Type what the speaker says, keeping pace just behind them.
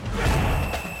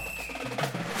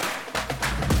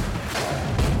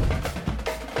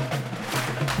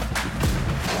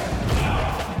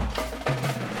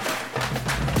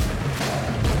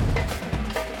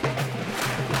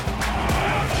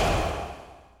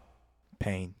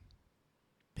Pain.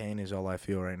 Pain is all I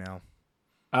feel right now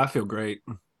I feel great.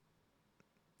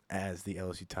 as the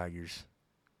LSU Tigers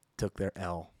took their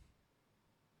L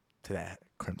to that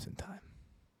Crimson Tide.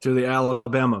 To the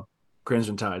Alabama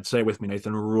Crimson Tide. Say it with me,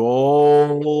 Nathan.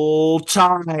 Roll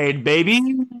Tide, baby.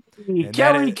 And that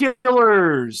Kelly is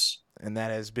Killers. and that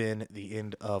has been the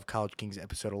end of College Kings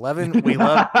episode 11. We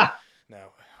love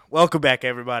no. Welcome back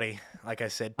everybody. Like I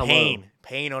said, Hello.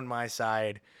 pain on my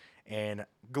side and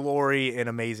glory and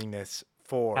amazingness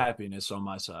for Happiness on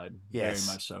my side. Very yes,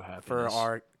 much so for happiness.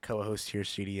 our co-host here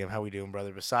CDM. How we doing,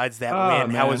 brother? Besides that Ah,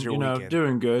 win, how was man, your weekend?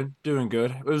 doing good, doing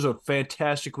good. It was a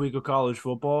fantastic week of college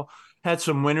football. Had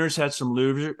some winners, had some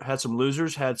had some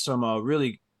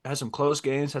close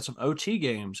games, had some OT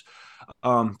games.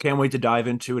 Can't wait to dive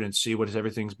into it and see what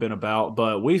everything's been about.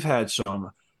 But we've had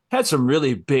some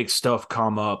really big stuff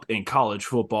come up in college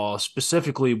football,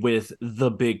 specifically with the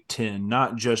Big Ten,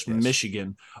 not just Yes.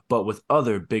 Michigan, but with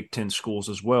other Big Ten schools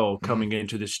as well Mm. coming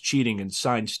into this cheating and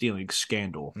sign stealing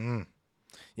scandal. Mm.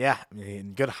 Yeah, I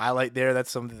mean, good highlight there. That's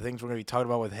some of the things we're going to be talking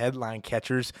about with headline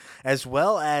catchers, as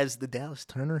well as the Dallas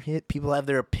Turner hit. People have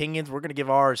their opinions. We're going to give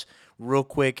ours real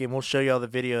quick, and we'll show you all the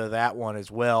video of that one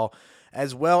as well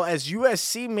as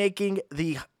USC making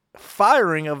the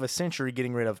firing of a century,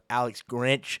 getting rid of Alex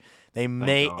Grinch. They Thank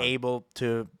may God. able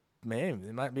to. Man,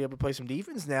 they might be able to play some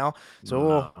defense now. So,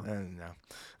 No, no.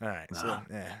 All right. So, nah.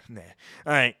 nah.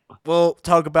 All right. We'll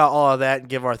talk about all of that and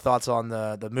give our thoughts on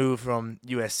the move from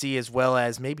USC, as well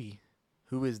as maybe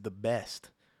who is the best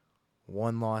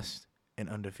one loss and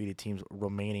undefeated teams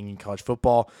remaining in college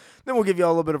football. Then we'll give you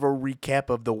all a little bit of a recap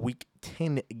of the Week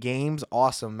 10 games.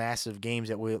 Awesome, massive games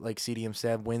that we, like CDM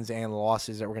said, wins and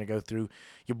losses that we're going to go through.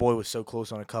 Your boy was so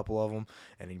close on a couple of them,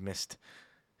 and he missed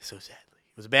so sadly.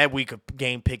 It was a bad week of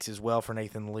game picks as well for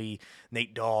Nathan Lee,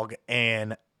 Nate Dogg,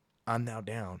 and I'm now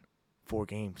down 4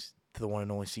 games to the one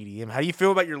and only CDM. How do you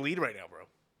feel about your lead right now, bro?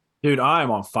 Dude, I'm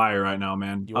on fire right now,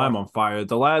 man. You I'm are? on fire.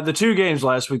 The 2 games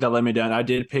last week that let me down, I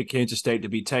did pick Kansas State to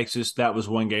beat Texas. That was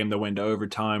one game that went to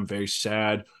overtime. Very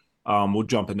sad. We'll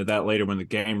jump into that later when the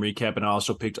game recap. And I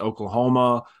also picked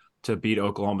Oklahoma to beat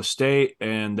Oklahoma State,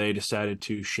 and they decided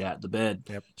to shat the bed.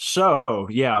 Yep. So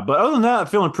yeah, but other than that, I'm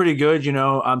feeling pretty good.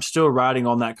 I'm still riding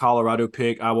on that Colorado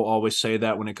pick. I will always say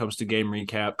that when it comes to game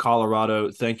recap.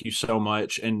 Colorado, thank you so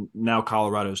much. And now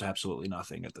Colorado is absolutely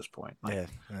nothing at this point. Like Yeah.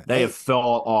 they have Hey, fell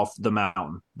off the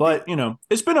mountain. the, But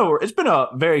it's been a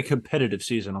very competitive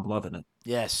season. I'm loving it.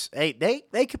 yes. Hey,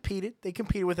 they competed. They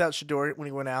competed without Shador when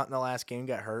he went out in the last game,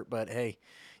 got hurt. But hey,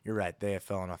 you're right. They have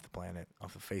fallen off the planet,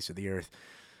 off the face of the earth.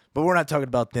 But we're not talking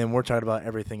about them. We're talking about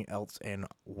everything else and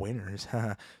winners.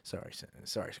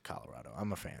 sorry, Colorado.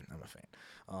 I'm a fan.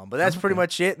 But that's pretty Okay.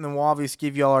 much it. And then we'll obviously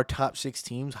give you all our top 6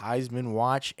 teams, Heisman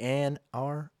watch, and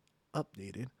our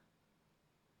updated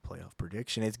playoff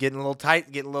prediction. It's getting a little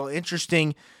tight, getting a little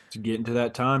interesting. It's getting to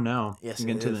that time now. Yes, it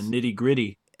Getting to the is. nitty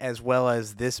gritty. As well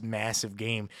as this massive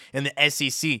game in the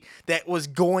SEC that was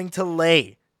going to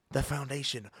lay the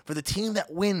foundation for the team that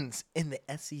wins in the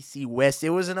SEC West.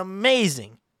 It was an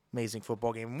amazing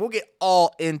football game. And we'll get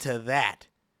all into that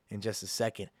in just a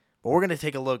second. But we're going to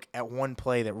take a look at one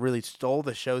play that really stole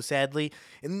the show, sadly.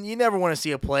 And you never want to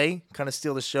see a play kind of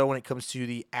steal the show when it comes to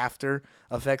the after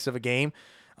effects of a game.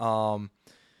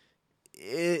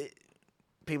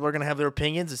 People are going to have their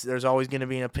opinions. There's always going to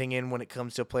be an opinion when it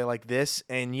comes to a play like this.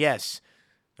 And yes,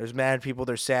 there's mad people,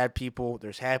 there's sad people,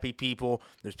 there's happy people,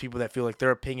 there's people that feel like their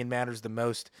opinion matters the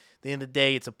most. At the end of the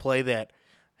day, it's a play that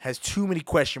has too many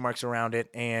question marks around it,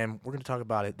 and we're going to talk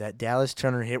about it. That Dallas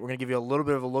Turner hit, we're going to give you a little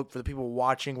bit of a look for the people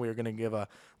watching. We're going to give a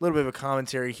little bit of a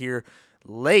commentary here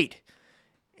late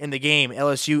in the game.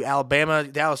 LSU, Alabama,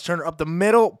 Dallas Turner up the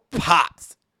middle,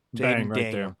 pops Bang Jaden right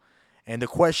Daniel. there. And the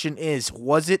question is,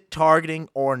 was it targeting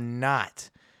or not?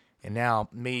 And now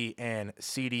me and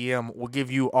CDM will give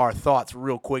you our thoughts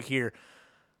real quick here.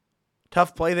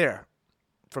 Tough play there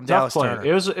from Tough Dallas play. Turner.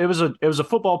 It was a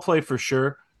football play for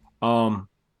sure. Um,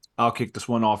 I'll kick this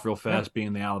one off real Yeah. fast,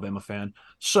 being the Alabama fan.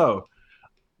 So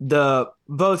the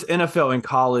both NFL and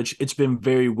college, it's been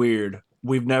very weird.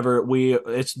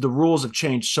 It's the rules have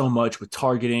changed so much with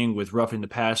targeting, with roughing the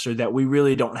passer, that we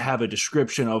really don't have a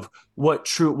description of what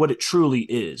it truly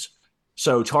is.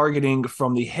 So targeting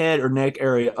from the head or neck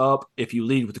area up, if you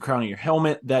lead with the crown of your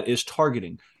helmet, that is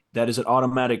targeting. That is an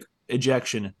automatic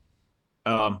ejection.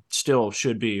 Still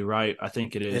should be, right? I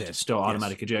think it It is. It's is. still Yes.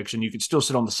 automatic ejection. You can still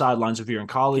sit on the sidelines if you're in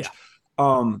Yeah. college.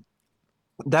 Um,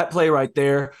 that play right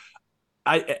there,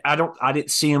 I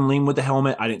didn't see him lean with the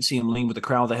helmet. I didn't see him lean with the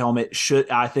crown of the helmet.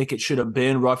 I think it should have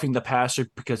been roughing the passer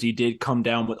because he did come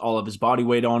down with all of his body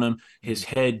weight on him. His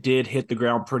head did hit the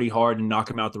ground pretty hard and knock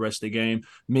him out the rest of the game.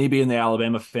 Maybe in the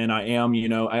Alabama fan I am,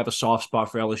 I have a soft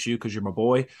spot for LSU because you're my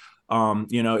boy.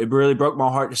 It really broke my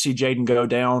heart to see Jaden go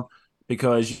down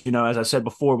because, as I said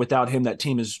before, without him, that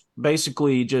team is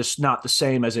basically just not the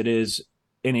same as it is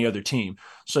any other team.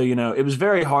 So, it was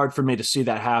very hard for me to see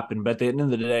that happen. But at the end of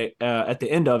the day, at the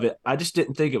end of it, I just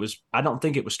didn't think it was, I don't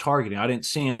think it was targeting. I didn't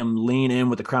see him lean in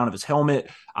with the crown of his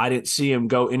helmet. I didn't see him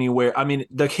go anywhere. I mean,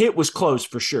 the hit was close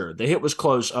for sure. The hit was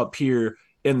close up here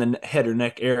in the head or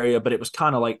neck area, but it was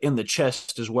kind of like in the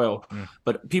chest as well. Mm.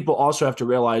 But people also have to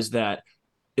realize that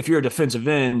if you're a defensive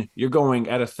end, you're going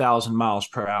at 1,000 miles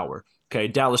per hour. Okay.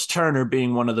 Dallas Turner,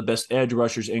 being one of the best edge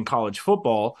rushers in college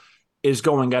football, is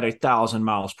going at 1,000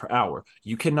 miles per hour.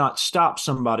 You cannot stop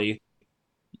somebody.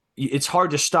 It's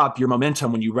hard to stop your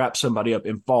momentum when you wrap somebody up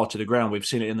and fall to the ground. We've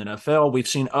seen it in the NFL. We've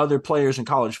seen other players in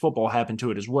college football happen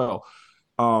to it as well.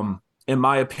 In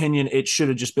my opinion, it should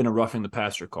have just been a roughing the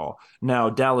passer call. Now,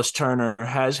 Dallas Turner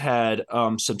has had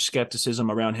some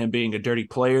skepticism around him being a dirty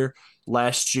player.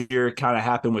 Last year, it kind of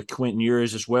happened with Quentin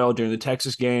Ewers as well during the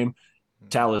Texas game.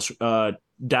 Dallas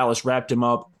Dallas wrapped him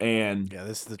up and Yeah,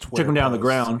 this is the took Twitter him down the post.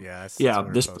 ground. Yeah, that's the Yeah,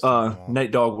 Twitter this post on the wall.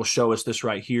 Nate Dogg will show us this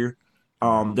right here.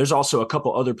 All right. There's also a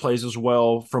couple other plays as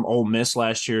well from Ole Miss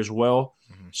last year as well.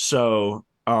 Mm-hmm. So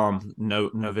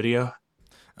no video.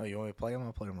 Oh, you want me to play them?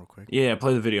 I'll play them real quick. Yeah,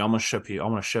 play the video. I'm gonna show you. I'm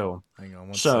gonna show them. Hang on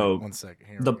one So sec. 1 second.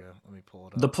 Here the we go. Let me pull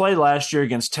it the up. play last year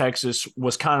against Texas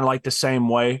was kind of like the same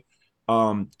way.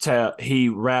 He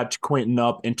wrapped Quentin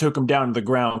up and took him down to the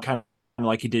ground, kind of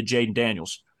like he did Jaden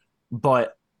Daniels,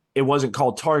 but it wasn't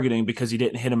called targeting because he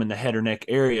didn't hit him in the head or neck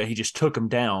area. He just took him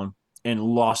down and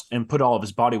lost and put all of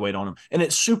his body weight on him. And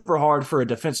it's super hard for a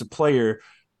defensive player,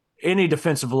 any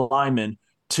defensive lineman,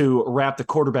 to wrap the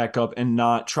quarterback up and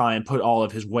not try and put all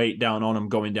of his weight down on him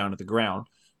going down to the ground.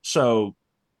 So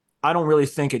I don't really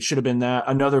think it should have been that.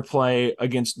 Another play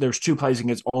there's two plays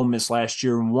against Ole Miss last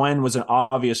year. One was an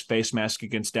obvious face mask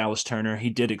against Dallas Turner. He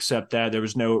did accept that. There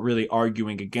was no really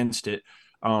arguing against it.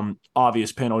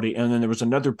 Obvious penalty. And then there was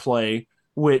another play,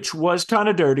 which was kind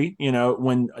of dirty,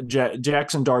 when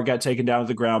Jackson Dart got taken down to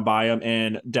the ground by him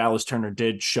and Dallas Turner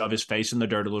did shove his face in the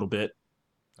dirt a little bit.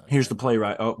 Okay. Here's the play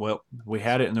right. Oh, well, we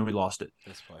had it and then we lost it.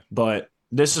 This play. But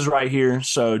this is right here.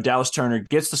 So Dallas Turner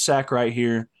gets the sack right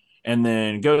here and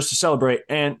then goes to celebrate.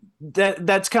 And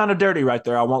that's kind of dirty right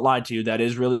there. I won't lie to you. That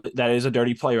is a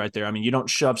dirty play right there. I mean, you don't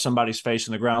shove somebody's face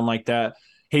in the ground like that.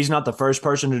 He's not the first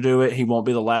person to do it. He won't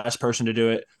be the last person to do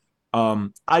it.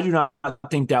 I do not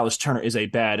think Dallas Turner is a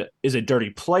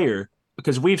dirty player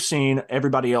because we've seen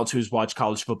everybody else who's watched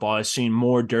college football has seen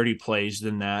more dirty plays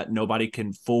than that. Nobody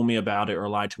can fool me about it or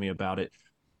lie to me about it.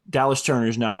 Dallas Turner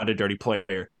is not a dirty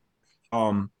player.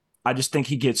 I just think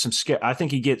he gets I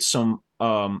think he gets some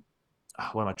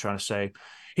what am I trying to say?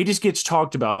 He just gets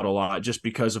talked about a lot just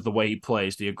because of the way he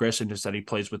plays, the aggressiveness that he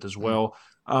plays with as well.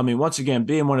 I mean, once again,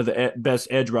 being one of the best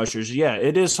edge rushers, yeah,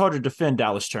 it is hard to defend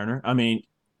Dallas Turner. I mean,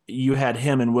 you had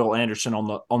him and Will Anderson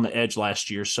on the edge last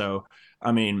year, so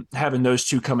I mean, having those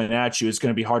two coming at you is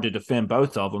going to be hard to defend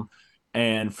both of them.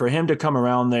 And for him to come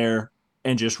around there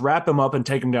and just wrap him up and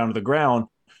take him down to the ground,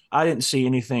 I didn't see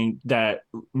anything that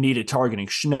needed targeting.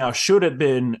 Now, should it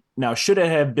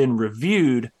have been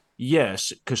reviewed?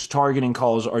 Yes, because targeting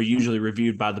calls are usually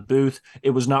reviewed by the booth.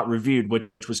 It was not reviewed, which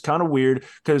was kind of weird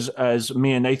because as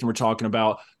me and Nathan were talking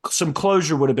about, some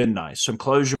closure would have been nice. Some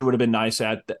closure would have been nice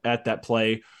at that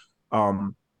play.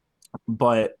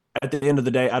 But at the end of the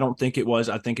day, I don't think it was.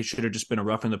 I think it should have just been a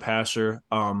roughing the passer.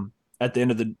 At the end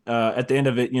of it,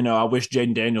 I wish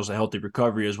Jaden Daniels a healthy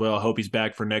recovery as well. I hope he's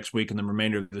back for next week and the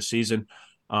remainder of the season.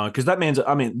 Because that man's,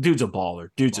 I mean, dude's a baller.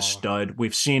 Dude's a stud.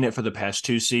 We've seen it for the past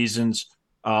 2 seasons.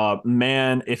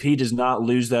 Man, if he does not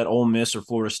lose that Ole Miss or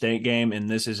Florida State game, and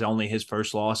this is only his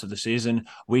first loss of the season,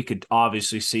 we could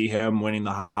obviously see him winning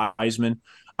the Heisman.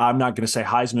 I'm not going to say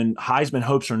Heisman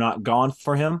hopes are not gone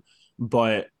for him,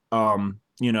 but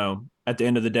at the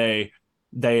end of the day,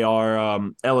 they are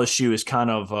LSU is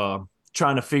kind of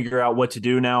trying to figure out what to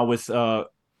do now with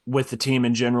the team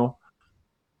in general.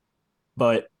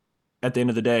 But at the end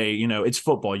of the day, it's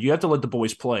football. You have to let the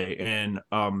boys play. And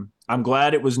I'm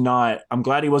glad he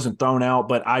wasn't thrown out,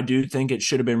 but I do think it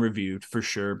should have been reviewed for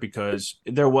sure because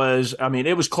it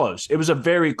was close. It was a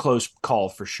very close call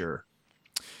for sure.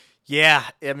 Yeah,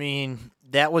 I mean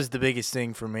that was the biggest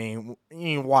thing for me.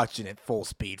 Watching it full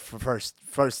speed for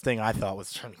first thing I thought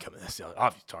was trying to come in this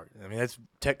obvious target. I mean that's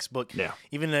textbook. Yeah,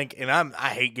 Even like, and I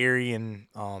hate Gary and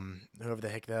whoever the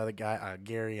heck the other guy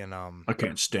Gary and I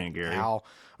can't stand Gary. Al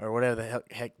or whatever the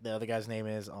heck the other guy's name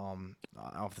is.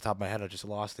 Off the top of my head I just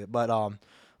lost it. But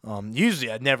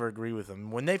usually I'd never agree with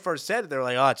them. When they first said it, they were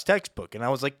like, "Oh, it's textbook," and I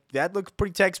was like, "That looks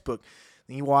pretty textbook."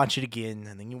 Then you watch it again,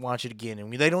 and then you watch it again,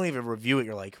 and they don't even review it.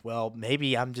 You're like, well,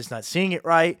 maybe I'm just not seeing it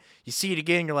right. You see it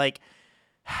again, you're like,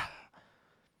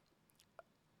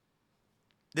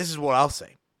 this is what I'll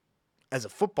say. As a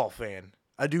football fan,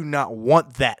 I do not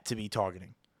want that to be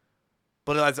targeting.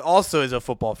 But as a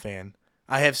football fan,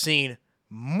 I have seen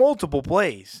multiple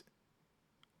plays,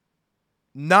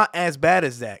 not as bad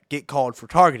as that, get called for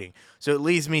targeting. So it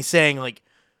leaves me saying, like,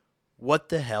 what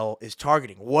the hell is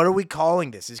targeting? What are we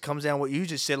calling this? This comes down to what you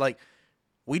just said. Like,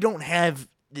 we don't have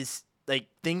this like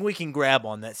thing we can grab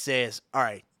on that says, all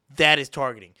right, that is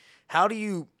targeting. How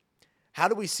do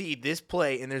we see this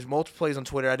play? And there's multiple plays on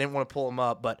Twitter. I didn't want to pull them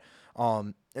up, but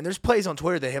and there's plays on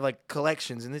Twitter that have like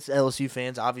collections. And this LSU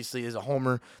fans obviously is a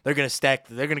homer. They're gonna stack.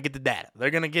 They're gonna get the data. They're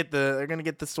gonna get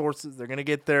the sources. They're gonna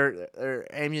get their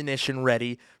ammunition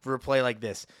ready for a play like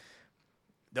this.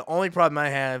 The only problem I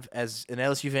have as an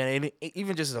LSU fan, and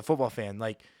even just as a football fan,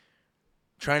 like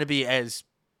trying to be as,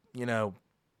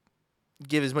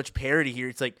 give as much parity here.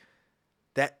 It's like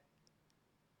that.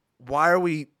 Why are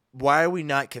we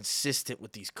not consistent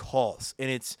with these calls? And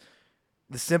it's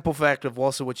the simple fact of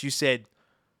also what you said.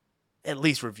 At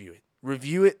least review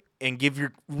it, and give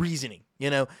your reasoning.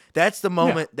 That's the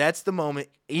moment. Yeah. That's the moment.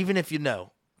 Even if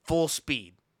full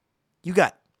speed, you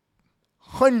got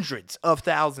hundreds of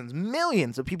thousands,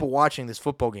 millions of people watching this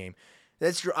football game.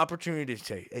 That's your opportunity to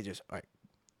say, hey, all right,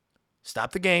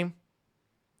 stop the game.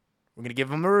 We're going to give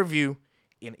them a review.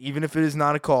 And even if it is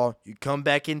not a call, you come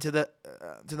back into the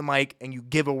mic and you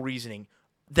give a reasoning.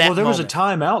 There was a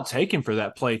timeout taken for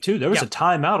that play, too. There was a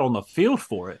timeout on the field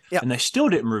for it, and they still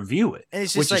didn't review it,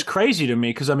 which is crazy to me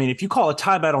because, I mean, if you call a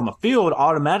timeout on the field,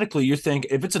 automatically you think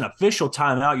if it's an official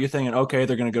timeout, you're thinking, okay,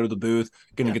 they're going to go to the booth,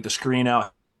 going to get the screen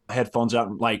out, headphones out,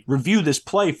 and like review this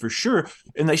play for sure,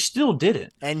 and they still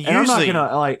didn't. And usually, I'm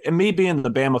not gonna and me being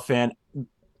the Bama fan,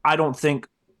 I don't think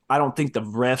the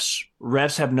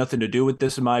refs have nothing to do with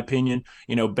this, in my opinion.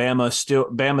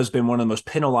 Bama's been one of the most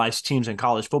penalized teams in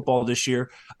college football this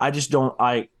year.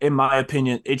 In my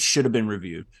opinion, it should have been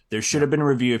reviewed. There should have been a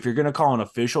review. If you're going to call an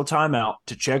official timeout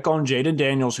to check on Jaden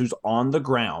Daniels, who's on the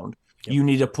ground, you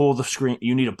need to pull the screen,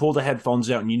 you need to pull the headphones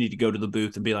out, and you need to go to the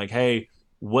booth and be like, hey,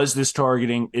 was this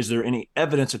targeting? Is there any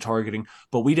evidence of targeting?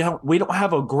 But we don't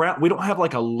have a ground. We don't have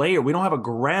like a layer. We don't have a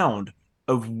ground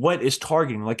of what is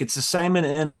targeting. Like it's the same in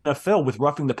the NFL with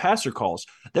roughing the passer calls.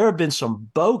 There have been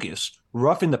some bogus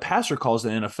roughing the passer calls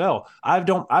in the NFL.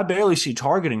 I barely see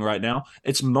targeting right now.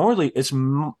 It's more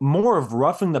of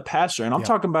roughing the passer. And I'm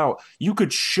talking about you can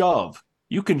shove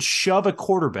a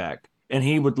quarterback and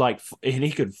he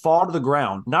could fall to the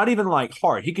ground, not even like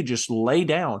hard. He could just lay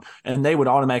down and they would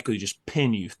automatically just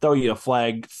pin you, throw you a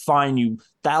flag, fine you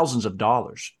thousands of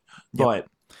dollars. But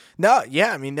no,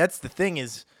 yeah, I mean, that's the thing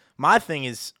is, my thing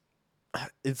is,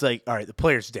 it's like, all right, the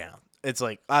player's down. It's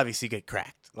like, obviously get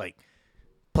cracked. Like,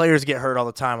 players get hurt all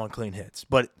the time on clean hits.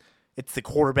 But it's the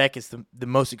quarterback. It's the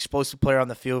most explosive player on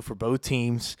the field for both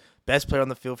teams. Best player on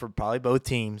the field for probably both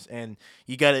teams. And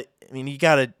there's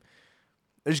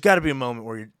got to be a moment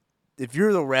where if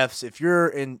you're the refs,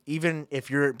 even if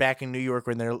you're back in New York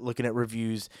when they're looking at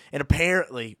reviews, and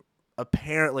apparently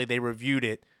they reviewed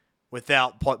it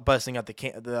without busting out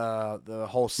the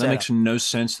whole setup. That makes no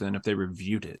sense then if they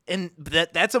reviewed it. And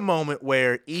that's a moment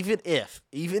where even if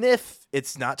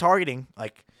it's not targeting,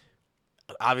 like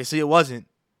obviously it wasn't,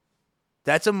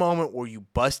 that's a moment where you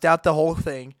bust out the whole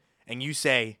thing and you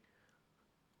say,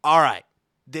 all right,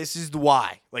 this is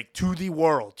why. Like to the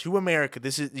world, to America,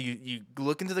 this is you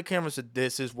look into the camera and said,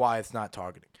 this is why it's not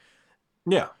targeting.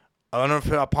 Yeah.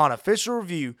 Upon official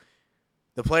review,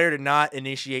 the player did not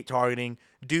initiate targeting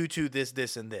due to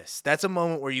this, and this. That's a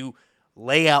moment where you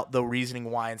lay out the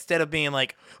reasoning why, instead of being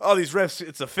like, oh, these refs,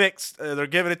 it's a fix. They're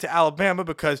giving it to Alabama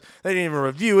because they didn't even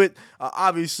review it.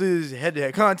 Obviously, there's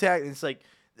head-to-head contact. And it's like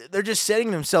they're just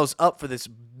setting themselves up for this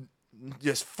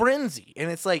just frenzy.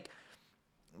 And it's like,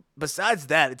 besides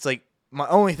that, it's like my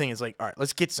only thing is like, all right,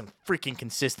 let's get some freaking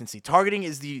consistency. Targeting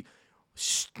is the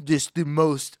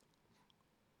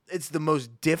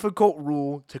most difficult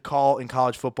rule to call in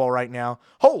college football right now.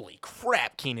 Holy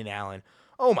crap, Keenan Allen.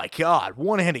 Oh, my God.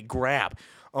 One-handed grab.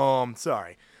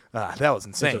 Sorry. That was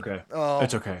insane.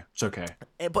 It's okay. It's okay.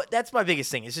 But that's my biggest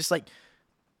thing. It's just like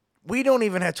We don't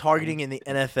even have targeting in the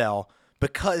NFL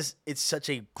because it's such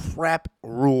a crap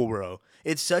rule, bro.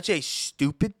 It's such a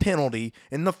stupid penalty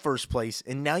in the first place,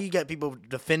 and now you got people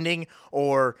defending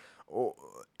or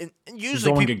and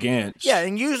usually Going people, yeah, against.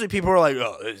 and usually people are like,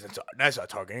 "Oh, that's not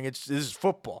targeting. This is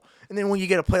football." And then when you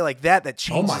get a play like that, that Oh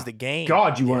changes my the game.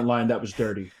 God, you Yeah, weren't lying. That was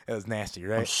dirty. that was nasty, I'm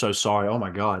right? so sorry. Oh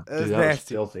my God, That dude, was that was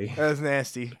nasty. filthy. That was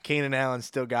nasty. Keenan Allen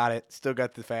still got it. Still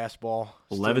got the fastball.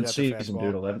 Still 11th got the season, fastball.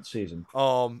 dude. 11th season.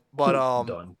 But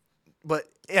Done. but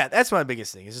yeah, that's my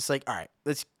biggest thing. It's just like, all right,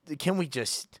 can we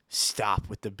just stop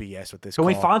with the BS with this Can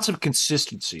we call? find some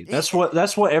consistency? That's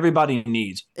what everybody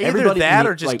needs. Either Everybody that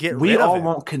or need just like get we rid of all it.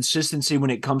 want consistency when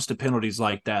it comes to penalties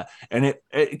like that, and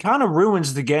it kind of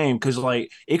ruins the game because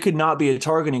like it could not be a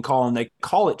targeting call and they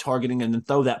call it targeting and then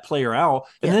throw that player out,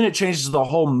 and Yeah. then it changes the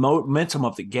whole momentum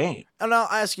of the game. And I'll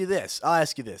ask you this.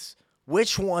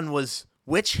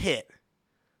 Which hit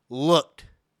looked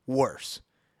worse?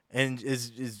 And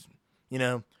is you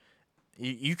know,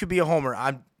 you could be a homer.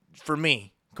 For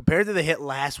me, compared to the hit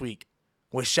last week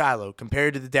with Shiloh,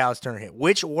 compared to the Dallas Turner hit,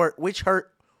 which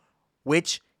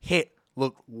hit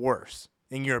looked worse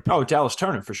in your Oh, opinion? Dallas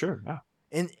Turner for sure. Yeah.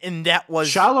 And that was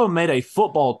Shiloh made a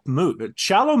football move.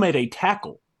 Shiloh made a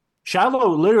tackle. Shiloh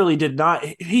literally did not.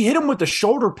 He hit him with the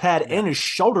shoulder pad yeah. and his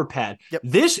shoulder pad. Yep.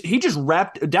 He just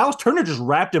wrapped. Dallas Turner just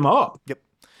wrapped him up Yep.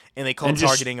 And they and called just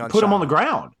targeting on put him on the Shiloh.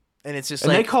 ground. And it's just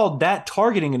And they like called that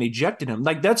targeting and ejected him.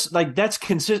 That's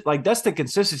consist. Like that's the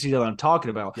consistency that I'm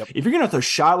talking about. Yep. If you're gonna throw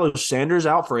Shiloh Sanders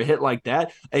out for a hit like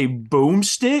that, a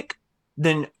boomstick,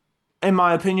 then in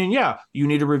my opinion, yeah, you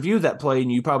need to review that play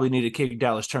and you probably need to kick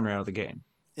Dallas Turner out of the game.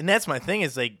 and that's my thing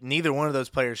is like neither one of those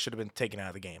players should have been taken out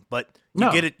of the game. But you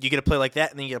No. get a play like that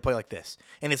and then you get a play like this.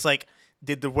 And it's like,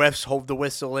 did the refs hold the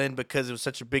whistle in because it was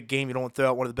such a big game you don't want to throw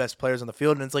out one of the best players on the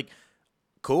field? And it's like,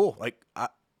 cool. Like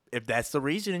if that's the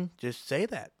reasoning, just say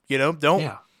that.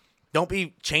 Don't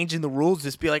be changing the rules.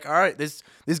 Just be like, all right, this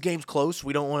game's close.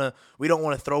 We don't want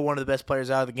to throw one of the best players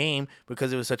out of the game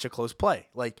because it was such a close play.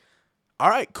 Like, all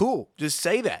right, cool. Just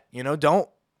say that.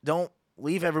 Don't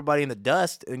leave everybody in the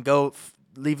dust and go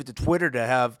leave it to Twitter to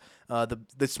have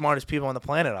the smartest people on the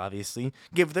planet obviously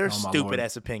give their stupid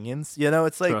ass opinions.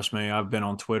 It's like Trust me, I've been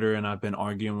on Twitter and I've been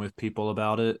arguing with people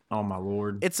about it. Oh my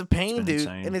lord, it's a pain, dude,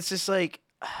 insane. and it's just like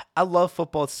I love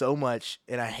football so much,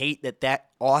 and I hate that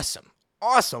awesome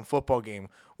football game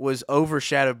was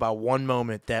overshadowed by one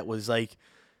moment that was like,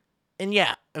 and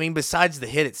yeah, I mean, besides the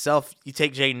hit itself, you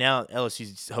take Jaden out,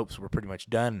 LSU's hopes were pretty much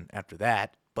done after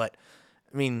that. But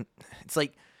I mean, it's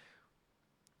like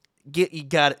you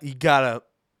gotta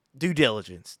due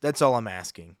diligence. That's all I'm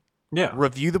asking. Yeah,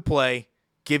 Review the play,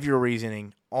 give your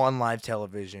reasoning on live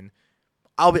television.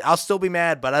 I'll still be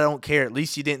mad, but I don't care. At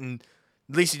least you didn't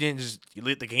just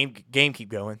let the game keep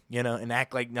going, and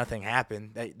act like nothing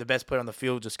happened. The best player on the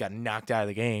field just got knocked out of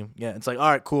the game. Yeah, it's like, all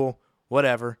right, cool,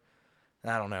 whatever.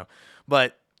 I don't know,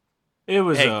 but it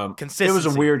was consistency. it was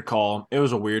a weird call. It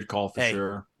was a weird call for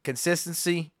sure.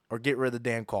 Consistency or get rid of the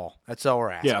damn call. That's all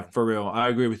we're asking. Yeah, for real. I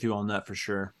agree with you on that for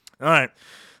sure. All right.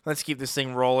 Let's keep this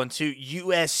thing rolling to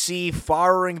USC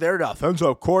firing their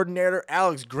defensive coordinator.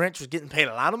 Alex Grinch was getting paid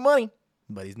a lot of money,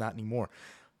 but he's not anymore.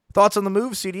 Thoughts on the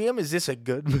move, CDM? Is this a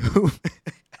good move?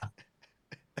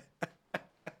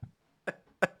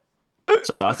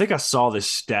 So I think I saw this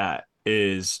stat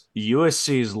is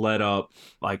USC's led up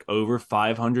like over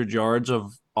 500 yards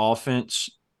of offense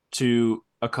to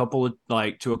a couple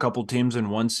of teams in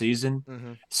one season.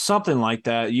 Mm-hmm. Something like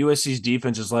that. USC's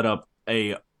defense has led up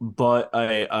a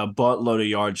buttload of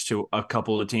yards to a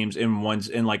couple of teams in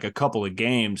like a couple of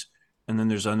games. And then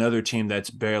there's another team that's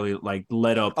barely like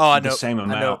led up the same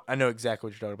amount. I know exactly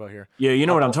what you're talking about here. Yeah, you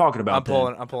know what I'm talking about.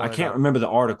 I'm pulling. I can't remember the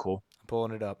article. I'm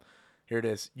pulling it up. Here it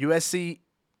is. USC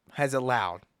has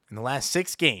allowed in the last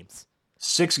 6 games.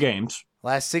 6 games.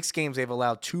 Last 6 games they've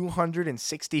allowed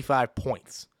 265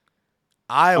 points.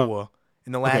 Iowa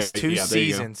in the last 2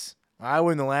 seasons.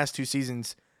 Iowa in the last 2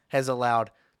 seasons has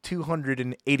allowed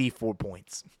 284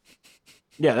 points.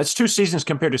 Yeah, that's 2 seasons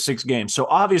compared to 6 games. So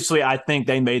obviously, I think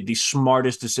they made the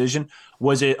smartest decision.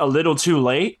 Was it a little too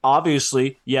late?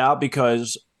 Obviously, yeah,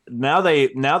 because now they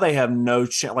have no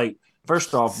chance. Like,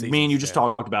 first off, me and you just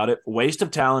talked about it. Waste of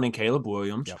talent in Caleb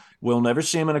Williams. Yep. We'll never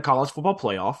see him in a college football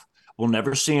playoff. We'll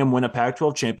never see him win a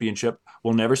Pac-12 championship.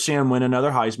 We'll never see him win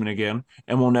another Heisman again,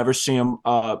 and we'll never see him,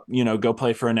 go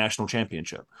play for a national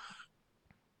championship.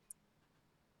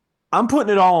 I'm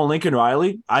putting it all on Lincoln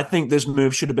Riley. I think this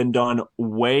move should have been done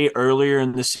way earlier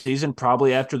in the season,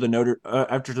 probably after the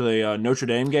Notre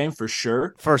Dame game for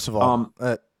sure. First of all,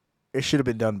 it should have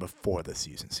been done before the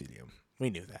season, CDM. We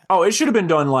knew that. Oh, it should have been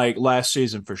done like last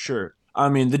season for sure. I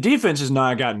mean, the defense has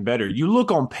not gotten better. You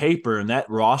look on paper, and that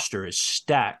roster is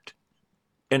stacked.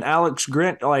 And Alex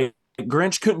Grinch, like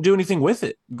Grinch couldn't do anything with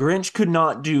it. Grinch could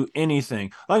not do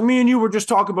anything. Like me and you were just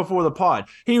talking before the pod.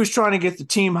 He was trying to get the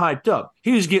team hyped up.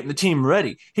 He was getting the team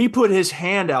ready. He put his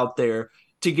hand out there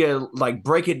to get like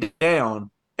break it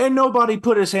down, and nobody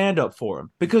put his hand up for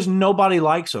him because nobody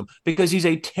likes him because he's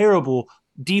a terrible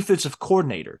defensive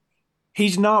coordinator.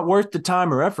 He's not worth the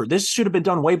time or effort. This should have been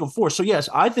done way before. So yes,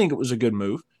 I think it was a good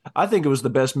move. I think it was the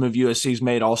best move USC's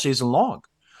made all season long.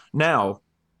 Now,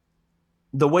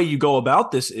 the way you go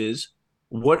about this is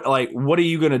what are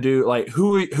you going to do? Like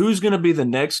who's going to be the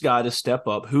next guy to step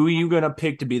up? Who are you going to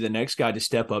pick to be the next guy to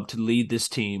step up to lead this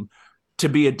team to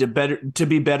be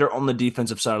better on the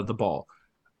defensive side of the ball?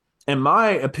 And my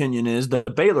opinion is the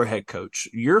Baylor head coach,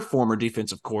 your former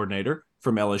defensive coordinator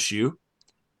from LSU,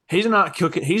 he's not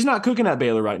cooking. He's not cooking at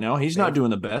Baylor right now. He's not doing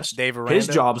the best. Dave Aranda. His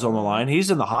job's on the line. He's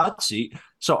in the hot seat.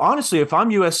 So honestly, if I'm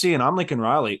USC and I'm Lincoln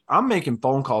Riley, I'm making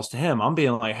phone calls to him. I'm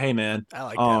being like, "Hey, man, I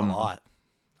like that a lot."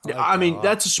 I mean,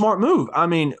 that's a smart move. I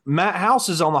mean, Matt House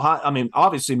is on the hot. I mean,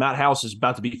 obviously, Matt House is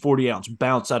about to be 40-ounce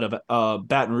bounce out of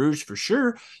Baton Rouge for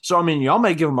sure. So, I mean, y'all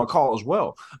may give him a call as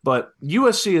well. But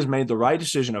USC has made the right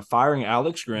decision of firing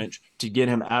Alex Grinch to get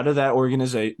him out of that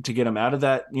organization,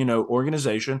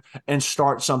 organization, and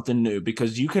start something new.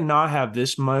 Because you cannot have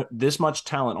this much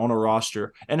talent on a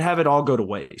roster and have it all go to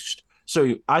waste.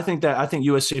 So, I think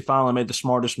USC finally made the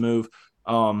smartest move.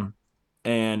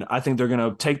 And I think they're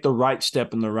going to take the right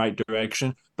step in the right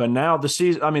direction. But now the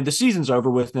season's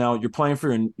over with. Now you're playing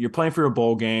for a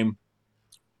bowl game.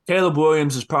 Caleb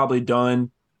Williams is probably done,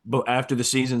 but after the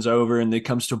season's over and when it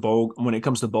comes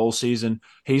to bowl season,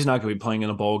 he's not going to be playing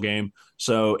in a bowl game.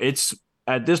 So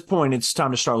at this point, it's time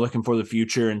to start looking for the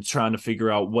future and trying to figure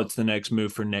out what's the next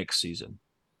move for next season.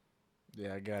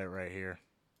 Yeah, I got it right here.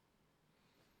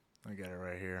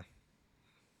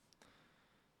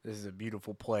 This is a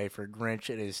beautiful play for Grinch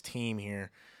and his team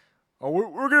here. Oh,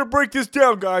 we're going to break this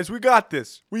down, guys. We got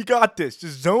this.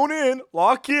 Just zone in.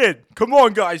 Lock in. Come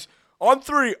on, guys. On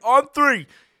three.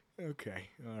 Okay.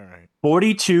 All right.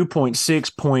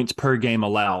 42.6 points per game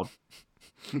allowed.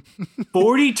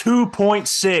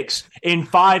 42.6 in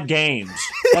 5 games.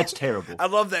 That's terrible. I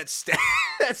love that stat.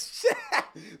 That's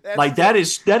that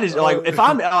is like, if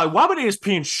I'm like, why would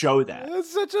ESPN show that?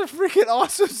 That's such a freaking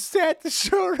awesome stat to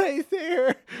show right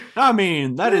there. I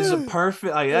mean, that is a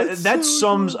perfect. That so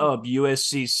sums up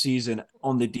USC's season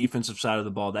on the defensive side of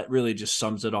the ball. That really just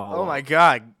sums it all. Oh my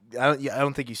God! I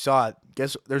don't think you saw it.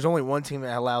 Guess there's only one team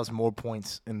that allows more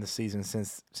points in the season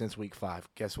since week 5.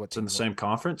 Guess what? It's in the same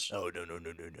conference. Oh no.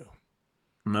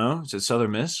 No, is it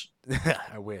Southern Miss?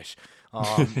 I wish.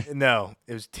 No,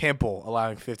 it was Temple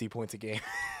allowing 50 points a game.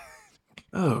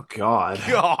 Oh God!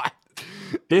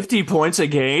 50 points a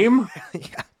game?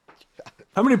 Yeah.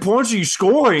 How many points are you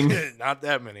scoring? Not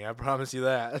that many, I promise you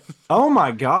that. Oh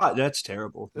my God, that's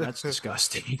terrible. That's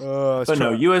disgusting. But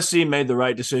no, USC made the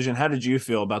right decision. How did you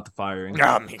feel about the firing?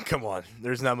 I mean, come on.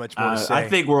 There's not much more to say. I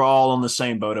think we're all on the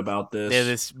same boat about this.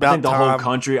 Yeah, it's I think the time. whole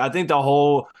country. I think the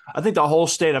whole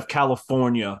state of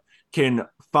California can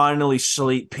finally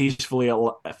sleep peacefully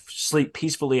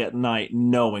at night,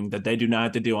 knowing that they do not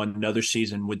have to deal another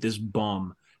season with this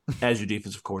bum as your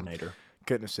defensive coordinator.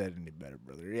 Couldn't have said it any better,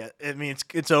 brother. Yeah, I mean,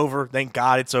 it's over. Thank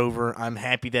God it's over. I'm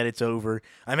happy that it's over.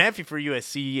 I'm happy for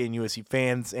USC and USC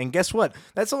fans. And guess what?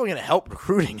 That's only going to help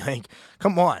recruiting. Like,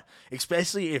 come on.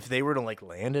 Especially if they were to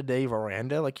land a Dave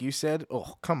Aranda, like you said.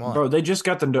 Oh, come on, bro. They just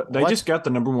got the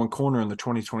number 1 corner in the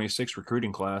 2026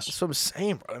 recruiting class. That's what I'm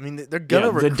saying, bro. I mean, they're gonna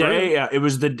recruit.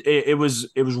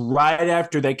 It was right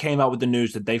after they came out with the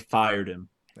news that they fired him,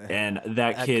 and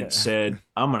that kid said,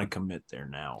 "I'm gonna commit there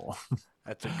now."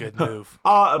 That's a good move.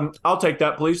 I'll take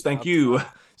that, please. Thank you.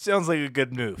 Sounds like a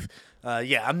good move.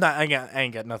 Yeah, I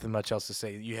ain't got nothing much else to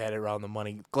say. You had it around the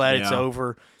money. Glad it's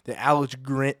over. The Alex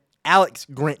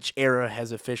Grinch era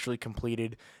has officially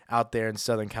completed out there in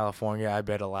Southern California. I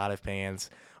bet a lot of fans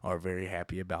are very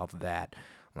happy about that.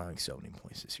 I'm having so many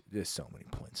points this year. There's so many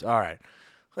points. All right,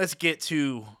 let's get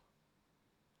to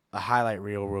a highlight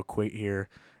reel real quick here.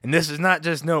 And this is not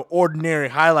just no ordinary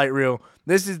highlight reel.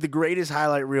 This is the greatest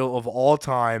highlight reel of all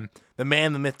time. The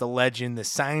man, the myth, the legend, the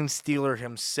sign stealer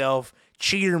himself,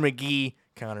 Cheater McGee,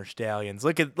 Connor Stalions.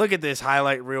 Look at this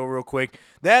highlight reel real quick.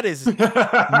 That is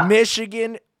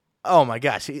Michigan. Oh, my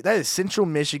gosh. That is Central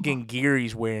Michigan gear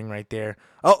he's wearing right there.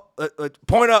 Oh,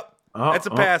 point up. That's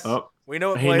a pass. We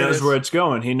know what he knows where it's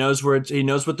going. He knows what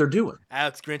they're doing.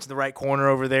 Alex Grinch in the right corner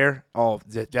over there. Oh,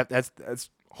 that's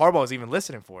Harbaugh's even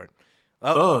listening for it.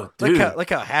 Dude.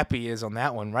 Look how happy he is on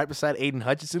that one. Right beside Aiden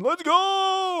Hutchinson. Let's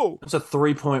go! It's a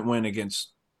 3-point win against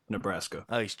Nebraska.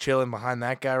 Oh, he's chilling behind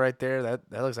that guy right there. That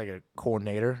looks like a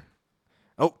coordinator.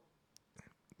 Oh,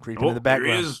 creeping in the Oh, there he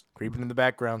background. is. Creeping in the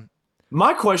background.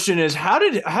 My question is, how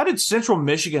did Central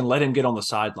Michigan let him get on the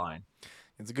sideline?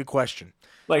 It's a good question.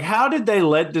 Like, how did they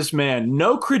let this man,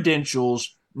 no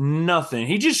credentials, nothing?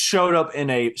 He just showed up in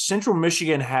a Central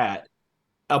Michigan hat,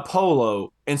 a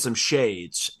polo, and some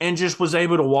shades, and just was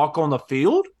able to walk on the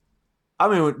field? I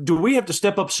mean, do we have to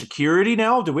step up security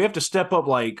now? Do we have to step up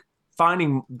like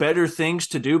finding better things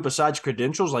to do besides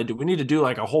credentials? Like, do we need to do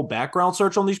like a whole background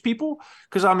search on these people?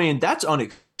 Because I mean, that's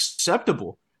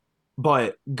unacceptable.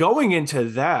 But going into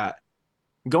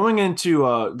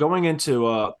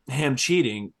him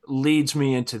cheating leads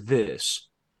me into this.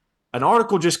 An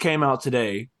article just came out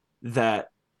today that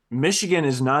Michigan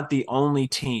is not the only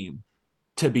team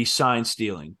to be sign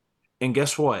stealing. And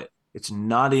guess what? It's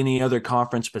not any other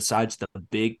conference besides the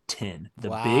Big Ten. The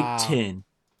Big Wow. Ten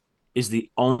is the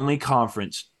only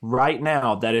conference right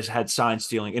now that has had sign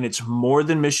stealing. And it's more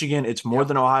than Michigan. It's more Yep.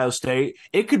 than Ohio State.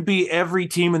 It could be every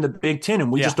team in the Big Ten,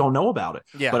 and we Yeah. just don't know about it.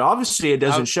 Yeah. But obviously, it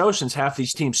doesn't show since half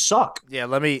these teams suck. Yeah,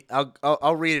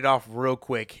 I'll read it off real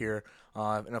quick here.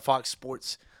 In a Fox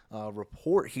Sports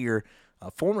report here,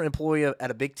 a former employee at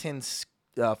a Big Ten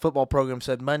football program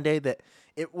said Monday that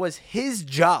it was his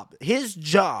job. His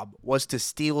job was to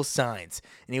steal signs,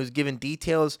 and he was given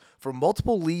details from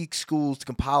multiple league schools to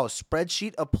compile a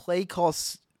spreadsheet of play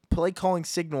calling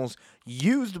signals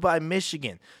used by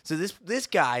Michigan. So this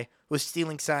guy was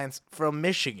stealing signs from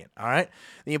Michigan, all right?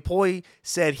 The employee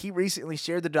said he recently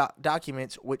shared the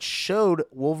documents which showed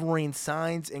Wolverine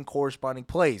signs and corresponding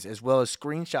plays, as well as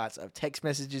screenshots of text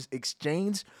messages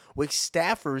exchanged with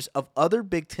staffers of other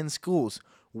Big Ten schools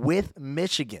with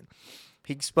Michigan.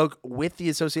 He spoke with the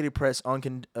Associated Press on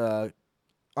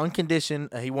condition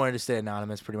he wanted to stay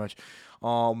anonymous, pretty much.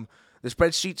 The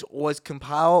spreadsheet was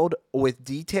compiled with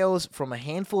details from a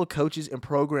handful of coaches and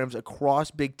programs across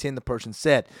Big Ten, the person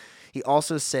said. He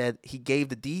also said he gave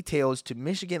the details to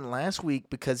Michigan last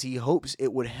week because he hopes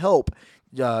it would help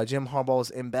Jim Harbaugh's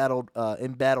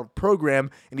embattled program,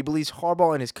 and he believes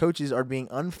Harbaugh and his coaches are being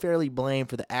unfairly blamed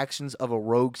for the actions of a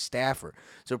rogue staffer.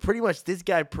 So pretty much this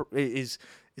guy is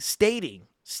stating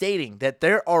that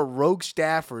there are rogue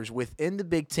staffers within the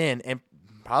Big Ten and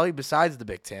probably besides the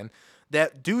Big Ten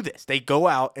that do this. They go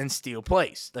out and steal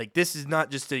plays. Like, this is not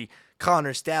just a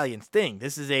Connor Stalions thing.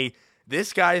 This is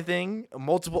this guy thing,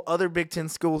 multiple other Big Ten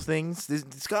school things.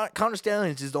 Connor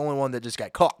Stalions is the only one that just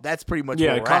got caught. That's pretty much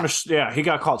where we're at. He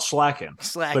got caught slacking. But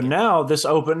Slacking. now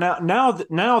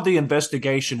the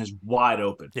investigation is wide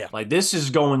open. Yeah. Like, this is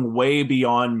going way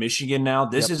beyond Michigan now.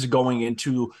 This is going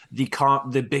into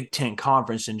the Big Ten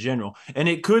conference in general, and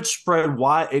it could spread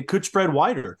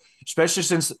wider, especially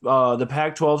since the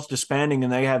Pac-12 is disbanding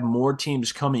and they have more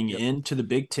teams coming into the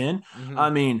Big Ten. Mm-hmm. I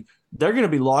mean, they're going to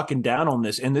be locking down on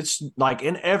this, and it's like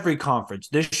in every conference.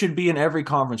 This should be in every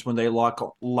conference when they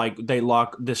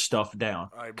lock this stuff down,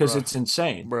 because it's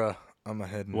insane. Bruh, I'm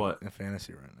ahead What? in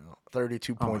fantasy right now.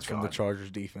 32 points from the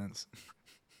Chargers defense.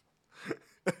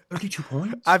 32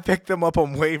 points? I picked them up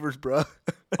on waivers, bro.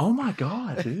 Oh my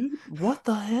god, dude! What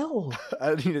the hell?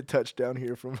 I need a touchdown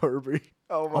here from Herbie.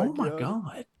 Oh my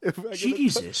god! If I get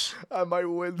Jesus! I might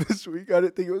win this week. I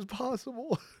didn't think it was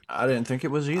possible. I didn't think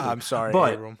it was either. I'm sorry,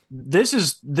 but Abram. this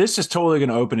is totally going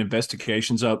to open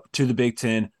investigations up to the Big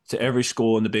Ten, to every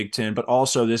school in the Big Ten. But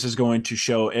also, this is going to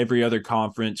show every other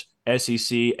conference: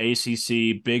 SEC,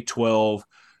 ACC, Big 12,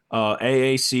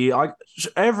 AAC.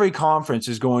 Every conference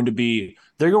is going to be.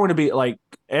 They're going to be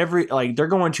they're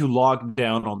going to log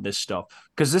down on this stuff,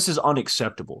 because this is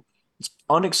unacceptable. It's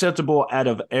unacceptable out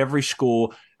of every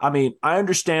school. I mean, I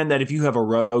understand that if you have a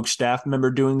rogue staff member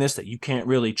doing this, that you can't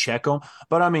really check them.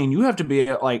 But I mean, you have to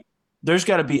be there's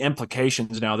got to be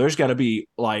implications now. There's got to be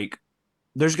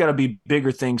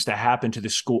bigger things to happen to the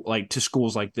school, to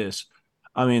schools like this.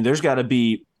 I mean, there's got to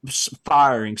be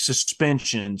firing,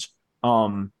 suspensions,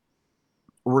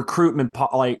 recruitment,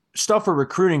 stuff for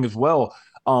recruiting as well.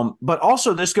 But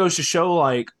also, this goes to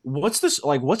show what's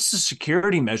the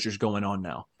security measures going on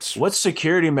now? What's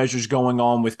security measures going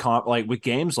on with with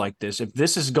games like this? If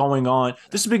this is going on,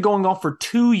 this has been going on for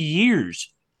 2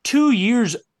 years. 2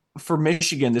 years for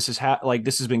Michigan. This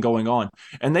has been going on,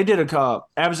 and they did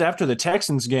after the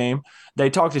Texans game. They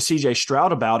talked to CJ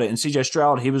Stroud about it, and CJ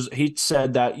Stroud he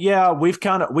said that we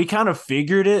kind of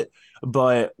figured it,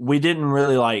 but we didn't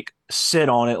really sit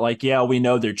on it. We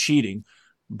know they're cheating,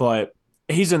 but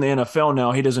he's in the NFL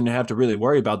now. He doesn't have to really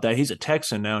worry about that. He's a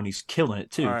Texan now, and he's killing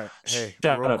it too. All right. Hey,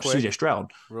 shout out CJ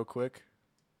Stroud. Real quick.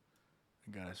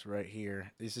 I got us right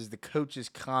here. This is the coach's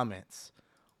comments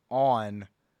on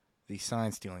the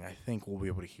sign stealing. I think we'll be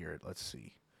able to hear it. Let's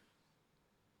see.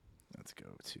 Let's go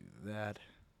to that.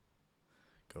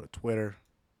 Go to Twitter.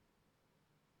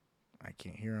 I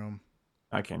can't hear him.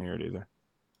 I can't hear it either.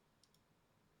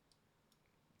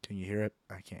 Can you hear it?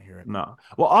 I can't hear it. No.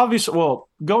 Well, obviously,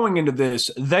 going into this,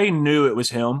 they knew it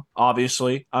was him,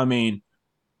 obviously. I mean,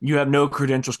 you have no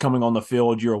credentials coming on the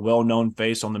field. You're a well-known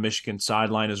face on the Michigan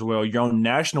sideline as well. You're on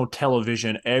national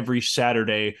television every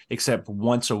Saturday except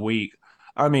once a week.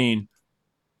 I mean,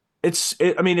 it's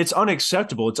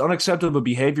unacceptable. It's unacceptable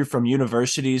behavior from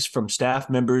universities, from staff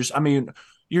members. I mean,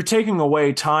 you're taking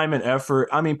away time and effort.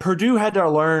 I mean, Purdue had to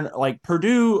learn, like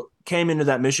Purdue came into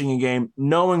that Michigan game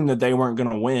knowing that they weren't going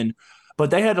to win,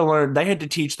 but they had to learn, they had to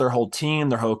teach their whole team,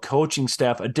 their whole coaching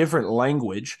staff a different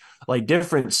language, like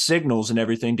different signals and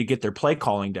everything to get their play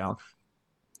calling down.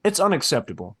 It's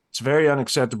unacceptable. It's very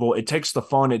unacceptable. It takes the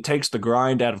fun, it takes the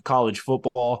grind out of college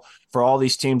football for all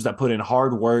these teams that put in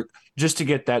hard work just to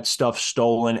get that stuff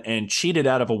stolen and cheated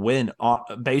out of a win.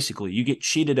 Basically, you get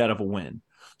cheated out of a win.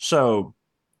 So,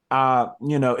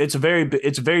 it's a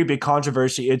very big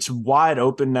controversy. It's wide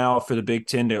open now for the Big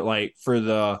Ten to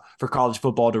for college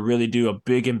football to really do a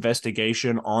big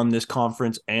investigation on this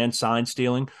conference and sign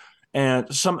stealing.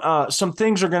 And some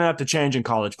things are going to have to change in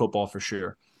college football for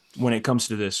sure when it comes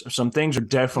to this. Some things are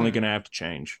definitely going to have to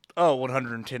change. Oh,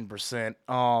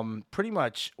 110%. Pretty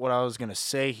much what I was going to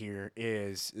say here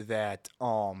is that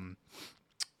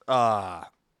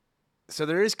so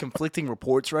there is conflicting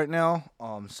reports right now.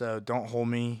 So don't hold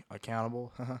me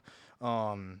accountable.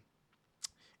 In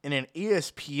an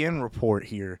ESPN report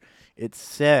here, it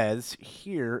says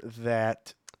here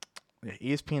that the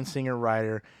ESPN singer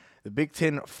writer, the Big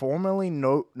Ten formally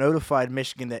notified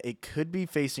Michigan that it could be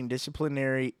facing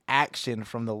disciplinary action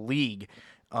from the league.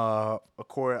 A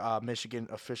Michigan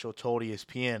official told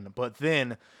ESPN. But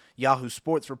then Yahoo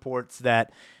Sports reports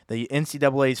that the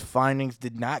NCAA's findings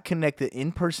did not connect the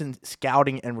in-person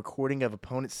scouting and recording of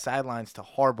opponents' sidelines to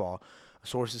Harbaugh.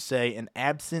 Sources say an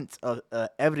absence of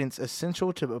evidence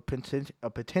essential to a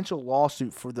potential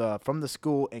lawsuit from the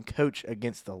school and coach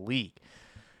against the league.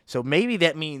 So maybe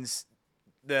that means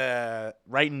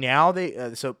right now they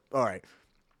all right.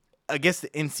 I guess the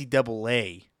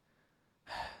NCAA.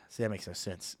 See, that makes no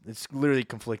sense. It's literally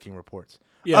conflicting reports.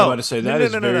 Yeah, I'm about to say that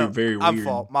is very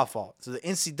weird. My fault. So the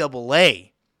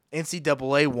NCAA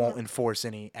won't enforce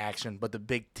any action, but the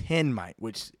Big Ten might,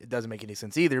 which it doesn't make any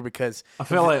sense either because I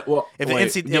feel if the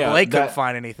NCAA couldn't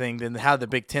find anything, then how did the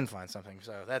Big Ten find something?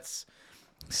 So that's.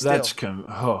 Still,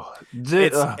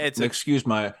 excuse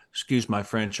my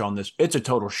French on this. It's a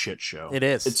total shit show. It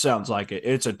is. It sounds like it.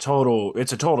 It's a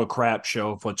total crap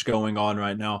show of what's going on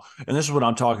right now. And this is what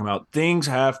I'm talking about. Things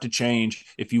have to change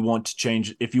if you want to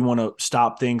change, if you want to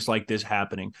stop things like this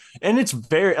happening. And it's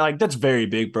that's very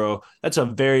big, bro. That's a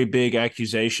very big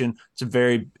accusation. It's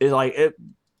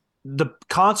the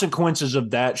consequences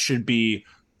of that should be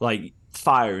like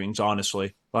firings,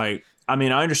 honestly. Like, I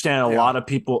mean, I understand a lot of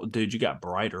people. Dude, you got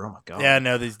brighter. Oh my god. Yeah,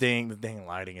 no, the dang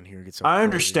lighting in here gets so I crazy.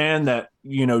 understand that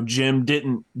Jim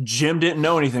didn't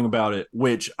know anything about it,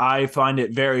 which I find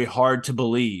it very hard to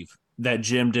believe that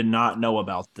Jim did not know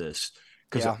about this.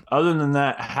 Because other than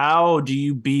that, how do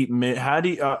you beat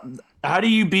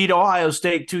Ohio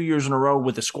State 2 years in a row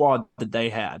with the squad that they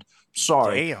had?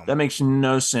 Sorry, that makes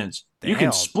no sense. Damn. You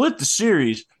can split the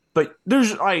series, but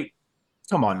there's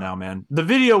come on now, man. The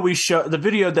video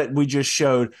that we just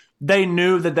showed, they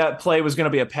knew that play was going to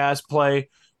be a pass play.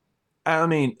 I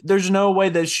mean, there's no way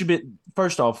that should be.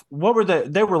 First off,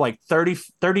 they were like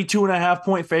 32.5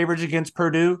 point favorites against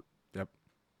Purdue. Yep.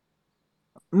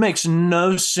 Makes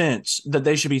no sense that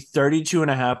they should be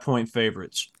 32.5 point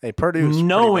favorites. Hey, Purdue's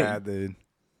pretty bad, dude.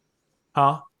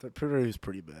 Huh? Purdue's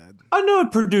pretty bad. I know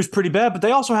Purdue's pretty bad, but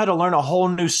they also had to learn a whole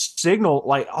new signal,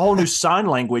 like a whole new sign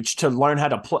language to learn how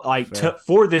to play,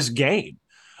 for this game.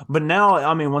 But now,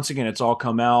 I mean, once again, it's all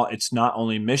come out. It's not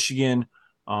only Michigan.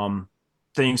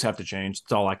 Things have to change.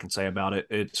 That's all I can say about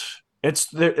it.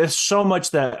 There's so much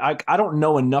that I don't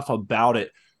know enough about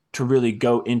it to really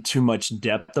go into much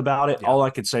depth about it. Yeah. All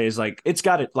I could say is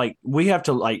we have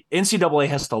to NCAA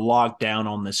has to lock down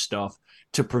on this stuff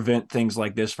to prevent things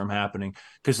like this from happening.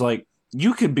 Because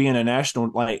you could be in a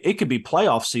national, it could be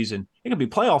playoff season, it could be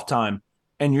playoff time,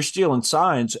 and you're stealing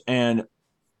signs, and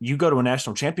you go to a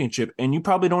national championship, and you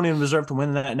probably don't even deserve to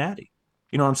win that natty.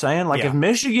 You know what I'm saying? If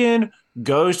Michigan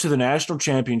goes to the national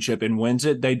championship and wins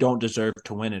it, they don't deserve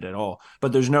to win it at all.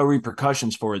 But there's no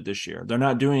repercussions for it this year. They're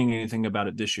not doing anything about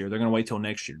it this year. They're going to wait till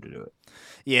next year to do it.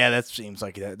 Yeah, that seems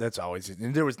like that's always –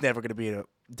 and there was never going to be a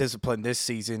discipline this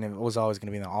season. It was always going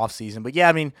to be in the off season. But, yeah,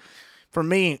 I mean, for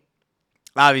me,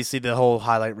 obviously the whole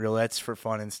highlight reel, that's for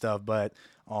fun and stuff. But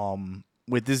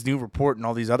with this new report and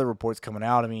all these other reports coming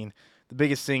out, I mean,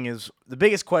 the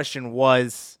biggest question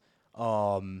was,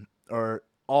 or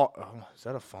all, is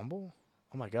that a fumble?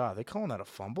 Oh my God, they calling that a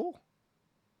fumble?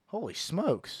 Holy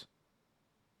smokes!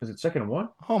 Is it second and one?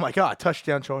 Oh my God,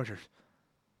 touchdown Chargers!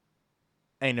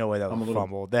 Ain't no way that was a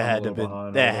fumble. That I'm a had to little have been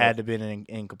behind. that Hold had up. to have been an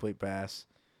incomplete pass.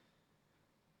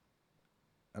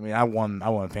 I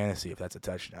won fantasy if that's a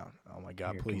touchdown. Oh my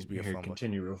God, please be a Here, fumble.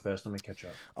 continue real fast. Let me catch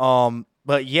up.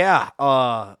 But yeah,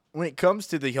 when it comes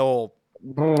to the whole, I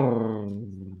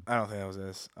don't think that was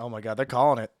this. Oh my God, they're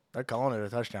calling it. They're calling it a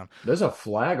touchdown. There's a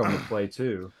flag on the play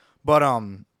too. But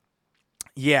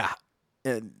yeah,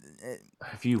 it,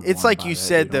 If you it's won like by you that,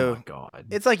 said dude, oh my though. god.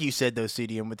 It's like you said though,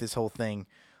 CDM, with this whole thing.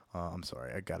 I'm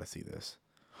sorry, I gotta see this.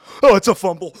 Oh, it's a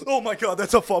fumble. Oh my God,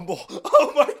 that's a fumble.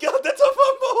 Oh my God, that's a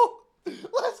fumble.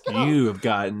 Let's go. You have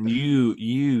gotten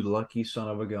you lucky son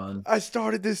of a gun. I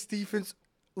started this defense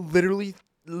literally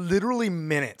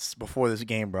minutes before this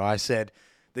game, bro. I said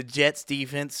the Jets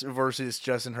defense versus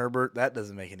Justin Herbert, that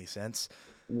doesn't make any sense.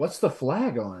 What's the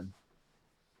flag on?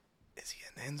 Is he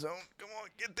in the end zone? Come on,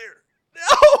 get there.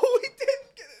 No, he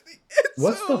didn't get in the end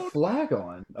What's the zone. flag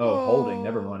on? Oh, holding.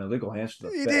 Never Oh, mind. Illegal hands to the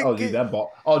he face. didn't Oh, dude, get that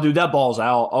ball. Oh, dude, that ball's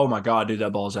out. Oh my god, dude,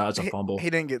 that ball's out. It's a he fumble.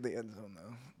 didn't get the end zone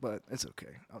though, but it's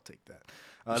okay. I'll take that.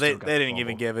 You They still got the didn't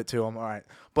even fumble. give it to him. All right,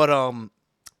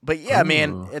 but yeah,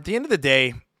 man. Ooh. At the end of the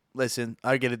day, listen,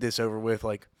 I get this over with.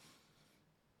 Like,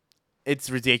 it's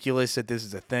ridiculous that this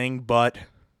is a thing, but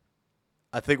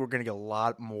I think we're gonna get a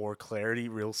lot more clarity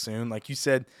real soon. Like you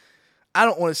said, I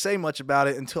don't want to say much about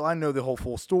it until I know the whole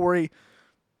full story.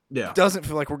 Yeah. Doesn't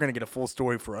feel like we're gonna get a full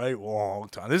story for a long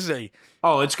time. This is a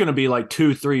Oh, it's gonna be like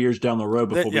 2-3 years down the road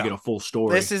before we yeah. get a full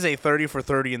story. This is a 30 for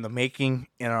 30 in the making,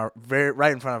 in our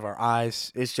right in front of our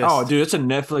eyes. It's Oh, just dude, it's a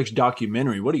Netflix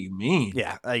documentary. What do you mean?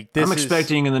 yeah, like this I'm is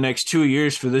expecting in the next 2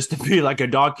 years for this to be like a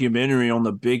documentary on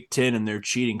the Big Ten and their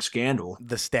cheating scandal.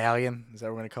 the Stallion. Is that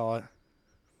what we're gonna call it?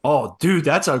 Oh, dude,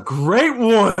 that's a great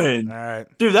All one. right,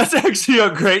 Dude, that's actually a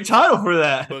great title for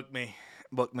that. book me,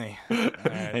 book me. Hey, All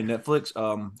right, Netflix,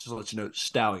 just to let you know,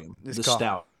 Stallion. just The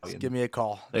call. Just give Stallion. me a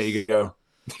call. There you go.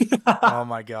 Oh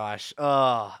my gosh.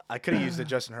 I could have used the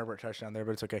Justin Herbert touchdown there,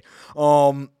 but it's okay.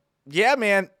 Yeah,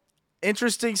 man.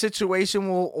 Interesting situation.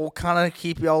 We'll kind of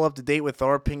keep y'all up to date with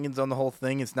our opinions on the whole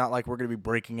thing. It's not like we're gonna be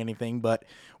breaking anything, but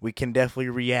we can definitely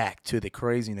react to the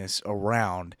craziness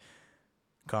around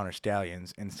Connor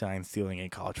Stalions and sign stealing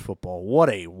in college football. What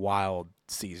a wild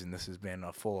season this has been,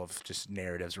 full of just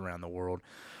narratives around the world.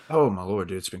 Oh, my Lord,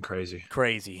 dude, it's been crazy.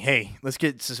 Crazy. Hey, let's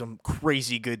get to some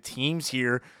crazy good teams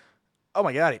here. Oh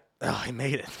my God, he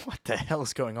made it. What the hell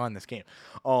is going on in this game?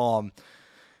 Yeah,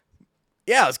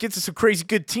 let's get to some crazy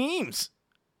good teams.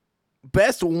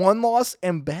 Best one-loss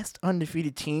and best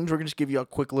undefeated teams. We're going to just give you a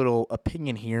quick little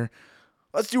opinion here.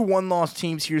 Let's do one-loss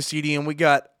teams here, CD, and we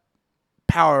got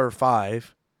Power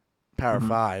 5,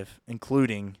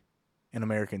 including an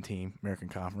American team, American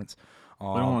Conference. We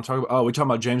don't want to talk about. Oh, we talking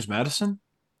about James Madison?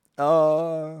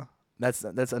 That's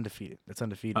undefeated. That's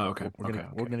undefeated. Oh, okay. We're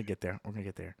gonna get there. We're gonna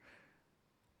get there.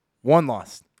 One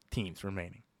loss teams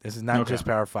remaining. This is not just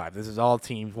Power 5. This is all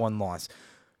teams, one loss.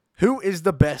 Who is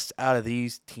the best out of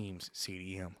these teams,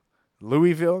 CDM?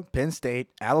 Louisville, Penn State,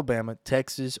 Alabama,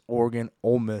 Texas, Oregon,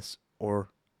 Ole Miss, or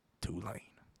Tulane?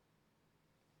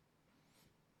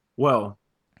 Well,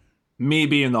 me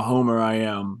being the homer I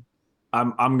am,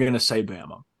 I'm gonna say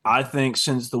Bama. I think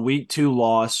since the week 2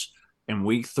 loss and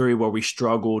week 3 where we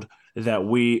struggled,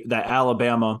 that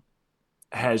Alabama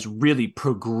has really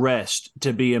progressed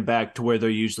to being back to where they're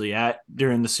usually at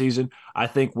during the season. I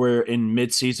think we're in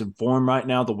mid-season form right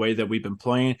now, the way that we've been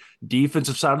playing.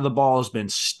 Defensive side of the ball has been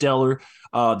stellar.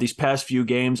 These past few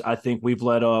games, I think we've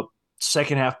let up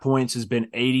second half points has been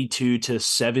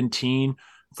 82-17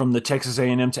 from the Texas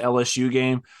A&M to LSU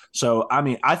game. So, I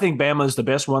mean, I think Bama is the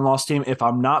best one-loss team. If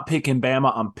I'm not picking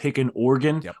Bama, I'm picking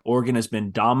Oregon. Yep. Oregon has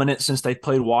been dominant since they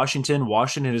played Washington.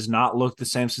 Washington has not looked the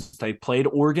same since they played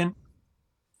Oregon.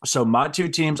 So my two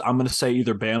teams, I'm going to say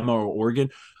either Bama or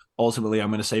Oregon. Ultimately, I'm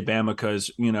going to say Bama because,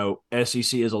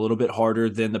 SEC is a little bit harder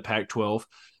than the Pac-12.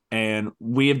 And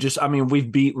we have just,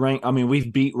 we've beat ranked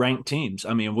teams.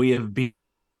 We have beat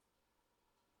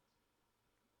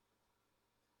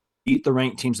the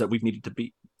ranked teams that we've needed to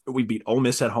beat. We beat Ole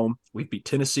Miss at home. We beat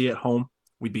Tennessee at home.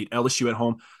 We beat LSU at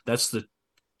home. That's the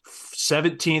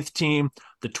 17th team,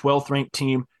 the 12th ranked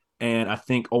team. And I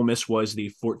think Ole Miss was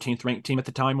the 14th ranked team at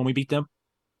the time when we beat them.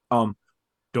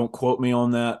 Don't quote me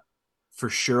on that for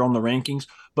sure on the rankings,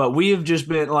 but we have just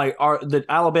been like the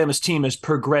Alabama's team has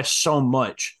progressed so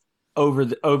much over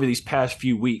these past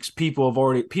few weeks. People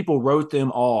wrote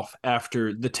them off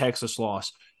after the Texas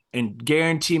loss, and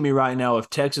guarantee me right now, if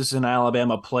Texas and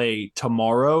Alabama play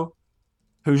tomorrow,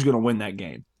 who's going to win that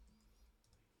game?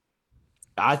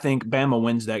 I think Bama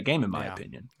wins that game, in my Yeah,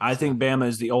 opinion. I it's not. think Bama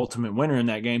is the ultimate winner in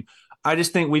that game. I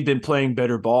just think we've been playing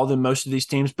better ball than most of these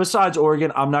teams. Besides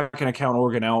Oregon, I'm not going to count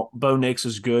Oregon out. Bo Nix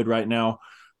is good right now.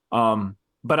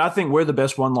 But I think we're the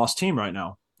best one-loss team right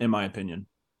now, in my opinion.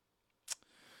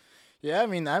 Yeah, I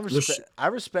mean, There's, I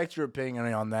respect your opinion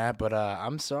on that, but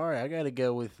I'm sorry, I got to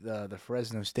go with the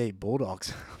Fresno State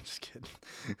Bulldogs. I'm just kidding.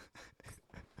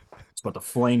 it's about to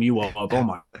flame you up. Oh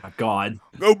my God.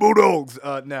 Go Bulldogs!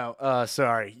 No,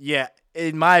 sorry. Yeah,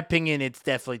 in my opinion, it's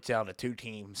definitely down to two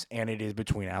teams, and it is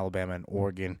between Alabama and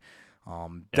Oregon. Yeah.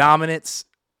 Dominance,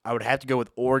 I would have to go with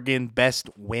Oregon. Best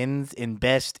wins and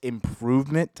best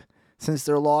improvement since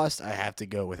they're lost, I have to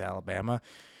go with Alabama,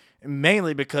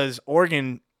 mainly because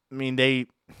Oregon. I mean, I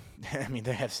mean,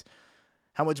 they have.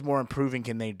 How much more improving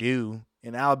can they do?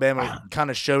 And Alabama kind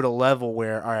of showed a level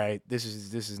where, all right, this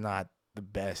is not the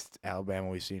best Alabama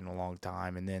we've seen in a long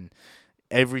time, and then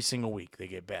every single week they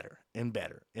get better and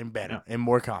better and Yeah. better and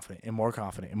more confident and more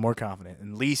confident and more confident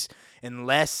and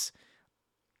less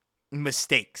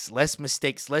mistakes, less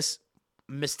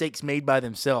mistakes made by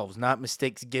themselves, not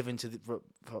mistakes given to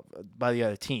by the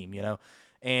other team,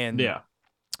 and Yeah.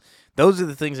 those are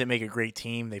the things that make a great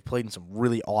team. They've played in some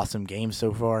really awesome games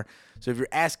so far. So if you're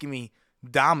asking me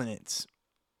dominance,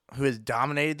 who has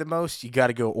dominated the most, you got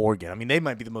to go Oregon. I mean, they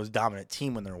might be the most dominant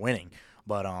team when they're winning,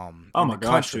 but Oh in the my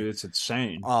gosh, country. dude, it's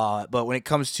insane. But when it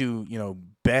comes to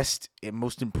best and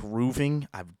most improving,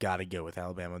 I've got to go with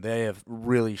Alabama. They have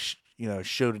really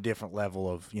showed a different level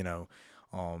of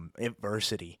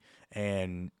adversity,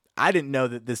 and I didn't know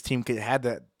that this team could had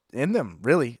that in them.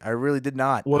 Really, I really did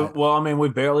not. But Well, I mean,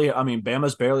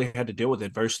 Bama's barely had to deal with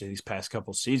adversity these past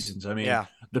couple seasons. I mean, yeah,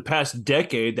 the past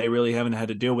decade, they really haven't had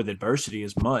to deal with adversity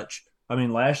as much. I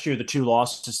mean, last year, the two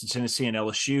losses to Tennessee and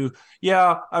LSU,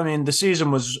 yeah, I mean, the season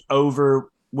was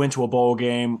over, went to a bowl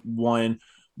game, won.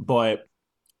 But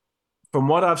from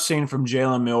what I've seen from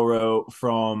Jalen Milroe,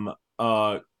 from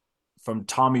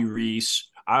Tommy Reese,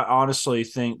 I honestly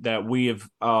think that we have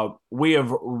we're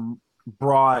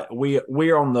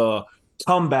on the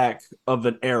comeback of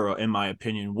an era, in my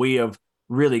opinion. We have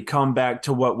really come back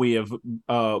to what we have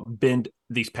been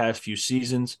these past few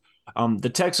seasons. The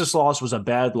Texas loss was a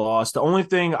bad loss. The only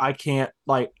thing I can't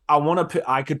like,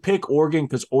 I could pick Oregon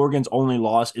because Oregon's only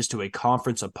loss is to a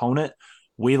conference opponent.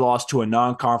 We lost to a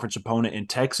non-conference opponent in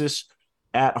Texas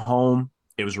at home.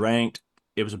 It was ranked.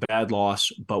 It was a bad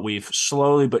loss, but we've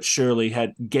slowly but surely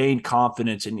had gained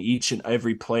confidence in each and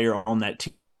every player on that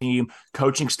team.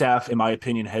 Coaching staff, in my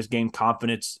opinion, has gained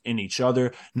confidence in each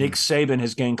other. Nick hmm. Saban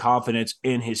has gained confidence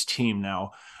in his team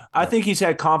now. I Yep. think he's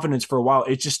had confidence for a while.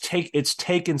 It's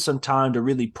taken some time to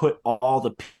really put all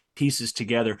the pieces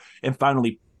together and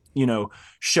finally,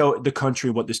 show the country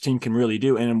what this team can really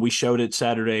do. And we showed it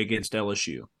Saturday against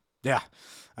LSU. Yeah,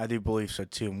 I do believe so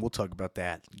too, and we'll talk about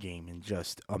that game in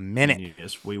just a minute.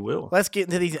 Yes, we will. Let's get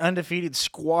into these undefeated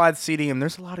squad seeding, and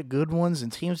there's a lot of good ones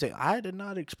and teams that I did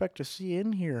not expect to see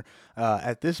in here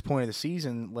at this point of the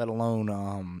season, let alone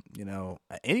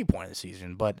at any point of the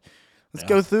season. But let's Yeah.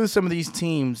 go through some of these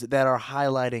teams that are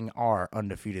highlighting our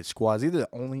undefeated squads. These are the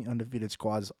only undefeated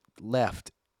squads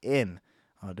left in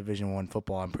Division One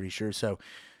football, I'm pretty sure. So,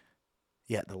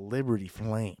 yeah, the Liberty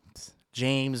Flames,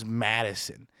 James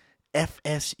Madison,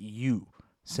 FSU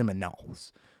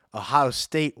Seminoles, Ohio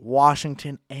State,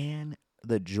 Washington, and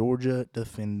the Georgia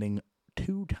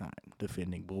two-time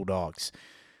defending Bulldogs.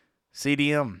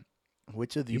 CDM,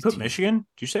 which of You these put teams? Michigan?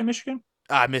 Did you say Michigan?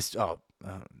 I missed. Oh,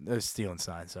 there's stealing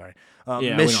sign. Sorry. Yeah, we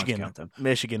don't have to Michigan. count them.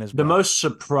 Michigan as The well. most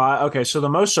surprise. Okay, so the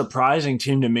most surprising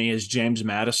team to me is James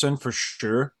Madison for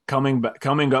sure, coming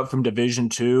up from Division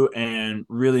Two and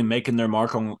really making their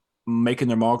mark on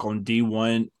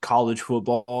D1 college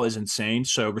football is insane.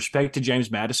 So respect to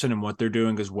James Madison and what they're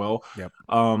doing as well. Yep.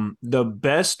 The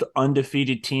best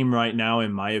undefeated team right now,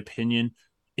 in my opinion,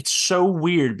 it's so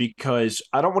weird because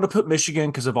I don't want to put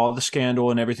Michigan because of all the scandal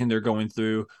and everything they're going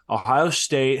through. Ohio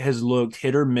State has looked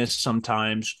hit or miss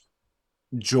sometimes.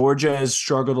 Georgia has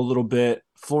struggled a little bit.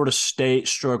 Florida State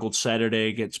struggled Saturday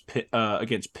against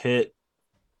Pitt.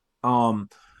 Um,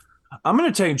 I'm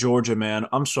going to take Georgia, man.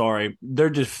 I'm sorry. They're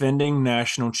defending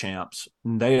national champs.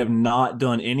 They have not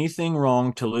done anything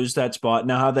wrong to lose that spot.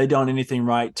 Now, have they done anything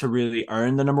right to really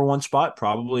earn the number one spot?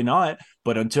 Probably not.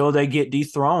 But until they get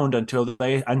dethroned, until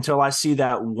I see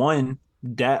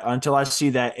until I see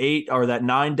that 8 or that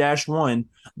 9-1,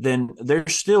 then they're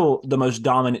still the most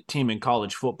dominant team in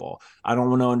college football. I don't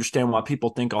want to understand why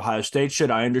people think Ohio State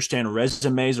should. I understand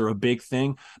resumes are a big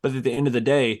thing, but at the end of the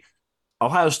day,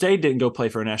 Ohio State didn't go play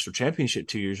for a national championship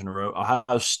 2 years in a row.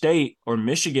 Ohio State or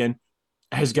Michigan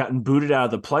has gotten booted out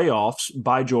of the playoffs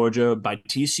by Georgia, by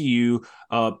TCU.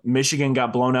 Michigan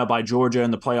got blown out by Georgia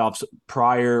in the playoffs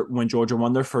prior when Georgia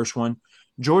won their first one.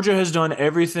 Georgia has done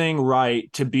everything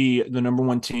right to be the number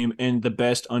one team and the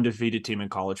best undefeated team in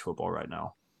college football right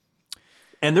now.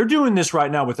 And they're doing this right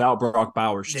now without Brock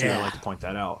Bowers, too. I Yeah. like to point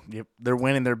that out. Yep. They're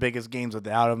winning their biggest games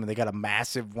without him, and they got a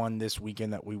massive one this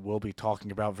weekend that we will be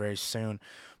talking about very soon.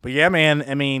 But yeah, man,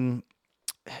 I mean,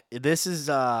 this is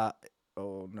oh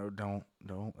no, don't.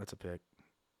 That's a pick.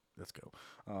 Let's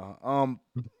go.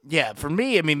 Yeah, for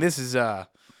me, I mean, this is a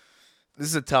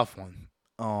tough one.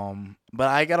 But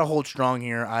I gotta hold strong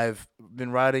here. I've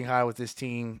been riding high with this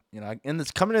team. You know, in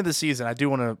this coming into the season, I do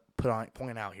want to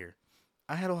point out here.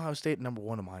 I had Ohio State number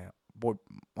one on my board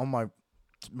on my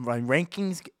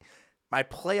rankings, my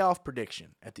playoff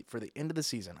prediction for the end of the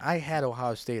season. I had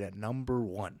Ohio State at number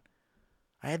one.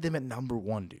 I had them at number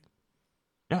one, dude.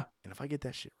 Yeah. And if I get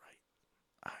that shit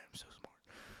right, I am so smart.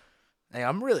 Hey,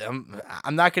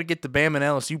 I'm not gonna get the Bama and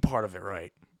LSU part of it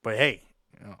right, but hey,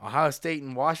 you know, Ohio State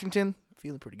and Washington,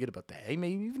 feeling pretty good about that. Hey,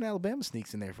 maybe even Alabama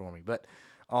sneaks in there for me, but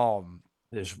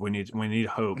we need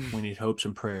hope. We need hopes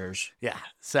and prayers. yeah.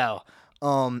 So,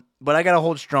 but I gotta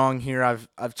hold strong here.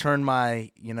 I've turned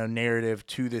my narrative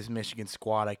to this Michigan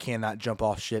squad. I cannot jump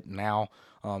off shit now,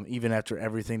 even after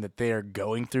everything that they are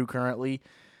going through currently.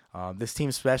 This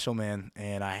team's special, man,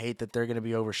 and I hate that they're going to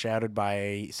be overshadowed by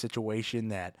a situation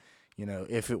that,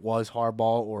 if it was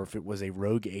Harbaugh or if it was a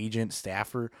rogue agent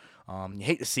staffer, you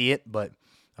hate to see it, but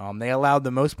they allowed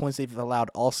the most points they've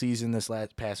allowed all season this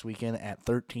past weekend at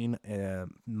 13,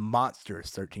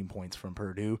 monstrous 13 points from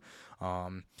Purdue.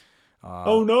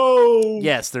 Oh no!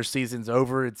 Yes, their season's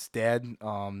over. It's dead.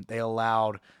 They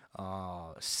allowed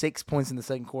 6 points in the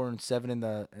second quarter and 7 in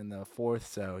the fourth.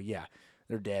 So yeah,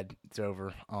 they're dead. It's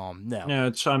over. No. Yeah,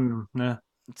 it's time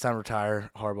to retire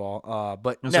Harbaugh.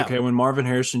 But it's no. okay. When Marvin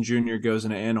Harrison Jr. goes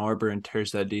into Ann Arbor and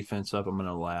tears that defense up, I'm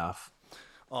gonna laugh.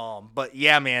 But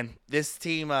yeah, man, this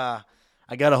team, I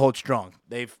gotta hold strong.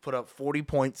 They've put up 40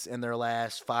 points in their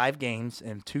last 5 games,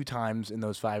 and 2 times in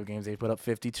those 5 games they put up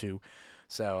 52.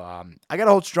 So I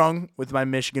gotta hold strong with my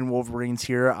Michigan Wolverines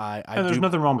here. There's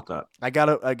nothing wrong with that. I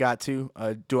got to.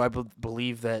 Do I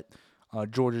believe that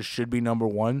Georgia should be number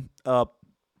one?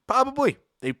 Probably.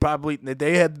 They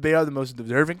are the most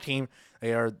deserving team.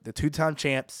 They are the 2-time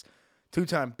champs,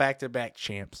 2-time back-to-back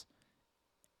champs,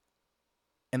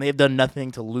 and they've done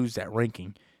nothing to lose that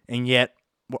ranking. And yet,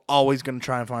 we're always going to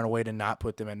try and find a way to not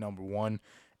put them at number one.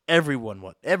 Everyone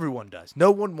does.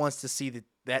 No one wants to see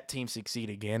that team succeed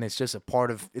again. It's just a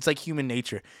part of. It's like human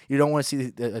nature. You don't want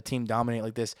to see a team dominate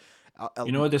like this.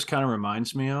 You know what this kind of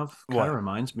reminds me of? What? Kind of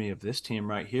reminds me of this team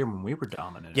right here when we were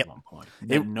dominant Yep. at one point.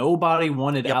 Nobody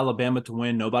wanted Alabama to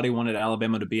win. Nobody wanted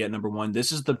Alabama to be at number one.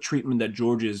 This is the treatment that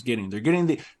Georgia is getting. They're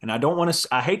getting and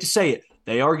I hate to say it,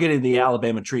 they are getting the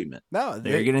Alabama treatment. No,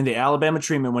 they're getting the Alabama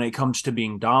treatment when it comes to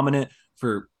being dominant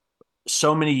for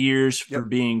so many years, for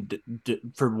being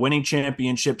for winning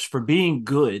championships, for being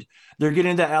good. They're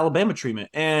getting that Alabama treatment,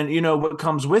 and what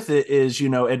comes with it is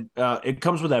it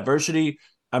comes with adversity.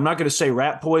 I'm not going to say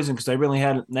rat poison because they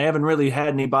haven't really had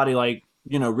anybody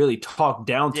really talk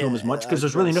down to them as much because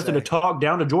there's really nothing to talk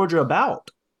down to Georgia about.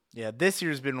 Yeah, this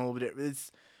year's been a little bit.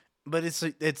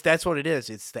 It's that's what it is.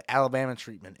 It's the Alabama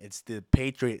treatment. It's the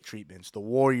Patriot treatment. It's the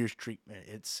Warriors treatment.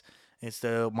 It's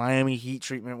the Miami Heat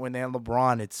treatment when they have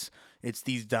LeBron. It's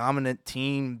these dominant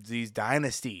teams, these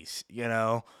dynasties.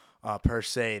 Per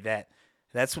se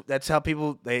that's how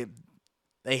people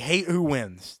They hate who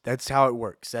wins. That's how it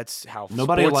works. That's how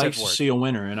nobody likes to see a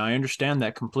winner, and I understand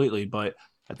that completely. But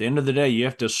at the end of the day, you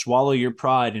have to swallow your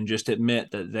pride and just admit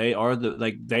that they are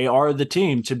the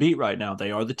team to beat right now.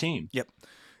 They are the team. Yep.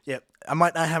 I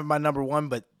might not have my number one,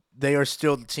 but they are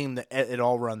still the team that it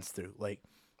all runs through. Like,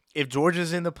 if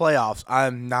Georgia's in the playoffs,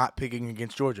 I'm not picking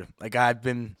against Georgia. Like, I've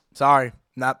been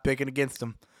not picking against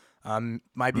them.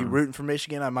 Might be rooting for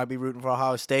Michigan. I might be rooting for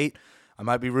Ohio State. I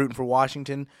might be rooting for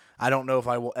Washington. I don't know if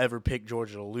I will ever pick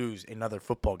Georgia to lose another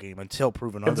football game until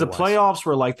proven otherwise. If the playoffs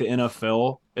were like the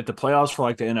NFL,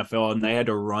 and they had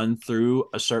to run through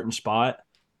a certain spot,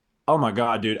 oh my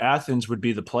God, dude, Athens would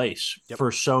be the place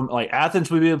for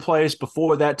Athens would be the place.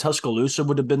 Before that, Tuscaloosa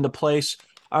would have been the place.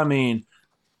 I mean,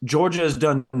 Georgia has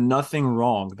done nothing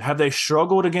wrong. Have they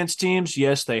struggled against teams?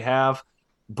 Yes, they have.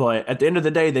 But at the end of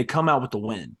the day, they come out with the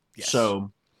win. Yes.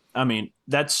 So, I mean,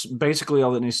 that's basically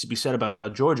all that needs to be said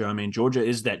about Georgia. I mean, Georgia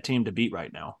is that team to beat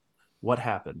right now. What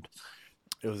happened?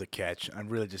 It was a catch. I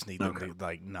really just need them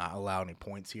to not allow any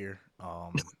points here.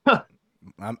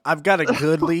 I've got a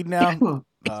good lead now.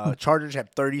 Chargers have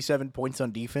 37 points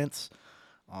on defense.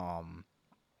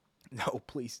 No,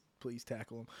 please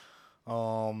tackle them.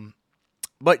 Um,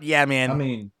 but yeah, I man,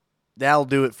 mean, that'll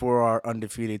do it for our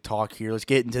undefeated talk here. Let's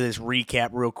get into this recap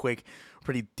real quick.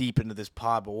 Pretty deep into this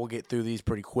pod, but we'll get through these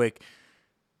pretty quick.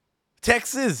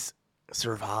 Texas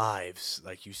survives,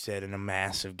 like you said, in a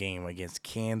massive game against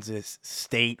Kansas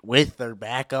State with their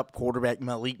backup quarterback.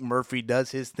 Malik Murphy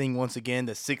does his thing once again,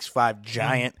 the 6'5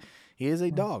 giant. He is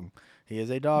a dog. He is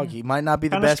a dog. He might not be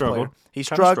the kind of best player. struggled. He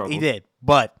Kind of struggled. He struggled. did.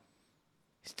 But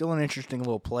he's still an interesting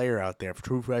little player out there. For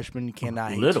true freshman, you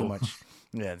cannot hate too Little. much.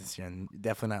 Yeah,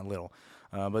 definitely not little.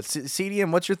 But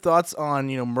CDM, what's your thoughts on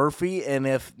Murphy, and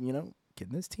if can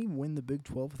this team win the Big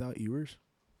 12 without Ewers?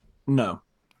 No,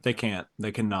 they can't.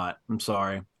 They cannot. I'm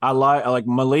sorry. I like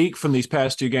Malik from these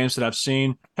past two games that I've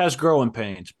seen has growing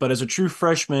pains, but as a true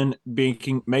freshman,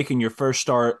 making your first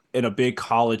start in a big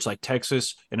college like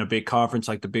Texas, in a big conference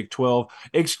like the Big 12,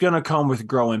 it's gonna come with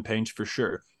growing pains for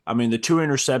sure. I mean, the two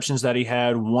interceptions that he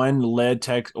had, one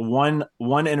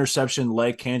interception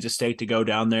led Kansas State to go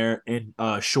down there in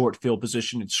short field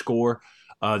position and score.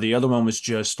 The other one was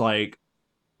just like,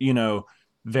 you know,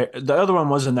 the other one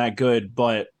wasn't that good,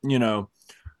 but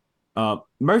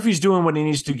Murphy's doing what he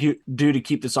needs to do to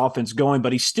keep this offense going,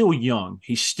 but he's still young.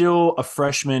 He's still a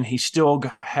freshman. He still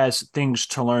has things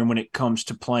to learn when it comes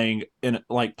to playing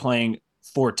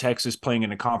for Texas, playing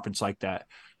in a conference like that.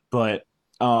 But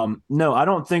no, I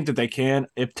don't think that they can.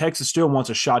 If Texas still wants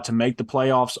a shot to make the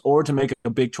playoffs or to make a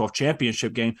Big 12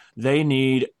 championship game, they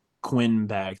need Quinn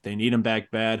back. They need him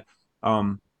back bad.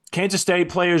 Kansas State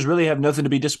players really have nothing to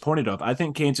be disappointed of. I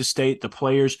think Kansas State, the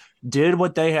players, did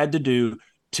what they had to do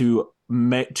to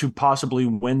possibly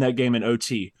win that game in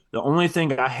OT. The only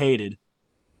thing I hated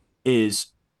is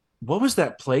what was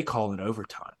that play call in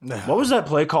overtime? What was that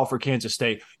play call for Kansas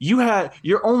State? You had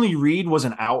your only read was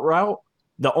an out route.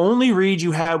 The only read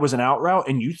you had was an out route,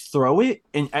 and you throw it.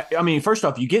 And I mean, first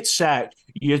off, you get sacked.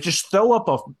 You just throw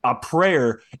up a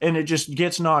prayer, and it just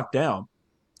gets knocked down.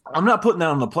 I'm not putting that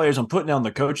on the players. I'm putting that on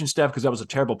the coaching staff because that was a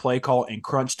terrible play call in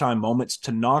crunch time moments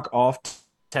to knock off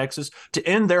Texas, to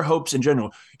end their hopes in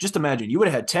general. Just imagine you would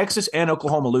have had Texas and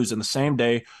Oklahoma lose in the same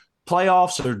day.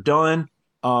 Playoffs are done.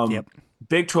 Yep.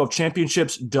 Big 12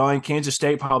 championships done. Kansas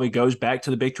State probably goes back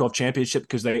to the Big 12 championship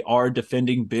because they are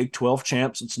defending Big 12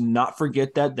 champs. Let's not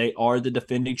forget that they are the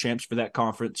defending champs for that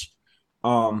conference.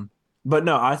 But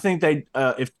no, I think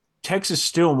if Texas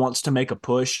still wants to make a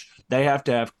push, they have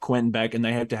to have Quentin back and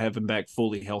they have to have him back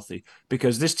fully healthy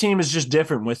because this team is just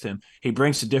different with him. He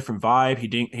brings a different vibe.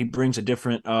 He brings a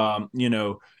different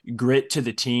grit to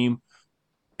the team,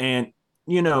 and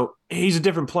he's a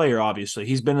different player. Obviously,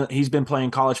 he's been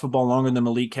playing college football longer than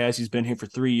Malik has. He's been here for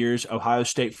 3 years, Ohio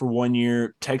State for 1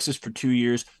 year, Texas for 2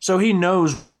 years, so he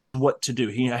knows what to do.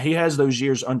 He has those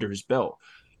years under his belt.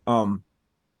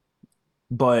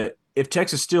 But if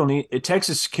Texas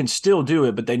can still do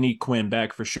it, but they need Quinn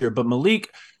back for sure. But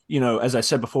Malik, as I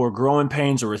said before, growing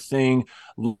pains are a thing.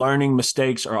 Learning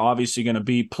mistakes are obviously going to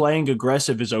be. Playing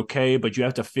aggressive is okay, but you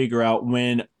have to figure out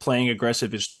when playing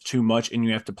aggressive is too much and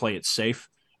you have to play it safe.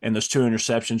 And those two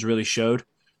interceptions really showed.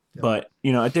 Yep. But,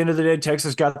 at the end of the day,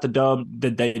 Texas got the dub.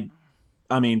 Did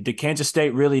Kansas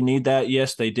State really need that?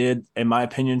 Yes, they did. In my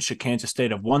opinion, should Kansas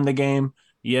State have won the game?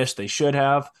 Yes, they should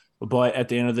have. But at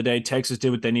the end of the day, Texas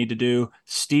did what they need to do.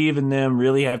 Steve and them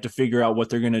really have to figure out what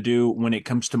they're going to do when it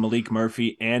comes to Malik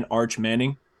Murphy and Arch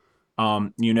Manning.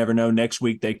 You never know. Next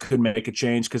week they could make a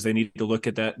change because they need to look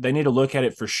at that. They need to look at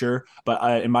it for sure.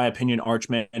 But in my opinion, Arch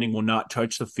Manning will not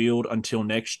touch the field until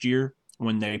next year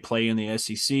when they play in the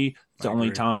SEC. It's the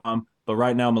only time. But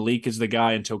right now, Malik is the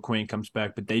guy until Quinn comes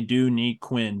back. But they do need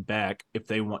Quinn back if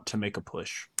they want to make a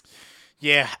push.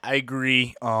 Yeah, I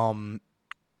agree.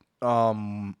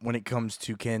 When it comes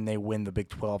to can they win the Big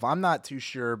 12, I'm not too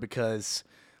sure because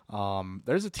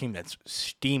there's a team that's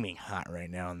steaming hot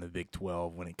right now in the Big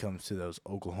 12 when it comes to those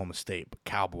Oklahoma State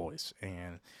Cowboys,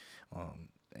 and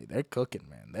they're cooking,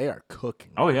 man. They are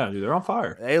cooking. Oh yeah, dude, they're on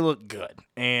fire. They look good,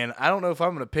 and I don't know if I'm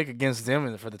going to pick against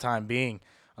them for the time being,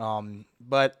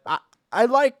 but I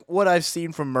like what I've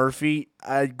seen from Murphy.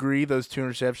 I agree, those two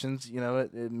interceptions.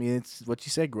 It's what you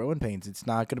said, growing pains. It's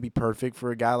not going to be perfect for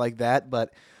a guy like that,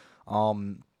 but.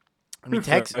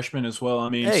 Texas freshman as well.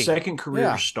 Hey, second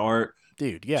career start,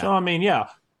 dude. Yeah. So yeah,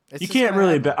 you can't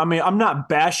really. I'm not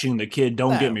bashing the kid.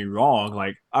 Don't get me wrong.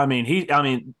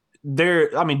 Diamond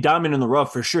in the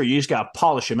rough for sure. You just gotta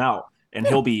polish him out, and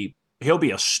he'll be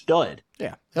a stud.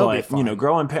 Yeah, he'll be fine.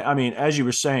 Growing. As you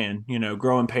were saying,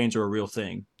 growing pains are a real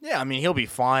thing. Yeah, he'll be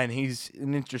fine. He's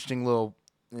an interesting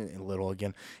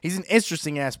He's an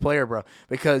interesting ass player, bro,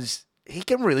 because he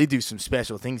can really do some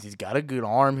special things. He's got a good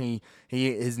arm. He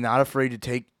is not afraid to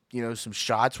some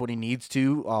shots when he needs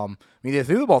to. They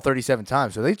threw the ball 37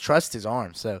 times, so they trust his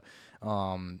arm. So,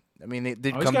 I mean, it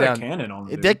did Oh, he's come got a down. cannon on him,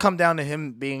 It dude. did come down to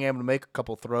him being able to make a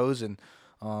couple throws, and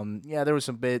there was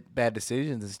some bad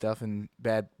decisions and stuff, and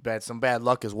some bad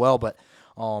luck as well. But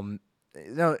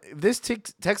if this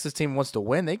Texas team wants to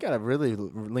win, they got to really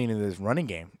lean into this running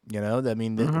game. I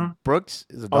mean, Mm-hmm. Brooks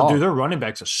is a Oh, dude, dog. their running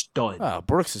back's a stud. Oh,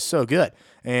 Brooks is so good.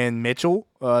 And Mitchell,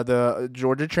 the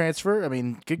Georgia transfer, I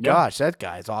mean, good Yeah. gosh, that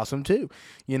guy's awesome too.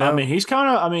 You I know, mean, he's kind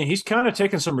of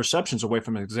taking some receptions away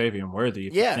from Xavier Worthy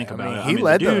if you yeah, think I about mean, it. I he mean, the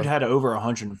led dude the, had over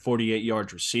 148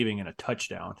 yards receiving and a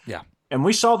touchdown. yeah, And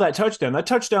we saw that touchdown. That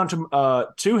touchdown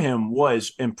to him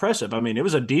was impressive. I mean, it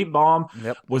was a deep bomb.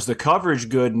 yep, Was the coverage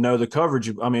good? No, the coverage.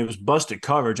 I mean, it was busted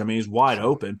coverage. I mean, he's wide true,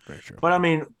 open. very true. But I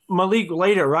mean, Malik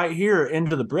laid it right here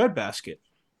into the breadbasket.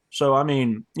 So I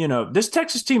mean, this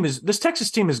Texas team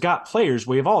has got players.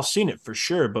 We've all seen it for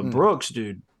sure. But Mm. Brooks,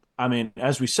 dude, I mean,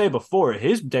 as we say before,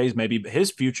 his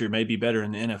future may be better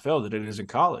in the NFL than it is in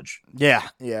college. Yeah,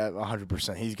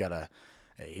 100%. He's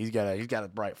got a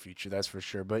bright future, that's for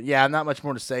sure. But yeah, not much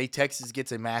more to say. Texas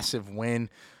gets a massive win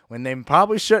when they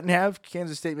probably shouldn't have.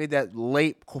 Kansas State made that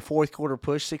late fourth quarter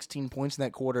push, 16 points in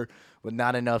that quarter, but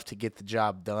not enough to get the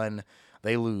job done.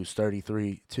 They lose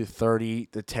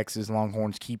 33-30. The Texas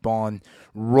Longhorns keep on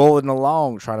rolling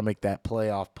along, trying to make that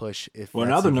playoff push. If Well,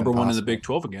 that's now they're even number one in the possible. Big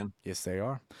 12 again. Yes, they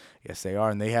are. Yes, they are,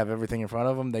 and they have everything in front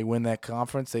of them. They win that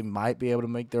conference, they might be able to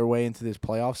make their way into this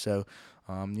playoff. So,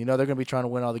 they're going to be trying to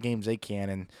win all the games they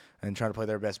can and trying to play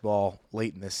their best ball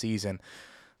late in the season.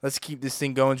 Let's keep this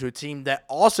thing going to a team that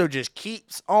also just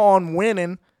keeps on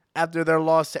winning after their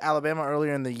loss to Alabama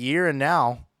earlier in the year, and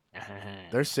now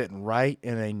they're sitting right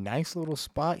in a nice little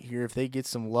spot here. If they get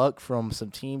some luck from some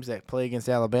teams that play against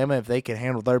Alabama, if they can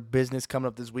handle their business coming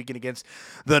up this weekend against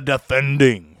the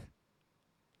defending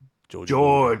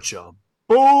Georgia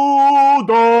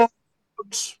Bulldogs.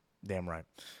 Damn right.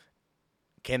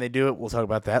 Can they do it? We'll talk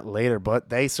about that later. But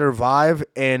they survive,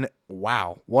 and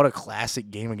wow, what a classic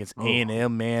game against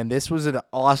A&M, man. This was an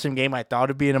awesome game. I thought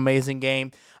it'd be an amazing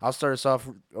game. I'll start us off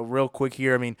real quick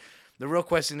here. I mean, the real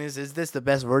question is this the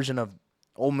best version of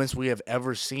Ole Miss we have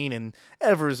ever seen? And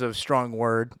ever is a strong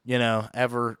word,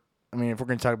 ever. I mean, if we're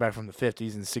going to talk about from the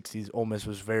 50s and 60s, Ole Miss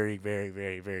was very, very,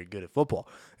 very, very good at football.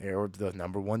 They were the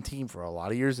number one team for a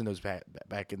lot of years in those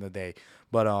back in the day.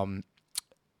 But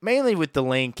mainly with the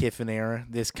Lane Kiffin era,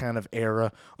 this kind of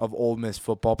era of Ole Miss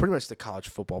football, pretty much the college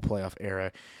football playoff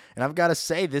era. And I've got to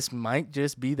say, this might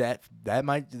just be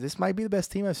this might be the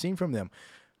best team I've seen from them.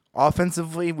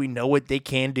 Offensively, we know what they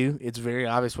can do. It's very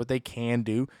obvious what they can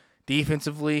do.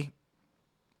 Defensively,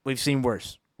 we've seen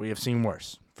worse. We have seen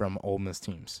worse from Ole Miss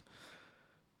teams.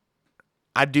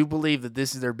 I do believe that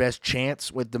this is their best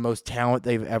chance with the most talent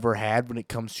they've ever had when it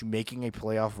comes to making a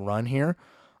playoff run here.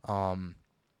 Can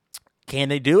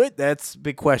they do it? That's a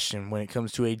big question when it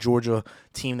comes to a Georgia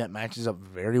team that matches up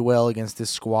very well against this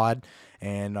squad.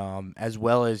 And as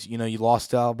well as, you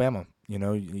lost to Alabama.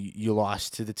 You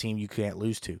lost to the team you can't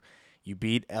lose to. You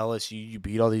beat LSU. You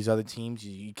beat all these other teams.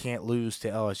 You can't lose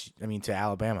to to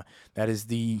Alabama. That is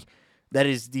the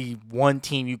one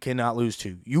team you cannot lose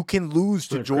to. You can lose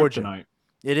to Georgia. Kryptonite.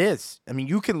 It is. I mean,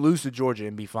 you can lose to Georgia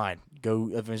and be fine.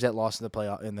 Go avenge that loss in the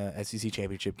playoff in the SEC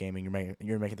championship game, and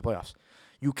you're making the playoffs.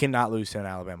 You cannot lose to an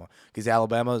Alabama because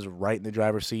Alabama is right in the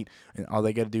driver's seat, and all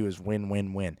they got to do is win,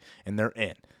 win, win, and they're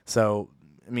in. So,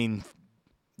 I mean,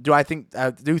 I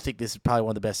do think this is probably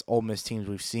one of the best Ole Miss teams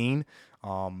we've seen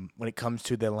when it comes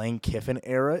to the Lane Kiffin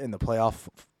era in the playoff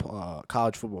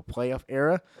college football playoff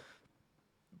era.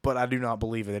 But I do not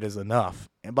believe it is enough.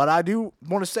 But I do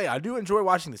want to say I do enjoy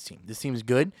watching this team. This team is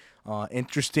good,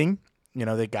 interesting.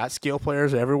 They got skill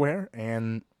players everywhere,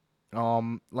 and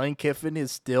Lane Kiffin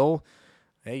is still.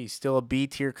 Hey, he's still a B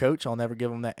tier coach. I'll never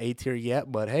give him that A tier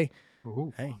yet, but hey,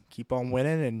 keep on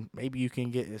winning, and maybe you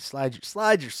can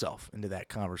slide yourself into that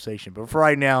conversation. But for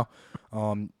right now,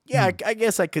 I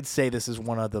guess I could say this is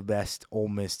one of the best Ole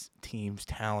Miss teams,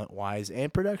 talent wise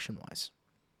and production wise.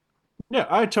 Yeah,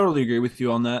 I totally agree with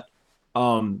you on that.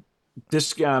 The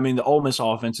Ole Miss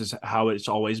offense is how it's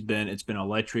always been. It's been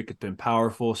electric. It's been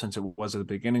powerful since it was at the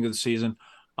beginning of the season.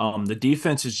 The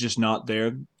defense is just not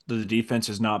there. The defense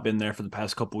has not been there for the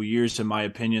past couple of years, in my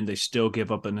opinion. They still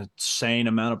give up an insane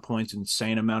amount of points,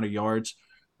 insane amount of yards.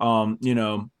 They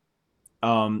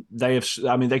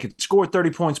could score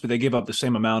 30 points, but they give up the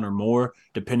same amount or more,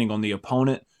 depending on the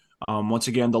opponent. Once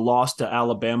again, the loss to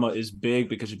Alabama is big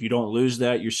because if you don't lose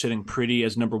that, you're sitting pretty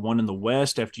as number one in the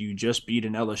West after you just beat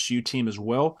an LSU team as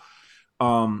well.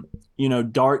 Um,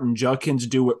 Dart and Judkins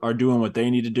are doing what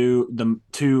they need to do. The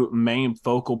two main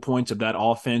focal points of that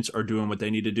offense are doing what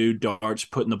they need to do. Dart's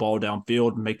putting the ball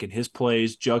downfield, making his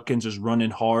plays. Judkins is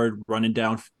running hard, running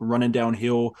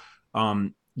downhill,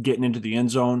 getting into the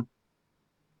end zone.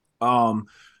 Um,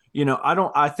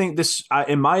 I think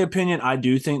in my opinion, I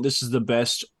do think this is the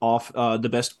best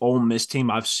Ole Miss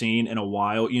team I've seen in a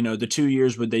while. The 2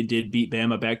 years where they did beat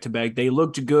Bama back to back, they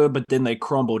looked good, but then they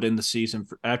crumbled in the season.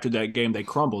 After that game, they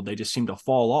crumbled. They just seemed to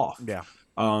fall off. Yeah.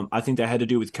 I think that had to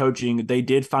do with coaching. They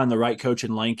did find the right coach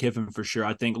in Lane Kiffin for sure.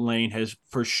 I think Lane has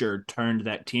for sure turned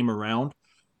that team around.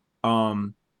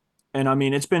 Um, and I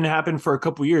mean, it's been happening for a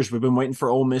couple years. We've been waiting for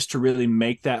Ole Miss to really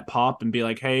make that pop and be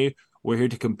like, "Hey, we're here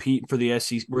to compete for the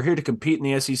SEC. We're here to compete in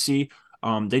the SEC."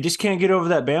 They just can't get over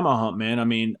that Bama hump, man. I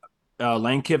mean,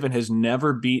 Lane Kiffin has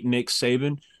never beat Nick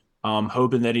Saban.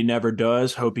 Hoping that he never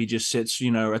does. Hope he just sits,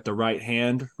 at the right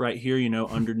hand, right here,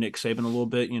 under Nick Saban a little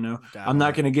bit. I'm not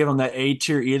Definitely. going to give him that A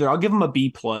tier either. I'll give him a B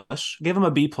plus. Give him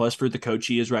a B plus for the coach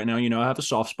he is right now. I have a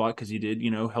soft spot because he did,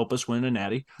 help us win a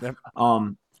natty. Yep.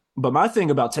 Um, but my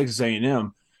thing about Texas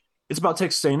A&M, it's about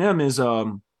Texas A&M is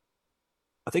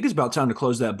I think it's about time to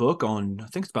close that book on. I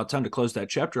think it's about time to close that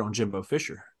chapter on Jimbo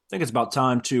Fisher. I think it's about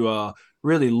time to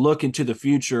really look into the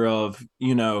future of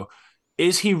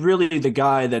is he really the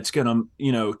guy that's going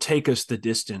to take us the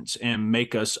distance and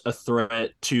make us a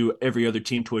threat to every other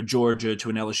team, to a Georgia, to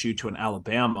an LSU, to an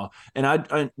Alabama?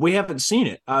 And we haven't seen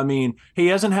it. I mean, he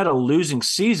hasn't had a losing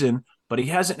season, but he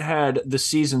hasn't had the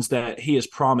seasons that he has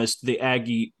promised the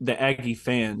Aggie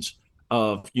fans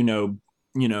of you know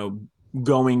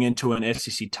going into an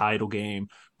SEC title game,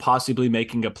 possibly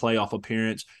making a playoff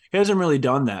appearance. He hasn't really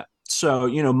done that. So,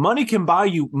 money can buy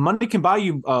you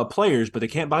players, but they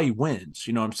can't buy you wins.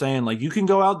 You know what I'm saying? Like, you can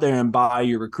go out there and buy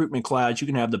your recruitment class. You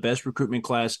can have the best recruitment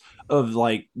class of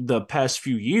like the past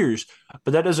few years,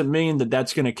 but that doesn't mean that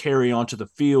that's going to carry onto the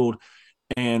field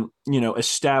and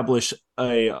establish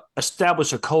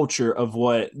a culture of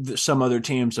what some other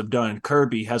teams have done.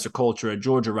 Kirby has a culture at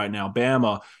Georgia right now.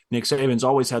 Bama, Nick Saban's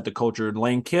always had the culture.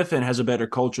 Lane Kiffin has a better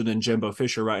culture than Jimbo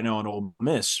Fisher right now in Ole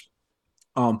Miss.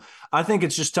 I think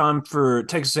it's just time for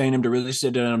Texas A&M to really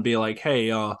sit down and be like,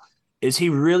 hey, is he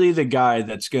really the guy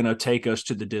that's going to take us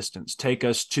to the distance, take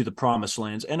us to the promised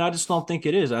lands? And I just don't think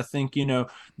it is. I think,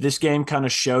 this game kind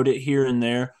of showed it here and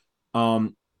there.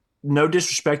 No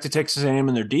disrespect to Texas A&M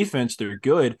and their defense, they're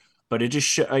good, but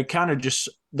it kind of just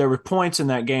there were points in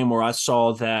that game where I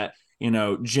saw that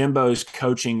Jimbo's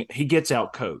coaching, he gets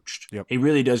out coached. Yep. He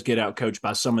really does get out coached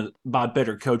by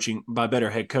better coaching, by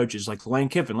better head coaches like Lane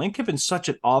Kiffin. Lane Kiffin's such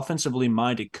an offensively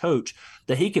minded coach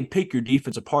that he can pick your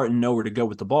defense apart and know where to go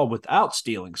with the ball without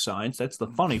stealing signs. That's the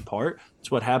funny part. That's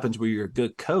what happens when you're a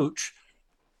good coach.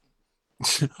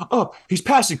 Oh, he's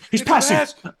passing. He's passing.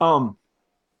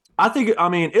 I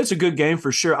mean, it's a good game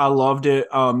for sure. I loved it.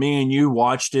 Me and you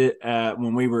watched it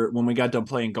when we got done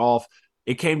playing golf.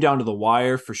 It came down to the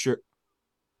wire for sure.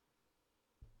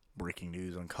 Breaking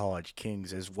news on College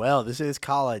Kings as well. This is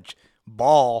college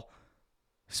ball.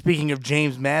 Speaking of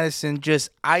James Madison, just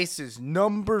ices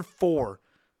number 4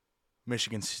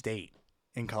 Michigan State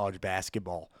in college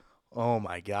basketball. Oh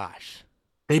my gosh.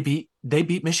 They beat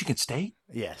Michigan State.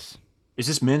 Yes. Is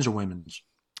this men's or women's?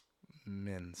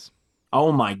 Men's.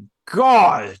 Oh my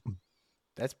God.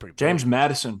 That's pretty James big.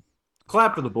 Madison.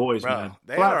 Clap for the boys, Bro, man.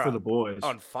 they Clap are for the boys.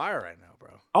 on fire right now, bro.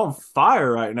 On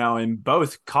fire right now in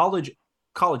both college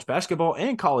basketball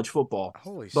and college football.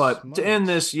 Holy But to end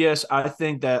smokes. this, yes, I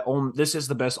think that this is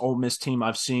the best Ole Miss team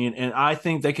I've seen, and I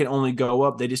think they can only go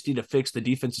up. They just need to fix the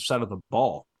defensive side of the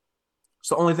ball. It's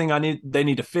the only thing they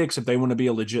need to fix if they want to be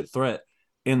a legit threat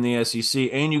in the SEC.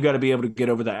 And you got to be able to get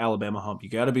over the Alabama hump. You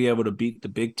got to be able to beat the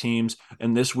big teams.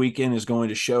 And this weekend is going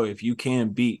to show if you can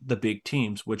beat the big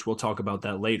teams, which we'll talk about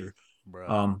that later. Bro.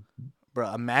 Um,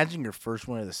 Bro, imagine your first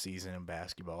win of the season in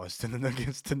basketball is standing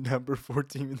against the number 4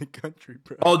 team in the country,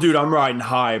 bro. Oh, dude, I'm riding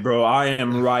high, bro. I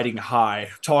am riding high.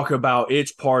 Talk about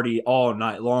it's party all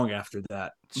night long after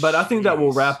that. But I think that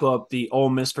will Jeez. wrap up the Ole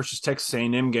Miss versus Texas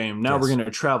A&M game. Now Yes. we're going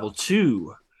to travel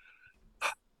to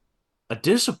a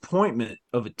disappointment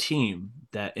of a team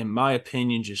that, in my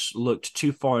opinion, just looked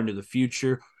too far into the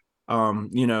future.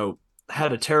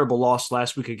 Had a terrible loss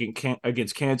last week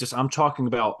against Kansas. I'm talking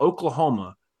about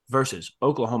Oklahoma versus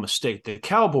Oklahoma State. The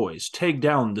Cowboys take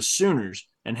down the Sooners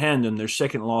and hand them their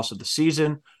second loss of the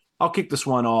season. I'll kick this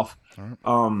one off.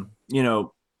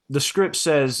 The script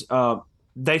says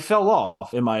they fell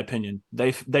off, in my opinion.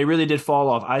 They really did fall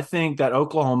off. I think that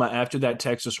Oklahoma, after that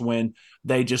Texas win,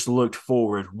 they just looked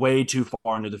forward way too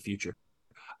far into the future.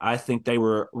 I think they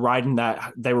were riding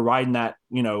that,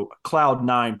 cloud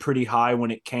nine pretty high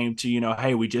when it came to,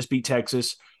 hey, we just beat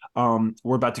Texas.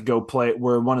 We're about to go play.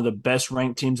 We're one of the best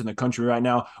ranked teams in the country right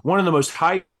now. One of the most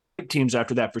hyped teams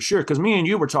after that for sure. Because me and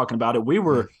you were talking about it. We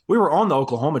Mm. were on the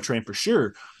Oklahoma train for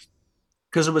sure.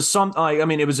 Because it was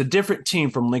it was a different team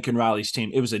from Lincoln Riley's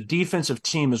team. It was a defensive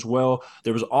team as well.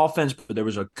 There was offense, but there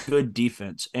was a good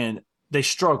defense, and they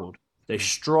struggled. They Mm.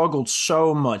 struggled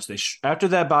so much. After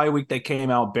that bye week, they came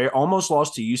out almost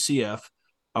lost to UCF,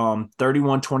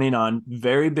 31-29,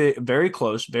 very big, very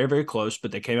close, very very close,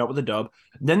 but they came out with a dub.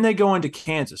 Then they go into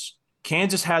Kansas.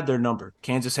 Kansas had their number.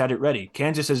 Kansas had it ready.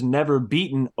 Kansas has never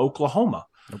beaten Oklahoma,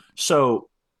 Nope. so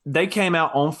they came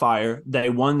out on fire. They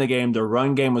won the game. Their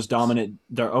run game was dominant.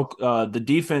 The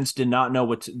defense did not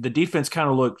know the defense kind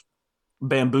of looked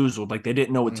bamboozled, like they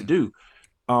didn't know what to Mm. do.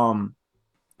 Um,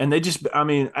 and they just,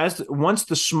 as once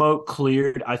the smoke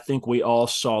cleared, I think we all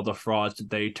saw the frauds that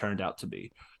they turned out to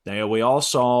be. We all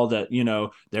saw that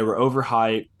they were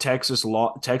overhyped.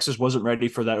 Texas wasn't ready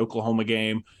for that Oklahoma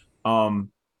game. Um,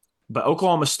 but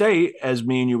Oklahoma State, as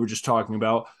me and you were just talking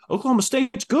about, Oklahoma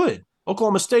State's good.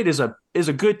 Oklahoma State is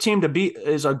a good team to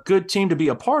be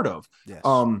a part of. Yes.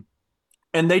 Um,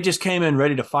 and they just came in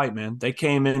ready to fight, man. They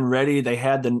came in ready. They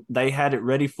had it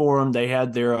ready for them. They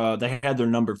had their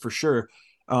number for sure.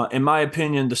 In my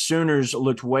opinion, the Sooners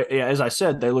looked as I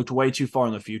said, they looked way too far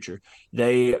in the future.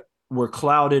 They were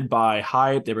clouded by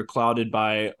hype. They were clouded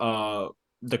by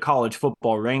the college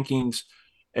football rankings.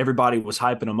 Everybody was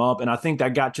hyping them up, and I think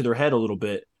that got to their head a little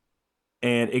bit,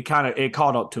 and it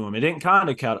caught up to them. It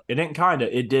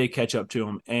did catch up to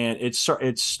them, and it's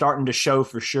starting to show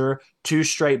for sure. Two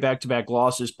straight back-to-back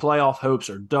losses. Playoff hopes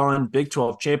are done. Big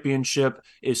 12 championship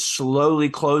is slowly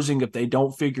closing if they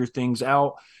don't figure things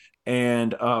out.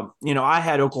 And I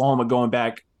had Oklahoma going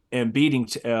back and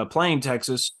playing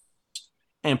Texas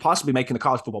and possibly making the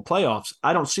college football playoffs.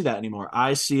 I don't see that anymore.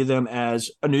 I see them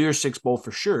as a New Year's Six bowl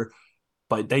for sure,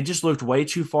 but they just looked way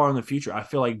too far in the future. I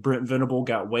feel like Brent Venable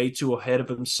got way too ahead of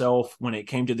himself when it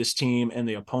came to this team and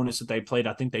the opponents that they played.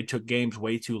 I think they took games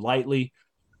way too lightly.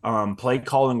 Play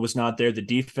calling was not there. The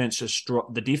defense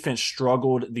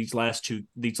struggled these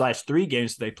last three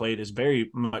games that they played is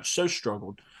very much so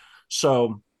struggled.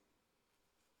 So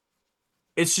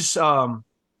it's just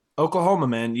Oklahoma,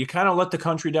 man. You kind of let the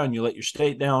country down. You let your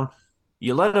state down.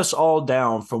 You let us all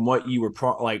down from what you were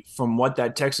from what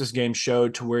that Texas game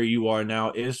showed to where you are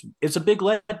now. It's a big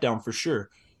letdown for sure.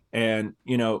 And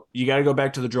you got to go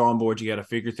back to the drawing board. You got to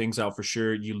figure things out for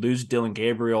sure. You lose Dylan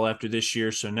Gabriel after this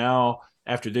year, so now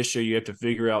after this year, you have to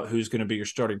figure out who's going to be your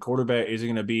starting quarterback. Is it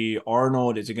going to be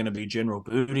Arnold? Is it going to be General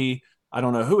Booty? I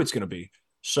don't know who it's going to be.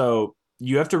 So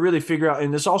you have to really figure out,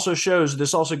 and this also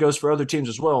goes for other teams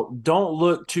as well. Don't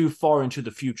look too far into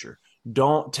the future.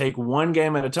 Don't take one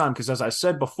game at a time, because as I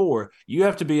said before, you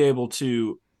have to be able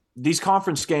to, these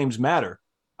conference games matter.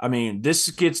 This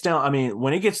gets down.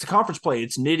 When it gets to conference play,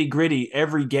 it's nitty gritty.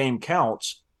 Every game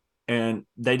counts, and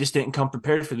they just didn't come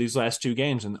prepared for these last two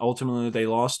games, and ultimately they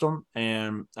lost them.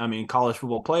 And college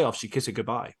football playoffs, you kiss it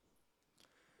goodbye.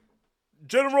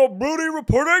 General Booty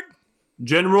reporting.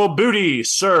 General Booty,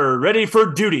 sir, ready for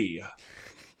duty.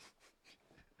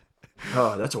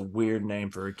 Oh, that's a weird name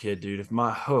for a kid, dude.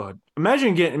 Imagine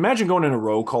going in a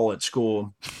roll call at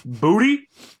school. Booty?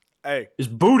 Hey, Is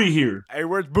Booty here? hey,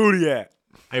 where's Booty at?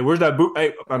 Hey, where's that boot?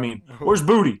 Hey, where's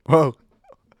Booty? Whoa,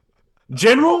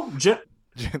 General? Am the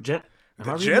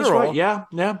I reading this general. right?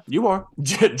 Yeah, you are.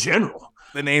 General.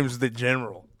 The name's the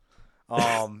general.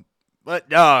 But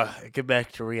get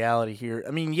back to reality here.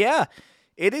 Yeah,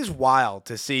 it is wild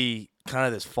to see kind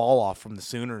of this fall off from the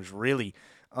Sooners. Really,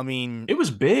 It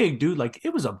was big, dude. Like,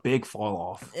 it was a big fall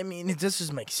off. it just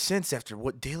doesn't make sense after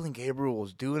what Dylan Gabriel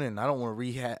was doing, and I don't want to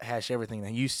rehash everything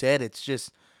that you said. It's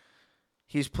just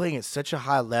he's playing at such a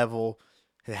high level.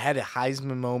 He had a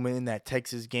Heisman moment in that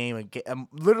Texas game.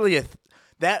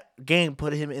 That game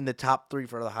put him in the top 3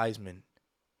 for the Heisman,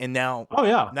 and now, Oh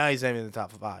yeah. now he's not even in the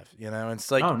top 5.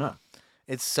 It's like Oh no.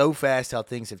 it's so fast how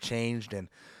things have changed, and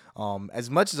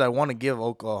as much as I want to give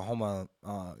Oklahoma,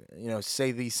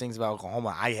 say these things about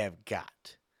Oklahoma, I have got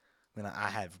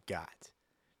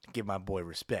to give my boy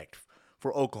respect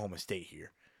for Oklahoma State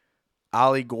here.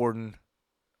 Ollie Gordon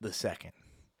the second.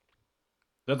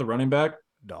 Is that the running back?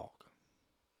 Dog.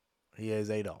 He is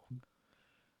a dog.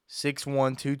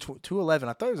 6'1", 211.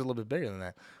 I thought he was a little bit bigger than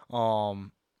that.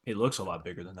 He looks a lot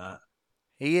bigger than that.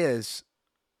 He is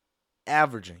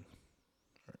averaging.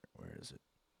 Where is it?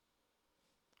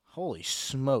 Holy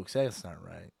smokes, that's not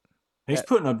right. He's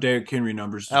putting up Derrick Henry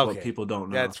numbers, is what people don't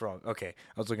know. That's wrong. Okay,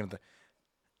 I was looking at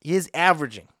he is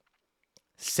averaging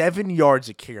 7 yards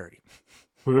a carry.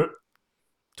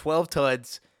 12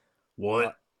 tuds, uh,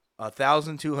 What?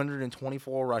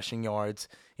 1,224 rushing yards.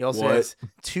 He also What? has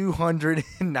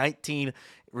 219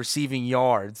 receiving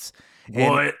yards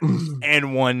and What?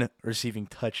 and one receiving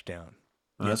touchdown.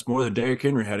 Yep. That's more than Derrick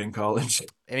Henry had in college.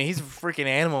 I mean, he's a freaking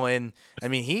animal, and I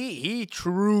mean, he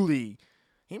truly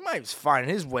he might find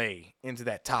his way into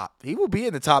that top. He will be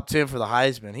in the top 10 for the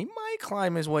Heisman. He might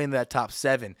climb his way into that top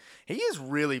 7. He is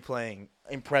really playing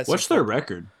impressive What's their football.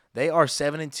 record? They are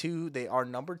 7-2. They are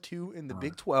number 2 in the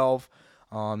Big 12.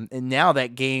 And now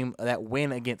that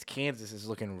win against Kansas is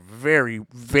looking very,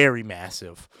 very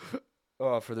massive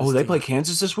for this Oh, they team. play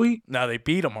Kansas this week? No, they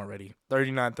beat them already,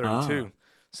 39-32. Ah.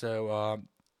 So,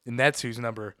 and that's who's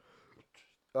number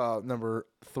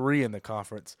 3 in the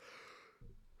conference.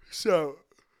 So,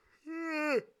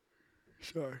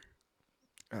 sorry,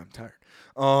 I'm tired.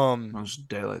 Those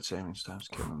daylight savings time's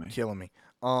Killing me.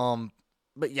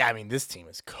 But yeah, I mean, this team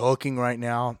is cooking right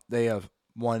now. They have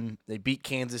won. They beat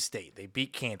Kansas State. They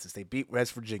beat Kansas. They beat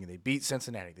West Virginia. They beat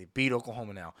Cincinnati. They beat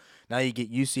Oklahoma now. Now you get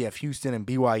UCF, Houston, and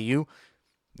BYU.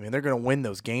 I mean, they're going to win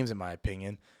those games, in my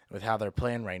opinion, with how they're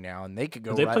playing right now. And they could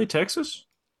go Did they right. play Texas?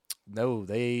 No,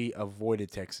 they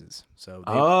avoided Texas. So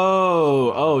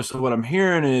So what I'm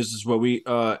hearing is what we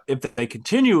if they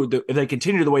continue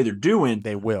the way they're doing,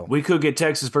 they will. we could get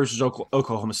Texas versus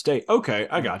Oklahoma State. Okay,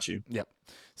 I got you. Yep.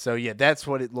 So yeah, that's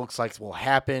what it looks like will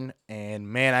happen. And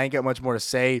man, I ain't got much more to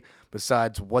say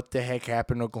besides what the heck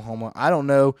happened in Oklahoma. I don't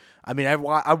know. I mean, I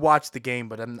watched the game,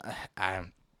 but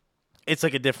it's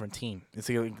like a different team. It's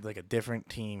like a different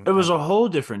team. It was a whole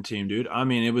different team, dude. I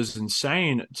mean, it was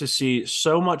insane to see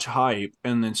so much hype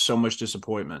and then so much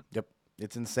disappointment. Yep.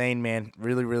 It's insane, man.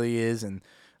 Really, really is. And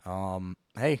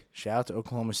hey, shout out to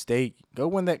Oklahoma State. Go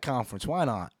win that conference. Why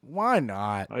not? Why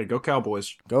not? Hey, go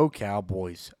Cowboys. Go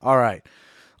Cowboys. All right.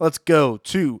 Let's go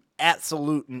to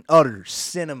absolute and utter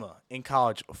cinema in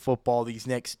college football. These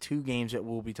next 2 games that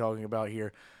we'll be talking about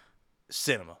here.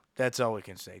 Cinema. That's all we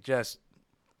can say. Just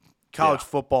college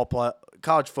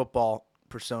football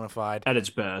personified At its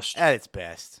best. at its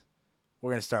best.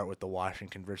 We're going to start with the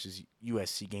Washington versus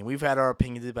USC game. We've had our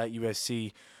opinions about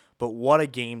USC, but what a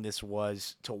game this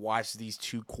was to watch these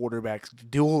 2 quarterbacks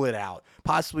duel it out.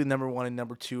 Possibly number 1 and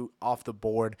number 2 off the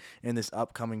board in this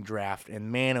upcoming draft.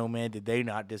 And man, oh man, did they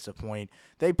not disappoint.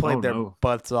 They played their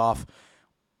butts off.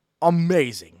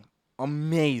 Amazing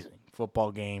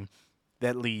football game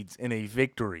that leads in a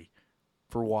victory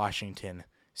for Washington.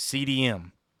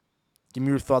 CDM, give me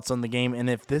your thoughts on the game, and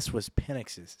if this was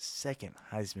Penix's second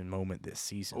Heisman moment this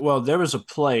season. Well, there was a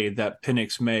play that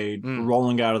Penix made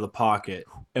rolling out of the pocket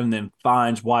and then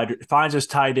finds his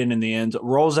tight end in the end,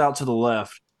 rolls out to the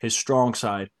left, his strong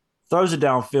side, throws it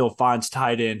downfield, finds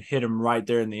tight end, hit him right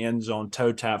there in the end zone,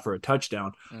 toe tap for a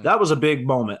touchdown. That was a big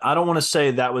moment. I don't want to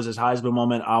say that was his Heisman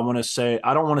moment. I don't want to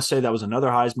say that was another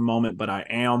Heisman moment, but I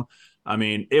am. I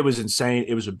mean, it was insane.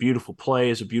 It was a beautiful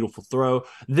play. It's a beautiful throw.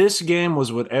 This game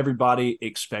was what everybody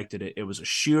expected it. It was a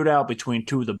shootout between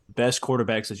 2 of the best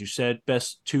quarterbacks, as you said,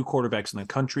 best 2 quarterbacks in the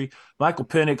country. Michael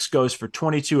Penix goes for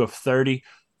 22 of 30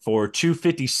 for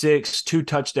 256, 2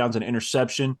 touchdowns and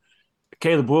interception.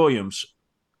 Caleb Williams,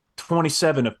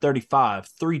 27 of 35,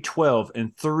 312,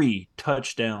 and 3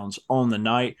 touchdowns on the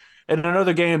night. And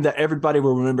another game that everybody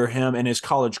will remember him and his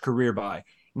college career by.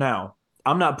 Now,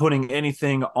 I'm not putting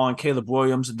anything on Caleb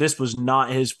Williams. This was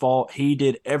not his fault. He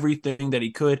did everything that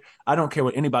he could. I don't care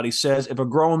what anybody says. If a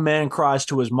grown man cries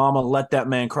to his mama, let that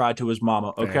man cry to his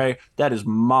mama, okay? Fair. That is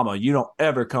mama. You don't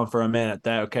ever come for a man at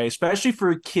that, okay? Especially for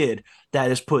a kid that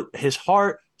has put his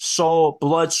heart, soul,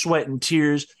 blood, sweat, and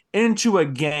tears into a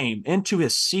game, into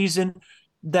his season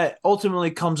that ultimately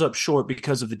comes up short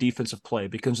because of the defensive play,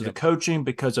 because of the coaching,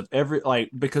 because of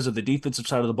the defensive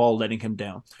side of the ball letting him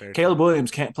down. Caleb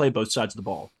Williams can't play both sides of the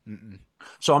ball.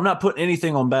 So I'm not putting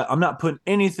anything on I'm not putting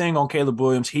anything on Caleb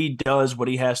Williams. He does what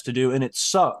he has to do, and it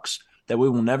sucks that we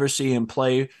will never see him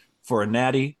play for a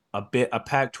natty, a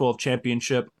Pac-12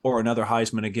 championship, or another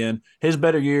Heisman again. His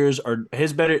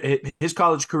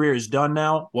college career is done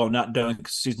now. Well, not done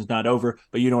because the season's not over,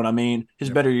 but you know what I mean. His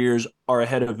better years are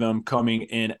ahead of him coming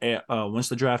in. When's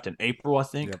the draft? In April, I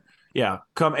think. Yep. Yeah,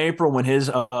 come April when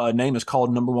his name is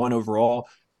called number 1 overall.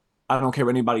 I don't care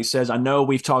what anybody says. I know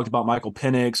we've talked about Michael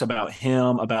Penix, about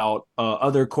him, about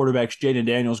other quarterbacks, Jaden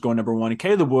Daniels going number 1, and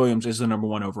Caleb Williams is the number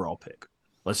 1 overall pick.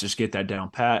 Let's just get that down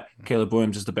pat. Caleb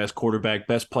Williams is the best quarterback,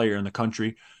 best player in the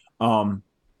country.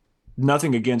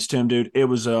 Nothing against him, dude. It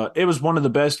was one of the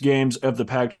best games of the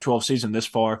Pac-12 season this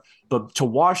far. But to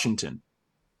Washington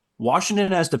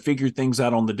has to figure things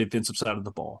out on the defensive side of the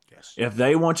ball. Yes. If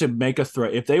they want to make a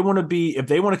threat, if they want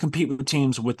to compete with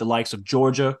teams with the likes of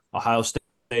Georgia, Ohio State,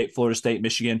 Florida State,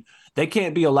 Michigan. They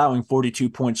can't be allowing 42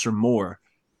 points or more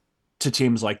to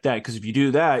teams like that, because if you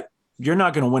do that, you're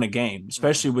not going to win a game,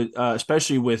 Mm-mm.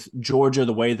 especially with Georgia,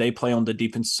 the way they play on the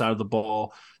defensive side of the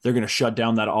ball. They're going to shut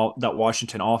down that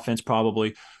Washington offense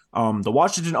probably. The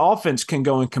Washington offense can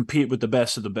go and compete with the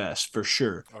best of the best for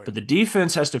sure, Oh, yeah. but the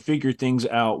defense has to figure things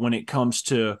out when it comes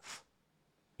to,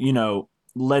 you know,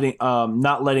 letting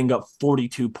not letting up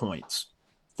 42 points.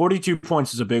 42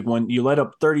 points is a big one. You let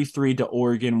up 33 to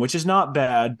Oregon, which is not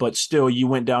bad, but still you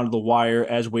went down to the wire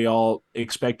as we all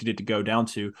expected it to go down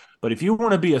to. But if you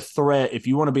want to be a threat, if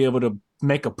you want to be able to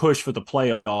make a push for the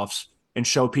playoffs and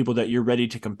show people that you're ready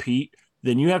to compete,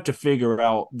 then you have to figure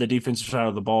out the defensive side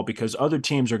of the ball, because other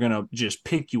teams are going to just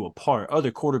pick you apart.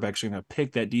 Other quarterbacks are going to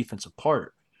pick that defense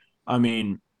apart. I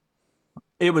mean,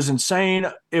 it was insane.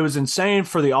 It was insane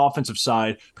for the offensive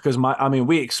side, because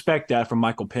we expect that from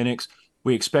Michael Penix.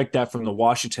 We expect that from the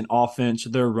Washington offense.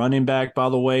 Their running back, by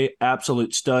the way,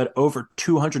 absolute stud, over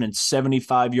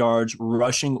 275 yards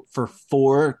rushing for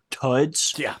 4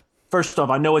 tuds. Yeah. First off,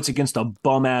 I know it's against a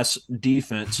bum ass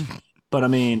defense, but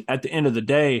at the end of the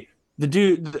day, the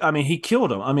dude, he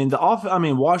killed him.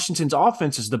 Washington's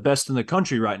offense is the best in the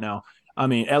country right now.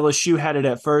 LSU had it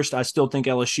at first. I still think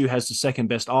LSU has the second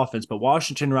best offense, but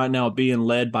Washington right now being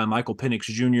led by Michael Penix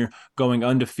Jr. going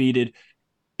undefeated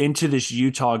into this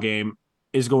Utah game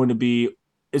is going to be,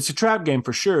 it's a trap game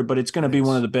for sure, but it's going to It be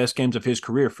one of is. the best games of his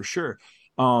career for sure.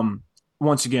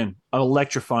 Once again, an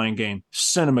electrifying game,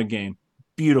 cinema game,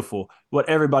 beautiful, what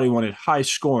everybody wanted, high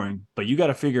scoring, but you got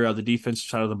to figure out the defensive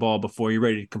side of the ball before you're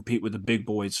ready to compete with the big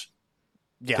boys,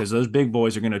 Yeah. because those big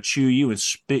boys are going to chew you and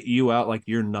spit you out like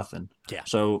you're nothing. Yeah.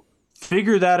 So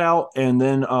figure that out, and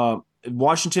then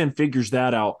Washington figures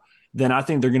that out, then I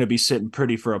think they're going to be sitting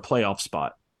pretty for a playoff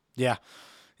spot. Yeah.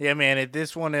 Yeah, man.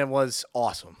 This one, it was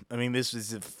awesome. This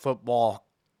is football,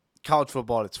 college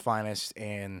football at its finest.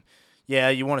 And yeah,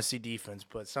 you want to see defense,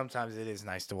 but sometimes it is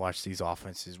nice to watch these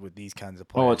offenses with these kinds of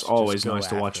Oh, it's players just always go nice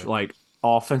to after watch it. like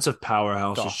offensive Oh,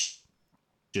 powerhouses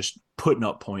just putting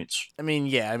up points.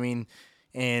 yeah.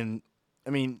 And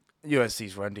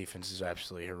USC's run defense is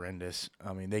absolutely horrendous.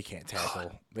 They can't God.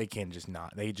 tackle. They can just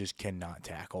not. They just cannot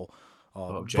tackle.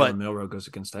 Oh, But Jalen Milrow goes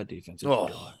against that defense, it's oh,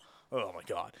 done. oh my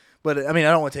God. But I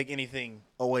don't want to take anything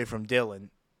away from Dylan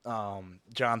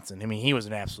Johnson. He was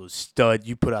an absolute stud.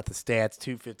 You put out the stats: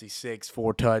 256,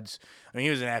 4 tuds. He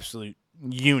was an absolute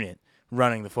unit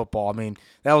running the football.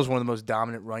 That was one of the most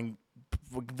dominant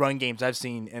run games I've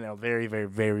seen in a very, very,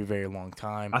 very, very long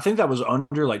time. I think that was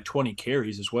under like 20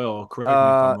 carries as well. Correct me if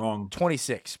Uh, I'm wrong.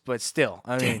 26, but still,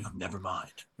 Damn, never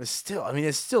mind. it's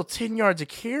still 10 yards a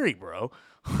carry, bro.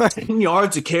 10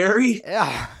 yards a carry?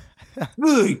 Yeah.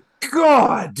 Good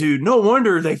God, dude. No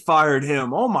wonder they fired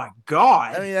him. Oh my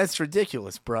God. That's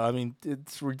ridiculous, bro.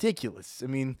 It's ridiculous.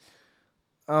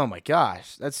 Oh my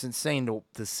gosh, that's insane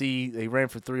to see. They ran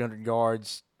for 300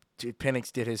 yards.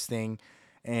 Penix did his thing,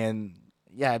 and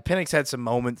yeah, Penix had some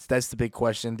moments. That's the big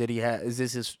question. Did he have? Is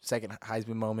this his second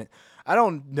Heisman moment? I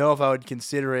don't know if I would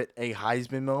consider it a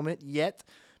Heisman moment yet,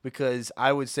 because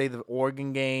I would say the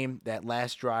Oregon game, that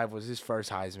last drive, was his first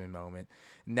Heisman moment.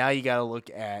 Now you got to look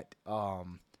at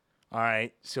all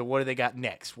right, so what do they got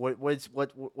next?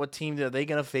 What team are they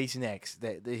gonna face next?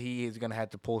 That he is gonna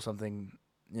have to pull something,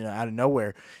 out of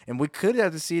nowhere, and we could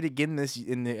have to see it again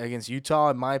against Utah.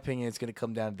 In my opinion, it's gonna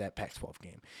come down to that Pac-12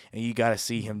 game, and you got to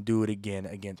see him do it again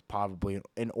against probably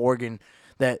an Oregon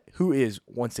who is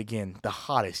once again the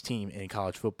hottest team in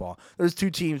college football. There's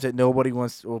two teams that nobody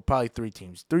wants, or probably three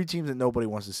teams that nobody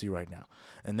wants to see right now,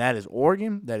 and that is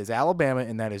Oregon, that is Alabama,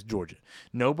 and that is Georgia.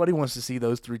 Nobody wants to see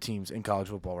those three teams in college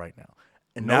football right now,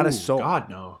 and that is No, so. God,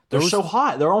 no. They're Those so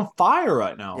hot. They're on fire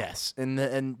right now. Yes,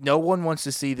 and no one wants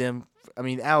to see them.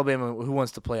 Alabama. Who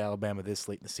wants to play Alabama this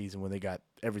late in the season when they got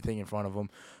everything in front of them?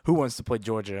 Who wants to play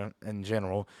Georgia in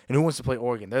general? And who wants to play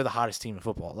Oregon? They're the hottest team in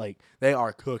football. Like, they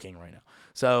are cooking right now.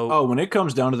 So, Oh, when it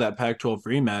comes down to that Pac-12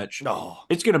 rematch, oh,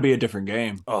 it's going to be a different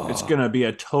game. It's oh, going to be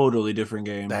a totally different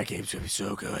game. that game's gonna be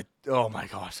so good. Oh my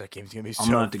gosh, that game's gonna be I'm going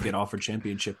to so have to get off for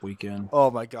championship weekend.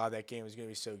 Oh my god, that game is gonna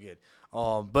be so good.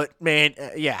 But man,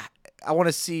 yeah, I want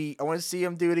to see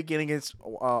him do it again against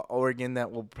Oregon.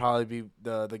 That will probably be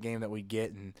the game that we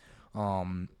get.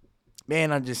 And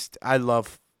man, I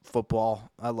love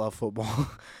football. I love football.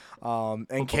 And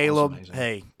Football is Caleb, amazing.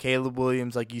 hey, Caleb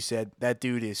Williams, like you said, that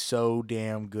dude is so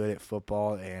damn good at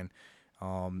football. And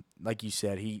like you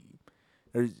said,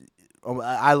 there's.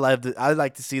 I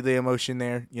like to see the emotion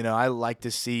there. I like to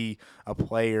see a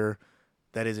player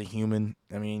that is a human.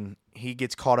 He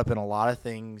gets caught up in a lot of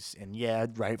things, and yeah,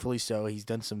 rightfully so. He's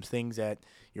done some things that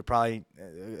you're probably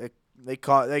they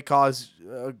cause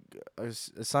a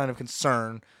sign of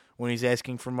concern when he's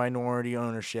asking for minority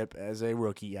ownership as a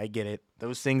rookie. I get it.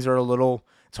 Those things are a little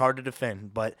it's hard to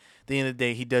defend, but at the end of the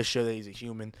day, he does show that he's a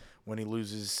human when he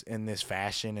loses in this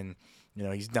fashion, and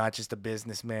he's not just a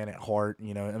businessman at heart. I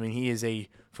mean, he is a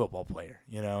football player.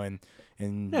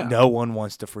 And Yeah. no one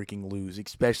wants to freaking lose,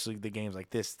 especially the games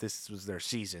like this. This was their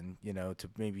season, to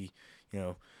maybe you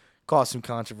know cause some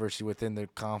controversy within the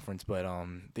conference. But at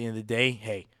the end of the day,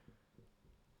 hey,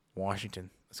 Washington,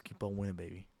 let's keep on winning,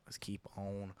 baby. Let's keep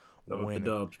on Throw up the winning.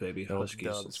 dubs, baby. Throw up the Huskies.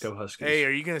 Let's dubs. go Hey, Huskies.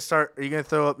 are you gonna start? Are you gonna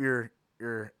throw up your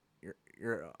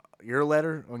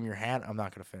letter on your hat? I'm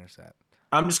not gonna finish that.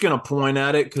 I'm just gonna point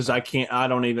at it because Uh, I can't. I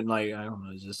don't even like. I don't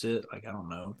know. Is this it? Like I don't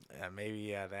know. yeah,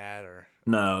 maybe that or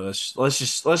No. Let's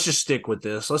just stick with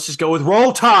this. Let's just go with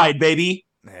Roll Tide, baby.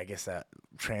 I guess that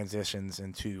transitions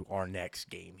into our next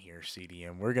game here,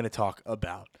 CDM. We're gonna talk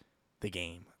about the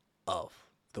game of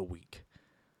the week.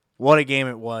 What a game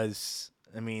it was.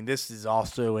 I mean, this is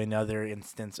also another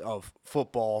instance of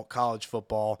football, college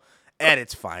football at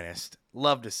its finest.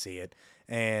 Love to see it.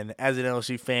 And as an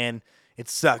LSU fan, it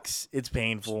sucks. It's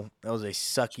painful. That was a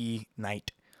sucky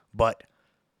night. But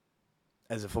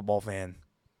as a football fan,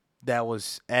 that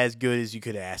was as good as you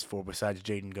could ask for besides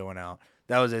Jaden going out.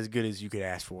 That was as good as you could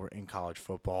ask for in college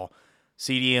football.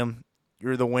 CDM,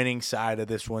 you're the winning side of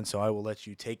this one, so I will let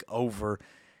you take over.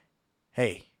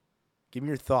 Hey, give me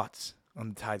your thoughts on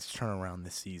the Tide's turnaround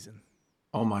this season.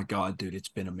 Oh my God, dude, it's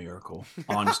been a miracle.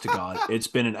 Honest to God, it's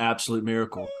been an absolute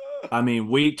miracle. I mean,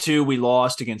 week 2 we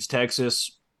lost against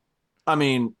Texas. I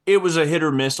mean, it was a hit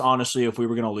or miss, honestly, if we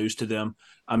were going to lose to them.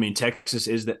 I mean, Texas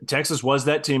was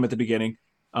that team at the beginning.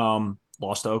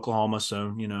 Lost to Oklahoma,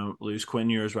 so lose Quinn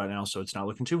Ewers right now, so it's not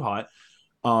looking too hot.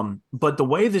 But the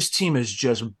way this team is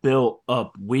just built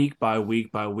up week by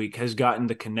week by week has gotten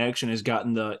the connection, has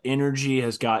gotten the energy,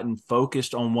 has gotten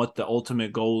focused on what the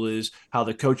ultimate goal is, how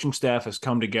the coaching staff has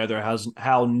come together,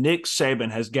 how Nick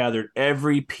Saban has gathered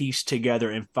every piece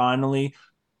together and finally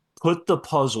put the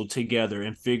puzzle together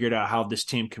and figured out how this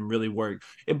team can really work.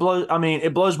 It blows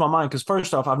my mind because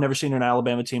first off, I've never seen an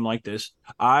Alabama team like this.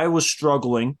 I was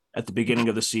struggling at the beginning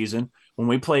of the season. When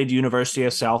we played University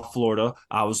of South Florida,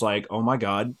 I was like, oh my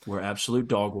God, we're absolute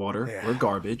dog water. Yeah. We're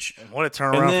garbage. And what a And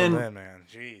turnaround from then them, man.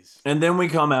 Jeez. and then we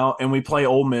come out and we play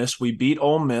Ole Miss. We beat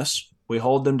Ole Miss. We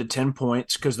hold them to 10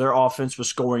 points because their offense was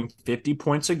scoring 50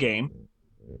 points a game.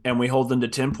 And we hold them to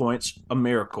 10 points, a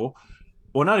miracle.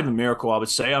 Well, not even miracle, I would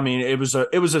say. I mean, that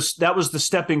was the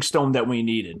stepping stone that we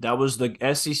needed. That was the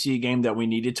SEC game that we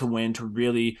needed to win to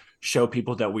really show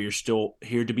people that we are still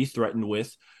here to be threatened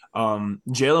with.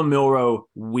 Jalen Milroe,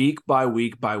 week by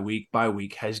week by week by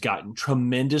week, has gotten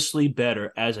tremendously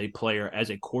better as a player, as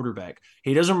a quarterback.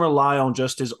 He doesn't rely on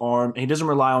just his arm. He doesn't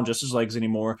rely on just his legs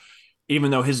anymore,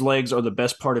 even though his legs are the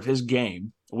best part of his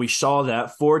game. We saw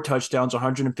that 4 touchdowns,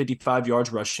 155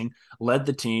 yards rushing, led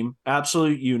the team,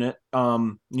 absolute unit.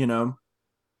 But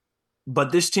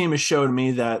this team has showed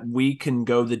me that we can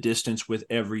go the distance with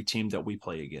every team that we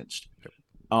play against.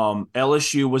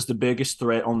 LSU was the biggest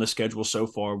threat on the schedule so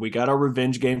far. We got our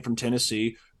revenge game from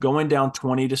Tennessee, going down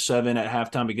 20-7 at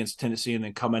halftime against Tennessee, and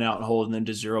then coming out and holding them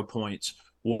to 0 points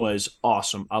was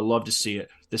awesome. I love to see it.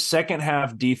 The second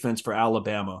half defense for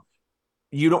Alabama,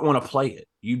 you don't want to play it.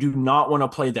 You do not want to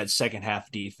play that second half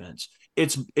defense.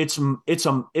 It's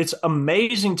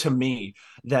amazing to me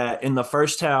that in the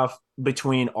first half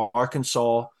between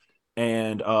Arkansas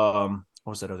and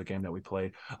what was that other game that we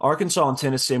played? Arkansas and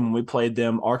Tennessee, when we played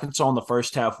them, Arkansas in the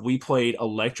first half, we played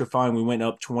electrifying. We went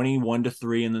up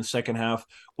 21-3 in the second half.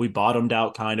 We bottomed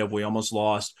out kind of. We almost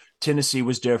lost. Tennessee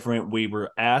was different. We were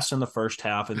ass in the first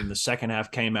half, and then the second half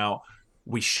came out.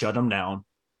 We shut them down,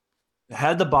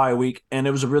 had the bye week, and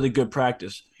it was a really good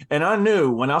practice. And I knew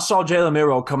when I saw Jalen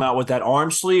Milroe come out with that arm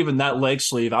sleeve and that leg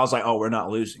sleeve, I was like, oh, we're not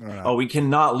losing. All right. Oh, we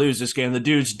cannot lose this game. The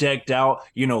dude's decked out,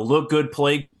 look good,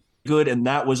 play good, and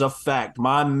that was a fact.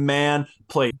 My man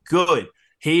played good.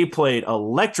 He played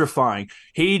electrifying.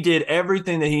 He did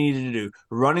everything that he needed to do.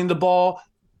 Running the ball,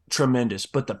 tremendous.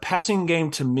 But the passing game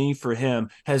to me for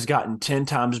him has gotten 10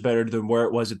 times better than where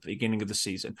it was at the beginning of the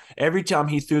season. Every time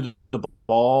he threw the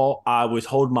ball, I would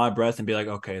hold my breath and be like,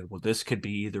 okay, well, this could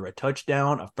be either a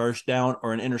touchdown, a first down,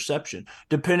 or an interception,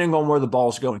 depending on where the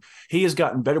ball's going. He has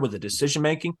gotten better with the decision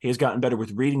making. He has gotten better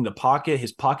with reading the pocket.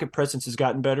 His pocket presence has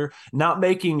gotten better, not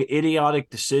making idiotic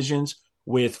decisions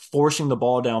with forcing the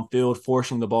ball downfield,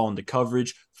 forcing the ball into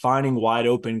coverage, finding wide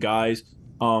open guys.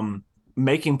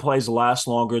 Making plays last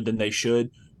longer than they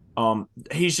should.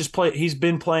 He's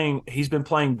been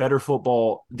playing better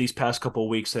football these past couple of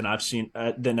weeks than I've seen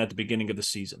than at the beginning of the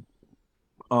season.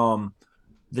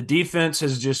 The defense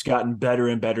has just gotten better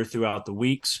and better throughout the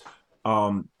weeks.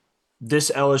 Um,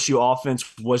 this LSU offense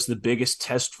was the biggest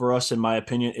test for us, in my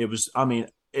opinion. It was, I mean,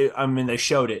 they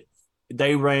showed it.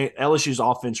 They ranked LSU's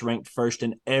offense ranked first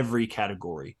in every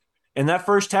category. And that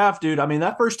first half, dude, I mean,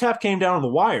 that first half came down to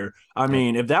the wire. I Yep.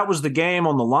 mean, if that was the game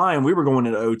on the line, we were going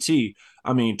into OT.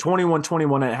 I mean,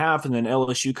 21-21 at half, and then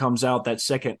LSU comes out that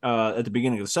second at the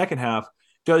beginning of the second half,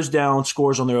 goes down,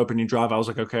 scores on their opening drive. I was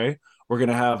like, okay, we're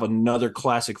gonna have another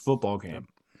classic football Yep. game.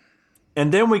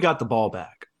 And then we got the ball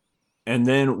back. And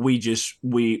then we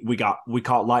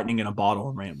caught lightning in a bottle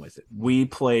and ran with it. We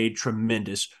played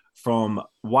tremendous from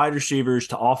wide receivers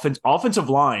to offensive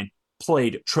line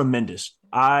played tremendous.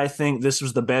 I think this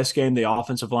was the best game the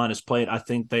offensive line has played. I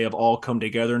think they have all come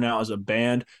together now as a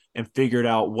band and figured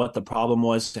out what the problem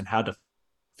was and how to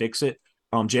fix it.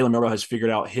 Jalen Milroe has figured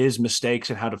out his mistakes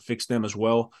and how to fix them as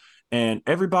well. And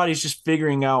everybody's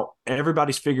figuring out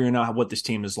what this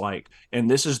team is like. And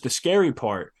this is the scary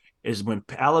part is when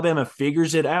Alabama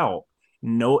figures it out,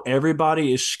 no,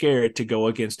 everybody is scared to go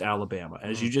against Alabama.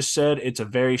 As you Mm. just said, it's a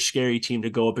very scary team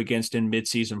to go up against in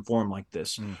midseason form like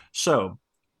this. Mm. So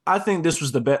I think this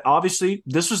was the best. Obviously,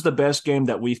 this was the best game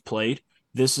that we've played.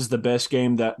 This is the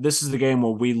game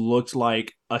where we looked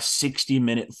like a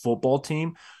 60-minute football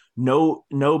team. No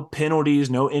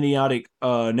penalties, no idiotic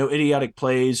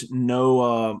plays,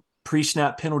 no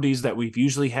pre-snap penalties that we've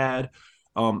usually had.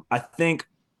 I think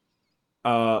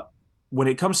uh, when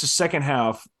it comes to second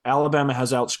half, Alabama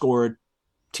has outscored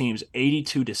teams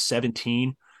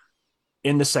 82-17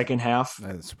 in the second half.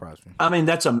 That surprised me.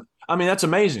 That's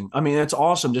amazing. I mean, that's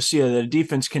awesome to see that a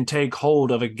defense can take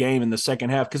hold of a game in the second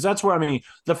half because that's where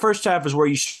the first half is where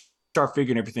you start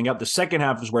figuring everything out. The second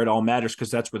half is where it all matters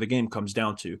because that's where the game comes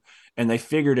down to. And they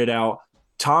figured it out.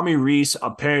 Tommy Rees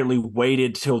apparently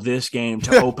waited till this game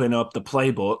to open up the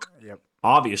playbook. Yep.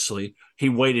 Obviously, he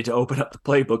waited to open up the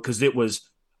playbook because it was.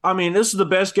 I mean, this is the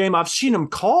best game I've seen him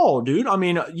call, dude. I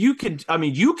mean, you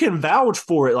can vouch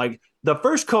for it. Like the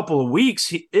first couple of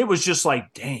weeks, it was just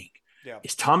like, dang, Yeah.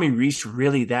 is Tommy Rees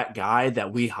really that guy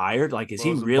that we hired? Like, is he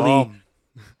Was a really? bum.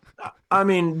 I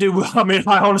mean, dude. I mean,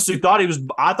 I honestly thought he was.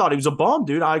 I thought he was a bum,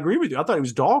 dude. I agree with you. I thought he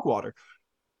was dog water.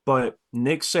 But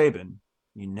Nick Saban,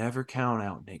 you never count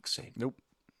out Nick Saban. Nope.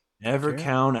 Never Can't.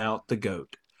 count out the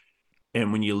GOAT.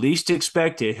 And when you least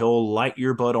expect it, he'll light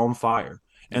your butt on fire.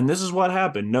 Yep. And this is what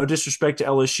happened. No disrespect to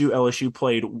LSU. LSU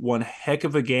played one heck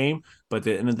of a game, but at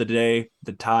the end of the day,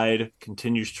 the tide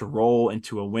continues to roll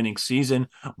into a winning season.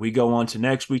 We go on to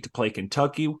next week to play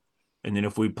Kentucky. And then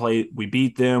if we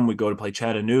beat them, we go to play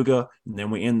Chattanooga. And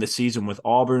then we end the season with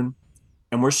Auburn.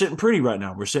 And we're sitting pretty right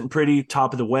now. We're sitting pretty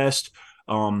top of the West.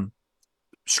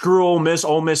 Screw Ole Miss.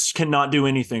 Ole Miss cannot do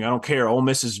anything. I don't care. Ole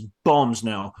Miss is bums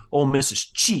now. Ole Miss is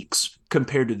cheeks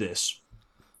compared to this.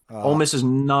 Ole Uh, Miss is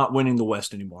not winning the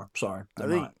West anymore. Sorry, I they're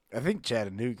think not. I think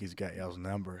Chattanooga's got y'all's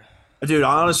number. Dude,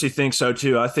 I honestly think so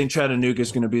too. I think Chattanooga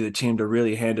is going to be the team to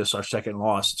really hand us our second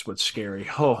loss. It's what's scary.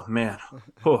 Oh man,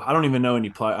 I don't even know any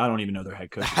play. I don't even know their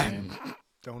head coach's name.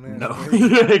 Don't No, ask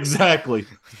me. exactly.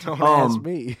 Don't ask Um,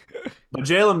 me. But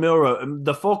Jalen Milroe,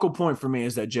 the focal point for me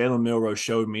is that Jalen Milroe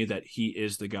showed me that he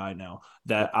is the guy now.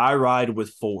 That I ride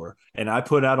with for, and I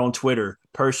put out on Twitter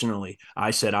personally.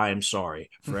 I said I am sorry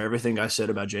for everything I said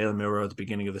about Jalen Milroe at the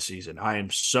beginning of the season. I am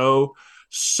so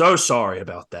sorry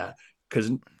about that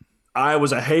because I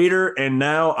was a hater, and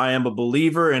now I am a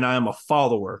believer, and I am a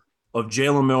follower of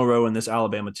Jalen Milroe and this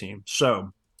Alabama team.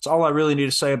 So that's all I really need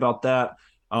to say about that.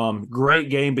 Great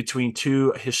game between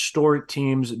two historic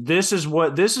teams. This is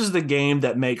the game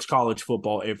that makes college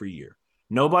football every year.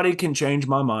 Nobody can change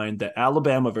my mind that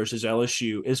Alabama versus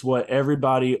LSU is what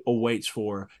everybody awaits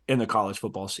for in the college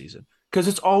football season because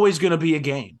it's always going to be a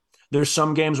game. There's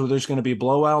some games where there's going to be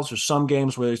blowouts. There's some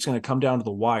games where it's going to come down to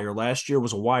the wire. Last year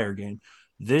was a wire game.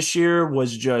 This year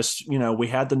was just, we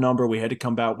had the number. We had to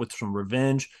come out with some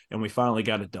revenge, and we finally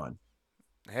got it done.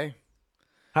 Hey,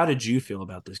 How did you feel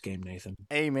about this game, Nathan?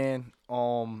 hey, man.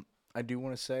 I do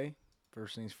want to say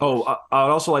first things Oh, first. I'd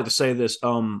also like to say this.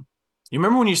 You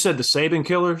remember when you said the Saban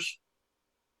killers?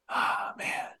 Ah,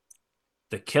 man,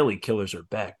 the Kelly killers are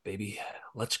back, baby.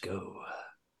 Let's go.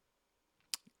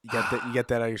 You got that? You get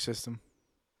that out of your system?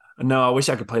 No, I wish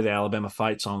I could play the Alabama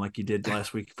fight song like you did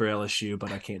last week for LSU,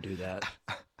 but I can't do that.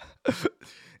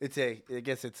 It's a. I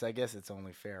guess it's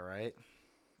only fair, right?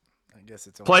 I guess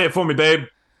it's only. Play it for me, babe.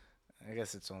 I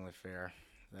guess it's only fair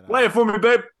that Play it for me,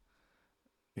 babe.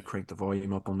 You crank the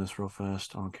volume up on this real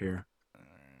fast. I don't care. All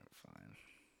right,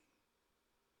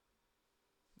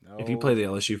 fine. If you No, play the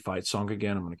LSU fight song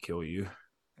again, I'm gonna kill you.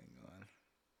 hang on.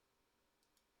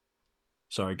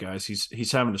 Sorry, guys.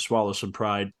 He's having to swallow some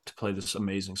pride to play this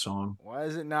amazing song Why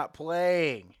is it not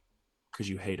playing? because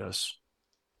you hate us.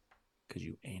 Because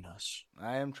you ain't us.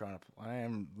 I am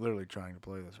literally trying to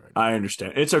play this right now. I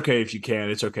understand. It's okay if you can.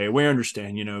 It's okay. We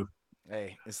understand.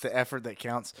 Hey, it's the effort that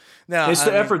counts. No, It's I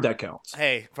the mean, effort that counts.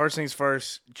 hey, first things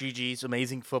first. GG's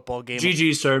amazing football game.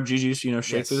 GG's, sir. GG's.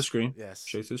 Shake through the Yes, screen. yes,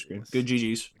 Shake through the screen. yes. Good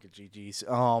GG's. Look at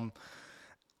GG's.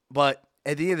 But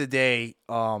at the end of the day,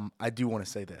 I do want to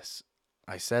say this.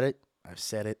 I said it. I've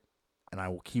said it, and I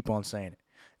will keep on saying it.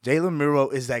 Jalen Muro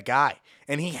is that guy,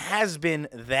 and he has been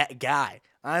that guy.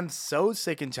 I'm so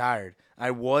sick and tired.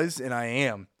 I was and I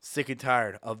am sick and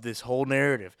tired of this whole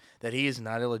narrative that he is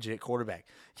not a legit quarterback.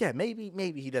 Yeah, maybe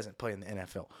he doesn't play in the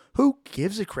NFL. Who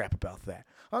gives a crap about that?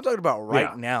 I'm talking about right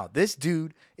Yeah. now. This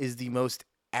dude is the most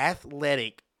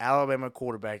athletic Alabama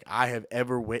quarterback I have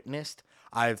ever witnessed.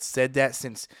 I've said that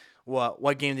since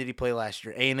what game did he play last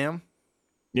year? A&M?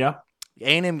 Yeah.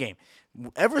 A&M game.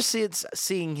 Ever since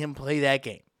seeing him play that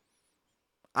game,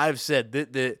 I've said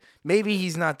that maybe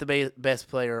he's not the best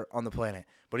player on the planet,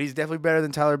 but he's definitely better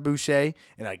than Tyler Boucher,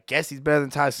 and I guess he's better than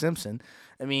Ty Simpson.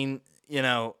 I mean,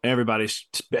 Everybody's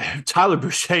Tyler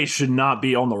Boucher should not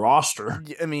be on the roster.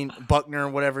 Buckner,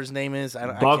 whatever his name is. I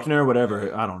can't. Buckner,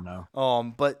 whatever. I don't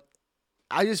know. But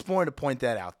I just wanted to point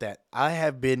that out that I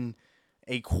have been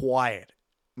a quiet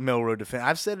Milroe defender.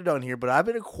 I've said it on here, but I've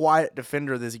been a quiet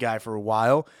defender of this guy for a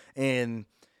while, and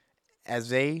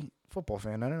as a football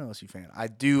fan, not an LSU fan, I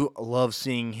do love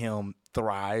seeing him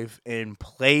thrive and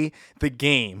play the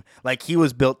game like he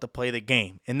was built to play the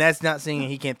game. And that's not saying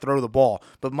he can't throw the ball,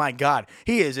 but my God,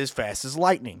 he is as fast as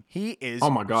lightning. He is Oh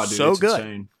my God, dude, so it's good.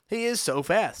 insane. He is so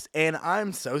fast. And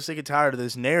I'm so sick and tired of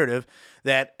this narrative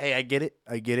that, hey, I get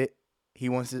it. He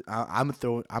wants to. I'm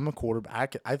a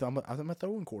quarterback. I'm a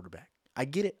throwing quarterback. I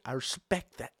get it. I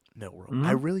respect that, Milroe. Mm-hmm.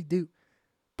 I really do.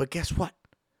 But guess what?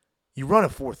 You run a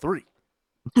 4.3.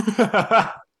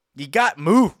 You got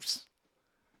moves.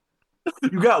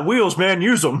 You got wheels, man.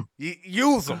 Use them.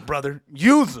 Use them, brother.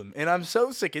 Use them. And I'm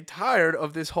so sick and tired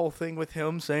of this whole thing with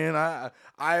him saying I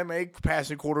am a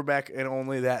passing quarterback and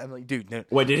only that. I'm like, dude, no.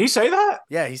 Wait, did he say that?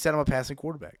 Yeah, he said I'm a passing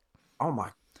quarterback. Oh my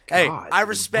God. Hey, I dude,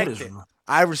 respect it.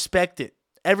 I respect it.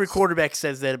 Every quarterback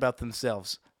says that about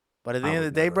themselves. But at the end of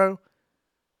the day, bro,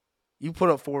 you put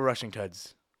up 4 rushing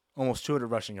tuds, almost 200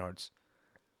 rushing yards.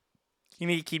 You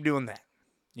need to keep doing that.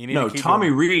 Tommy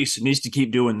Reese needs to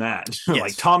keep doing that. Yes.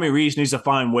 Like Tommy Reese needs to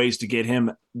find ways to get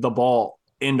him the ball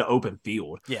into open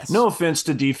field. Yes. No offense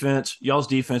to defense. Y'all's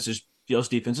defense is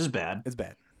bad. It's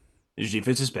bad. His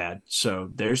defense is bad. So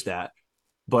there's that.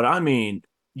 But I mean,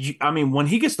 when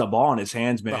he gets the ball in his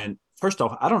hands, man. First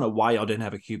off, I don't know why y'all didn't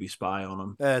have a QB spy on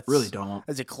him. Really don't.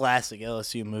 That's a classic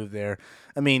LSU move there.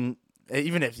 I mean,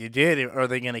 even if you did, are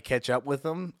they going to catch up with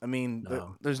them? I mean,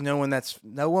 No. there's no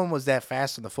one was that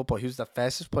fast on the football. He was the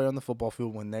fastest player on the football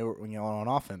field when they were on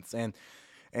offense, and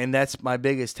that's my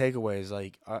biggest takeaway. Is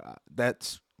like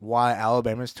that's why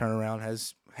Alabama's turnaround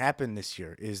has happened this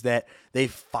year. Is that they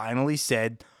finally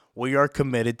said we are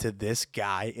committed to this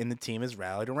guy, and the team has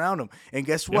rallied around him. And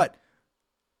guess what?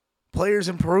 Players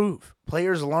improve,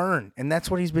 players learn, and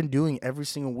that's what he's been doing every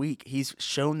single week. He's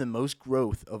shown the most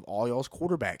growth of all y'all's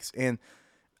quarterbacks, and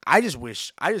I just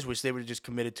wish they would have just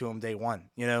committed to him day one,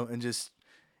 and just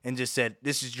said,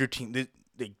 "This is your team.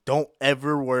 They don't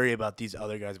ever worry about these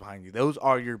other guys behind you. Those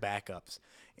are your backups."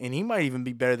 And he might even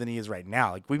be better than he is right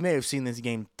now. Like we may have seen this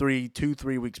game 3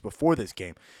 weeks before this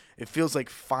game. It feels like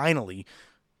finally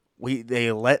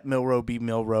they let Milroe be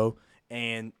Milroe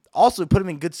and also put him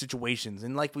in good situations.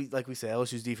 And like we said,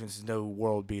 LSU's defense is no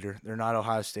world beater. They're not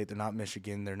Ohio State. They're not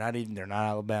Michigan. They're not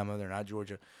Alabama. They're not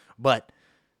Georgia. But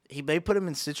they put him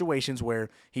in situations where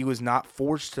he was not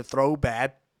forced to throw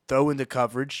into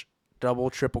coverage, double,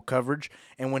 triple coverage.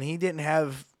 And when he didn't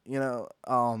have,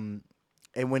 and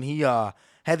when he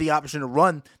had the option to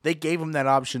run, they gave him that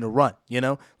option to run.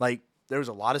 Like there was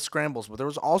a lot of scrambles, but there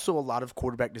was also a lot of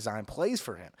quarterback design plays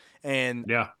for him. And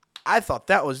Yeah. I thought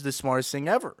that was the smartest thing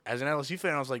ever. As an LSU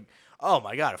fan, I was like, oh,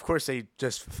 my God, of course they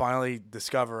just finally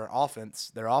discover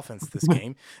their offense this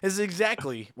game. This is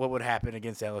exactly what would happen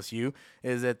against LSU,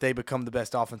 is that they become the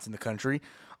best offense in the country.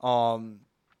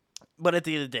 But at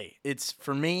the end of the day, it's,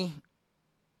 for me,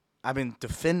 I've been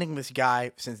defending this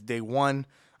guy since day one.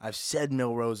 I've said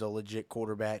Milroe's a legit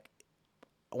quarterback.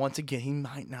 Once again, he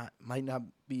might not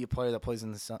be a player that plays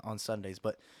on Sundays,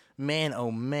 but man,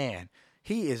 oh, man.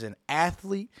 He is an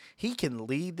athlete. He can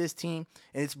lead this team,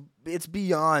 and it's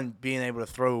beyond being able to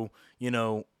throw, being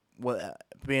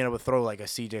able to throw like a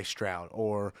C.J. Stroud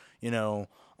or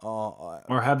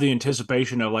Or have the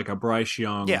anticipation of like a Bryce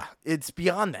Young. Yeah, it's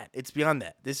beyond that. It's beyond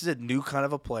that. This is a new kind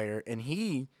of a player, and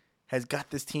he has got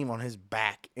this team on his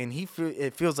back, and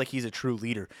it feels like he's a true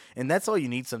leader, and that's all you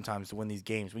need sometimes to win these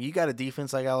games. When you got a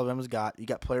defense like Alabama's got, you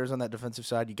got players on that defensive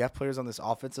side, you got players on this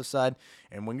offensive side,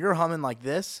 and when you're humming like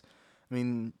this, I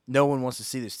mean, no one wants to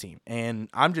see this team, and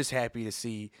I'm just happy to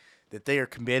see that they are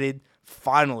committed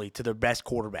finally to their best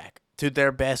quarterback. To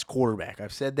their best quarterback.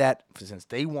 I've said that since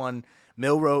day one.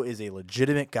 Milroe is a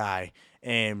legitimate guy,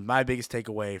 and my biggest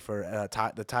takeaway for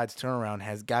the Tide's turnaround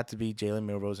has got to be Jalen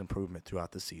Milroe's improvement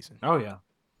throughout the season. Oh yeah,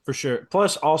 for sure.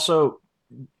 Plus, also,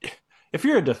 if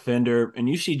you're a defender and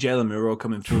you see Jalen Milroe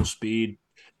coming full speed,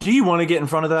 do you want to get in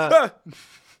front of that?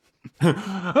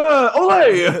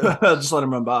 Ole! Just let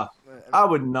him run by. I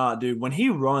would not, dude. When he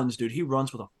runs, dude, he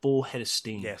runs with a full head of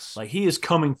steam. Yes. Like he is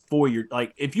coming for your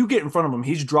like if you get in front of him,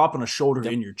 he's dropping a shoulder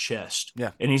in your chest.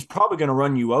 Yeah. And he's probably gonna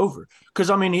run you over. Because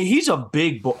I mean, he's a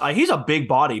big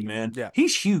body, man. Yeah.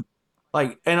 He's huge.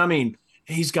 Like, and I mean,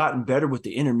 he's gotten better with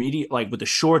the intermediate, like with the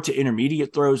short to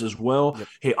intermediate throws as well. Yep.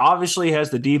 He obviously has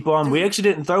the deep bomb. We actually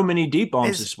didn't throw many deep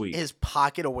bombs this week. His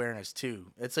pocket awareness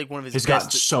too. It's like one of his. He's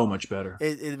gotten so much better.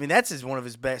 I mean, that's one of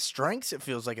his best strengths. It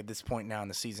feels like at this point now in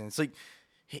the season. It's like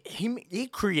he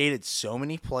created so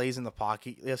many plays in the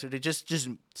pocket yesterday. Just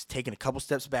taking a couple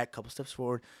steps back, couple steps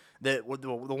forward. The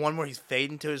one where he's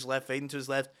fading to his left.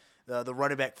 The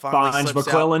running back finally finds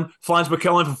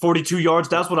McClellan for 42 yards.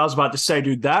 That's what I was about to say,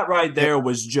 dude. That right there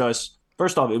was just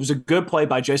first off, it was a good play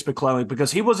by Jace McClellan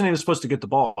because he wasn't even supposed to get the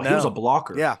ball. No. He was a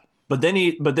blocker. Yeah. But then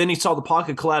he saw the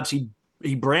pocket collapse.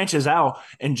 He branches out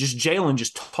and Jalen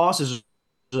just tosses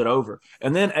it over.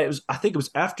 And then I think it was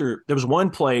after there was one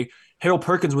play, Harold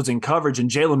Perkins was in coverage and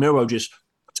Jalen Milroe just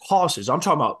tosses. I'm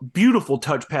talking about beautiful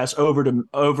touch pass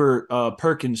over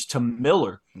Perkins to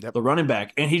Miller, the running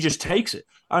back, and he just takes it.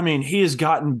 I mean, he has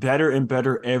gotten better and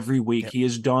better every week. He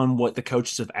has done what the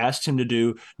coaches have asked him to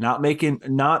do,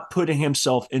 not putting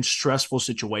himself in stressful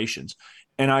situations.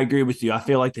 And I agree with you. I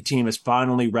feel like the team has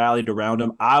finally rallied around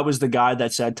him. I was the guy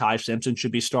that said Ty Simpson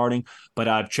should be starting, but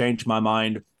I've changed my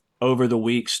mind over the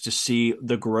weeks to see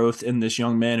the growth in this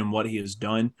young man and what he has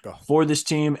done for this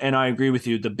team. And I agree with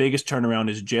you. The biggest turnaround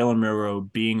is Jalen Milroe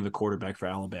being the quarterback for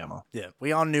Alabama. Yeah,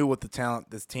 we all knew what the talent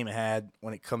this team had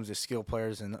when it comes to skill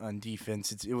players and on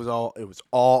defense. It was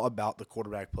all about the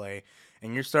quarterback play,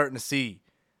 and you're starting to see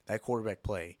that quarterback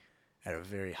play at a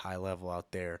very high level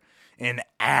out there in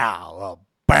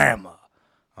Alabama.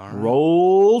 All right.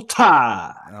 Roll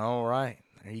Tide. All right,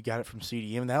 you got it from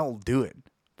CDM. That will do it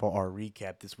for our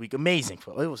recap this week. Amazing.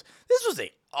 This was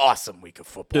a awesome week of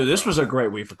football. Dude, this was a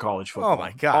great week for college football. Oh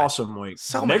my god. Awesome week.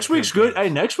 So next week's good. Hey,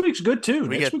 next week's good too.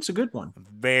 Next week's a good one.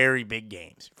 Very big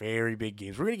games. Very big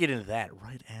games. We're gonna get into that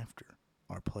right after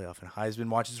our playoff and Heisman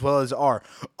watch, as well as our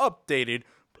updated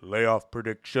playoff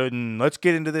prediction. Let's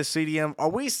get into this, CDM. Are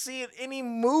we seeing any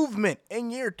movement in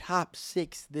your top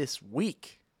 6 this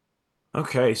week?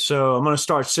 Okay, so I'm gonna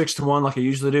start 6-1 like I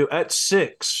usually do. At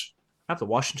 6. I have the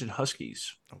Washington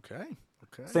Huskies. Okay.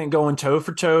 I think going toe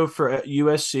for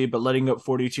USC, but letting up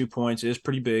 42 points is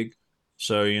pretty big.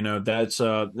 So, that's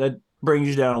that brings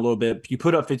you down a little bit. You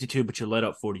put up 52, but you let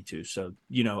up 42. So,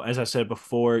 as I said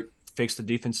before, fix the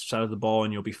defensive side of the ball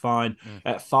and you'll be fine.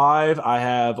 At 5, I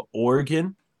have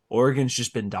Oregon. Oregon's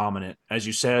just been dominant. As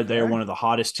you said, they are one of the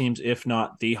hottest teams, if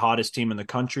not the hottest team in the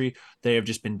country. They have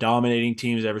just been dominating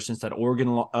teams ever since that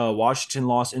Washington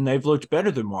loss, and they've looked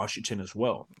better than Washington as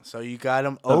well. So you got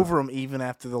them over them even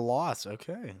after the loss.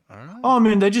 Okay. All right. Oh, I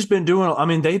mean,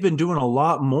 they've been doing a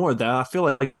lot more that I feel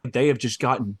like they have just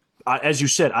gotten, as you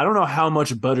said, I don't know how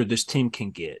much better this team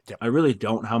can get. Yep. I really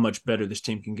don't how much better this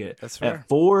team can get. That's fair.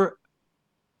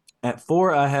 At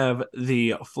 4, I have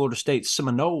the Florida State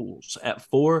Seminoles. At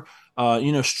 4,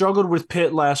 struggled with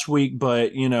Pitt last week,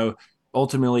 but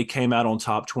ultimately came out on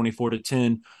top,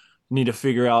 24-10. Need to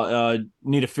figure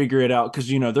it out because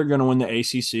they're going to win the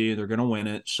ACC. They're going to win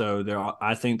it, so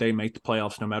I think they make the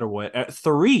playoffs no matter what. At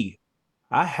 3,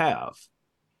 I have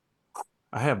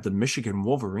the Michigan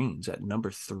Wolverines at number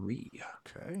 3.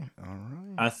 Okay, all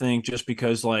right. I think just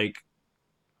because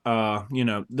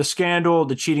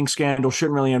the cheating scandal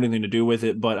shouldn't really have anything to do with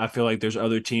it, but I feel like there's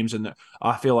other teams in the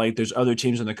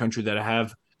country that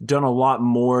have done a lot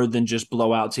more than just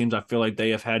blowout teams. I feel like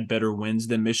they have had better wins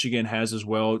than Michigan has as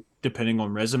well, depending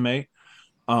on resume.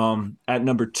 At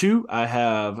number 2, I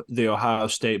have the Ohio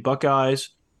State Buckeyes.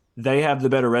 They have the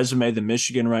better resume than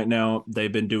Michigan right now.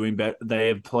 They've been doing better. They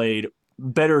have played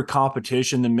better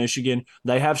competition than Michigan.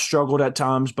 They have struggled at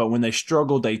times, but when they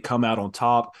struggle, they come out on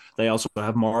top. They also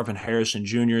have Marvin Harrison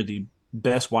Jr., the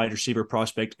best wide receiver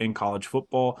prospect in college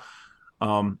football.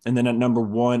 And then at number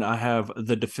one, I have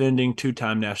the defending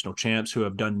two-time national champs who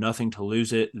have done nothing to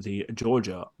lose it, the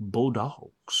Georgia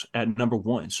Bulldogs at number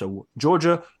one. So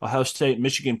Georgia, Ohio State,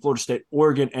 Michigan, Florida State,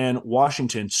 Oregon, and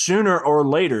Washington. Sooner or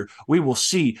later, we will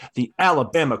see the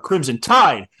Alabama Crimson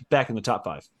Tide back in the top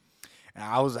five.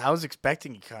 I was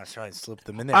expecting you kind of try and slip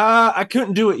them in there. I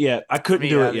couldn't do it yet. I couldn't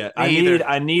do it yet. Me either.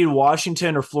 I need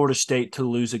Washington or Florida State to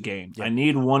lose a game. I Yep.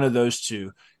 need one of those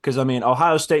two because I mean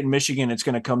Ohio State and Michigan. It's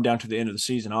going to come down to the end of the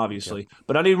season, obviously. Yep.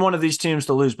 But I need one of these teams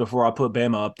to lose before I put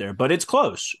Bama up there. But it's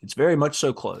close. It's very much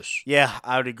so close. Yeah,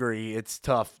 I would agree. It's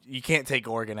tough. You can't take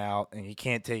Oregon out, and you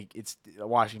can't take it's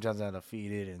Washington's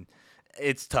undefeated, and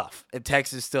it's tough. And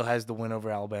Texas still has the win over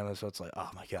Alabama, so it's like, oh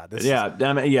my god, this. Yeah,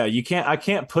 I mean, yeah. You can't. I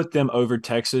can't put them over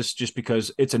Texas just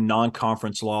because it's a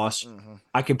non-conference loss. Mm-hmm.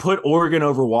 I can put Oregon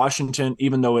over Washington,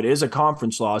 even though it is a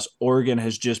conference loss. Oregon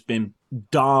has just been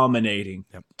dominating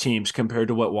teams compared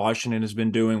to what Washington has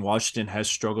been doing. Washington has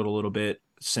struggled a little bit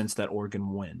since that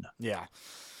Oregon win. Yeah,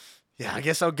 I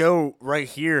guess I'll go right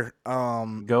here.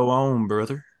 Go on,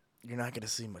 brother. You're not going to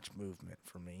see much movement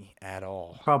from me at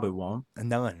all. Probably won't.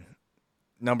 None.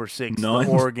 Number 6, None?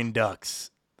 the Oregon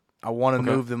Ducks. I want to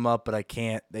Okay. move them up, but I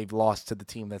can't. They've lost to the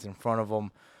team that's in front of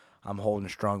them. I'm holding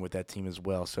strong with that team as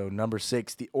well. So number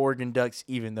 6, the Oregon Ducks,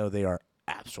 even though they are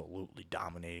absolutely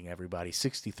dominating everybody,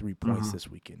 63 points this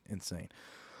weekend, insane.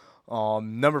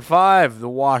 Number 5, the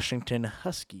Washington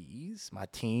Huskies, my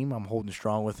team. I'm holding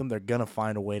strong with them. They're gonna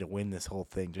find a way to win this whole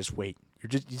thing. Just wait. You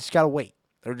just gotta wait.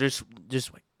 They're just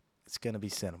wait. It's gonna be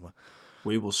cinema.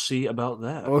 We will see about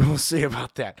that. We'll see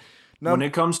about that. When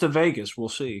it comes to Vegas, we'll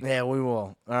see. Yeah, we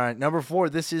will. All right, number 4.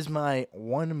 This is my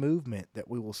one movement that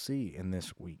we will see in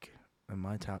this week. In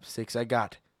my top 6, I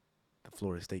got the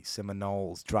Florida State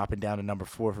Seminoles dropping down to number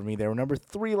 4 for me. They were number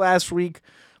 3 last week,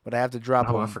 but I have to drop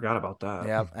them. I forgot about that.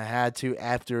 Yeah, I had to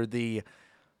after the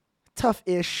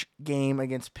tough-ish game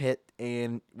against Pitt,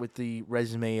 and with the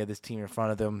resume of this team in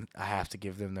front of them, I have to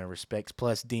give them their respects.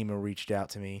 Plus, Dima reached out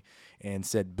to me and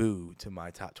said boo to my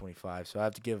top 25, so I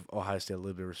have to give Ohio State a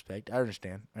little bit of respect. I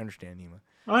understand, Dima.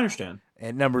 I understand.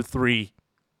 And number 3,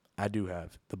 I do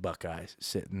have the Buckeyes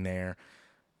sitting there.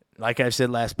 Like I said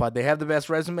last pod, they have the best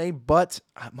resume, but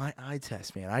my eye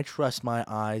test, man, I trust my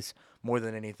eyes more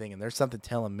than anything, and there's something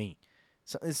telling me.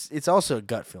 So it's also a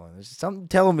gut feeling. There's something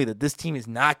telling me that this team is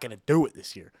not going to do it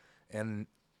this year. And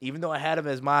even though I had them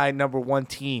as my number 1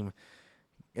 team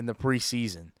in the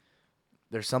preseason,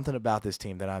 there's something about this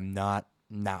team that I'm not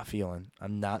feeling.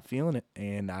 I'm not feeling it,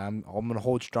 and I'm going to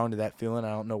hold strong to that feeling. I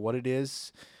don't know what it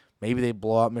is. Maybe they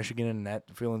blow out Michigan and that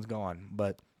feeling's gone.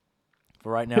 But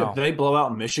for right now, if they blow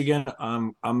out Michigan,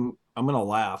 I'm gonna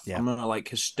laugh. Yeah. I'm gonna like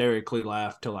hysterically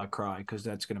laugh till I cry because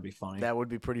that's gonna be funny. that would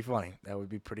be pretty funny.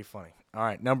 All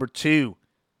right, number 2,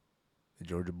 the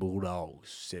Georgia Bulldogs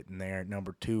sitting there at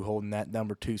number 2, holding that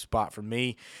number 2 spot for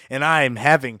me, and I am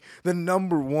having the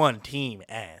number 1 team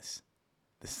as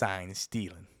the sign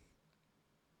stealing.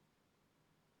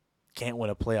 Can't win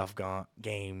a playoff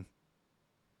game.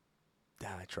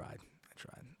 I tried.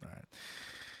 All right.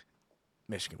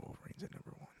 Michigan Wolverines at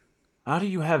number 1. How do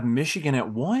you have Michigan at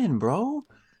 1, bro?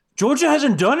 Georgia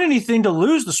hasn't done anything to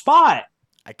lose the spot.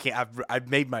 I can't. I've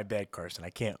made my bed, Carson. I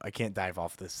can't dive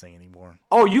off this thing anymore.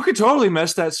 Oh, you could totally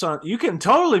mess that son. You can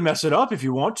totally mess it up if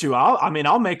you want to.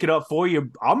 I'll make it up for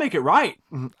you. I'll make it right.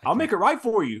 I'll make it right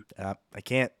for you. I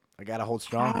can't. I gotta hold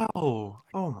strong. Oh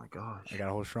my gosh. I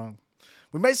gotta hold strong.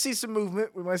 We might see some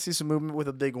movement. With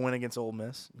a big win against Ole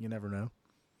Miss. You never know.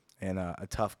 And a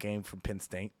tough game from Penn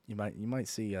State. You might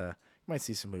see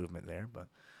some movement there, but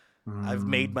I've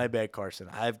made my bed, Carson.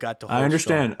 I've got to hold I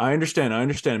understand. strong. I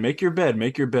understand. Make your bed.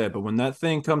 But when that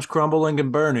thing comes crumbling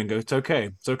and burning, it's okay.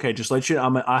 It's okay. Just let you.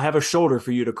 I have a shoulder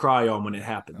for you to cry on when it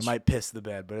happens. I might piss the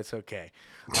bed, but it's okay.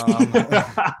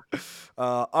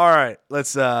 All right,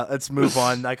 let's move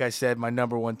on. Like I said, my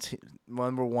number 1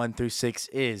 through 6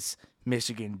 is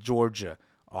Michigan, Georgia,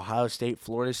 Ohio State,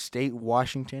 Florida State,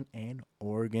 Washington, and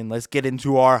Oregon. Let's get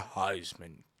into our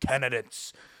Heisman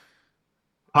candidates.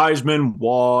 Heisman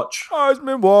watch.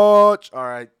 All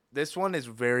right, this one is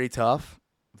very tough.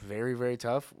 Very, very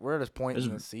tough. We're at a point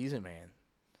in the season, man.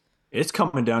 It's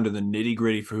coming down to the nitty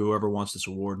gritty for whoever wants this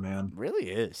award, man. It really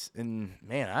is. And,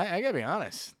 man, I got to be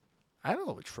honest. I don't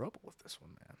know what's trouble with this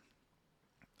one, man.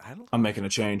 I'm making a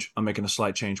change. I'm making a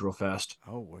slight change real fast.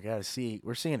 Oh, we got to see.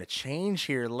 We're seeing a change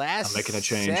here. Last I'm making a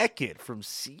change. second from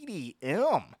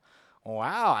CDM.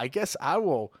 Wow. I guess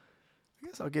I'll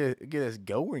get us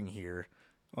going here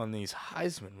on these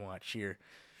Heisman watch here.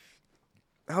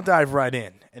 I'll dive right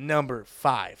in. And number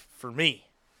 5 for me.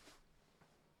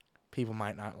 People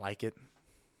might not like it.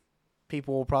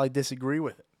 People will probably disagree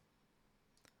with it.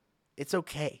 It's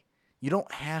okay. You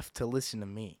don't have to listen to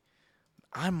me.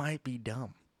 I might be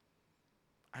dumb.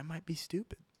 I might be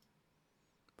stupid.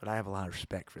 But I have a lot of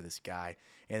respect for this guy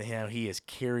and how he is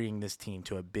carrying this team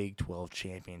to a Big 12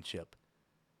 championship.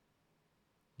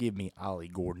 Give me Ollie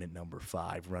Gordon at number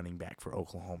 5, running back for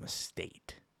Oklahoma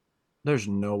State. There's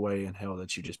no way in hell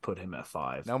that you just put him at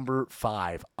 5. Number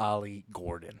 5, Ollie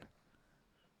Gordon.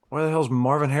 Where the hell's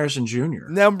Marvin Harrison Jr.?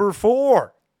 Number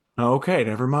 4, Okay,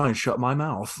 never mind. Shut my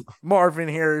mouth. Marvin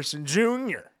Harrison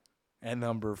Jr. at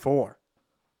number 4.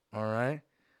 All right?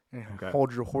 Okay.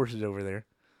 Hold your horses over there.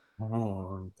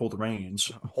 Oh, pull the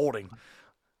reins. Holding.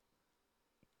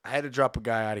 I had to drop a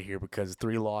guy out of here because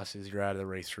 3 losses, you're out of the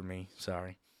race for me.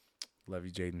 Sorry. Love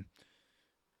you, Jaden.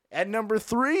 At number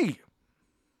 3,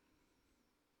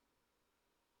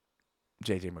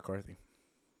 J.J. McCarthy.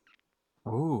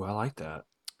 Ooh, I like that.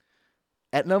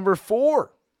 At number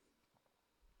 4,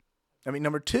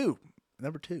 number 2.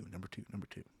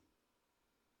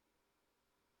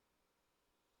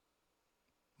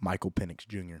 Michael Penix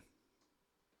Jr.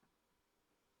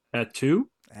 At 2?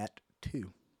 At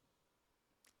 2.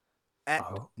 At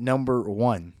number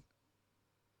 1,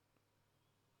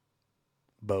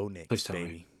 Bo Nix,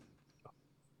 baby.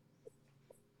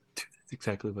 That's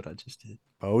exactly what I just did.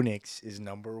 Bo Nix is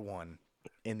number 1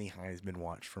 in the Heisman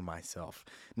watch for myself.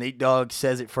 Nate Dogg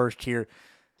says it first here.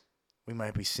 We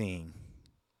might be seeing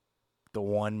the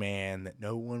one man that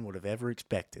no one would have ever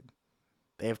expected.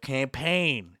 They have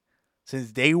campaigned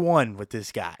since day 1 with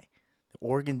this guy. The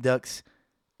Oregon Ducks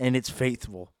and its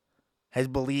faithful has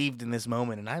believed in this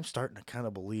moment, and I'm starting to kind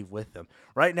of believe with them.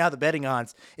 Right now, the betting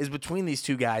odds is between these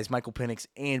two guys, Michael Penix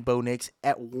and Bo Nix,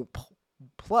 at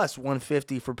plus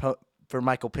 150 for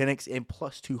Michael Penix and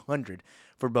plus 200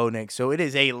 for Bo Nix. So it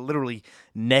is a literally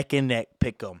neck-and-neck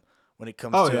pick-em when it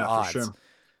comes to odds. For sure.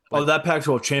 But, that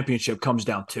Pac-12 championship comes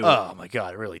down to it. Oh, my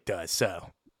God, it really does.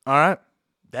 So, all right,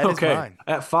 that is mine.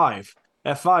 At 5.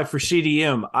 At 5 for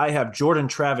CDM, I have Jordan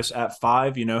Travis at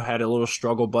 5. Had a little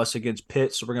struggle bus against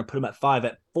Pitt, so we're going to put him at 5.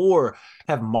 At 4,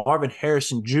 have Marvin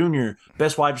Harrison Jr.,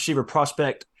 best wide receiver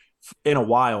prospect in a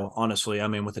while, honestly.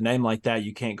 With a name like that,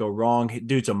 you can't go wrong.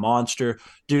 Dude's a monster.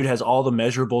 Dude has all the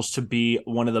measurables to be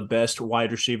one of the best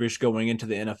wide receivers going into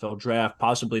the NFL draft,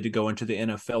 possibly to go into the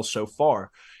NFL so far.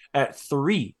 At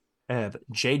 3, I have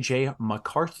J.J.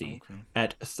 McCarthy. Okay.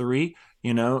 At 3,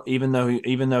 even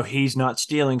though he's not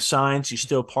stealing signs, he's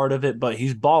still part of it, but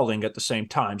he's balling at the same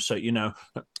time. So,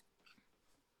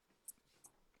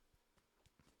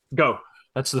 go.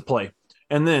 That's the play.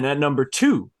 And then at number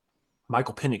 2,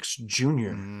 Michael Penix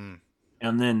Jr.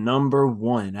 And then number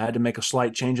 1, I had to make a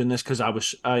slight change in this because I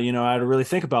was, I had to really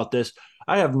think about this.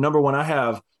 I have number 1. I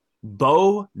have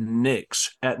Bo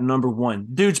Nix at number 1.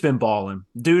 Dude's been balling.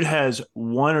 Dude has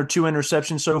 1 or 2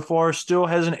 interceptions so far, still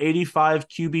has an 85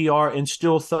 QBR, and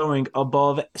still throwing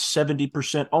above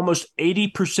 70%, almost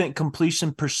 80%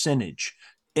 completion percentage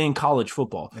in college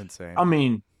football.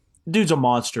 Insane. Dude's a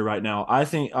monster right now. I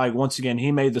think, once again,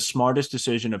 he made the smartest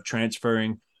decision of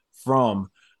transferring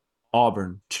from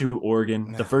Auburn to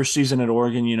Oregon. The first season at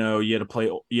Oregon, you had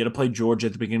to play Georgia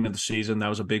at the beginning of the season. That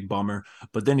was a big bummer.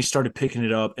 But then he started picking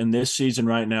it up. And this season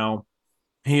right now,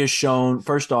 he has shown,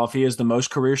 first off, he has the most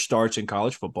career starts in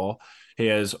college football. He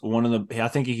has I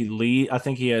think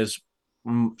he has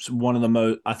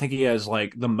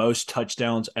the most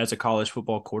touchdowns as a college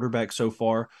football quarterback so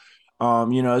far.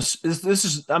 This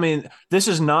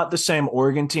is not the same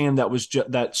Oregon team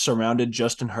that surrounded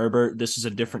Justin Herbert. This is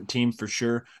a different team for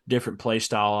sure, different play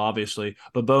style, obviously.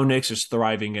 But Bo Nix is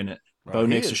thriving in it. Bo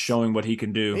Nix is showing what he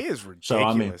can do. He is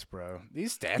ridiculous, bro.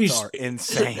 These stats are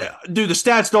insane. Dude, the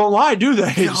stats don't lie, do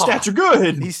they? The stats are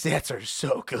good. These stats are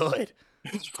so good.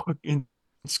 It's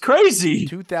crazy.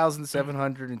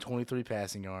 2,723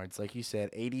 passing yards, like you said,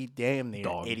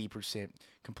 80%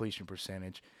 completion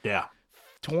percentage. Yeah.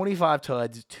 25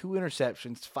 tuds, 2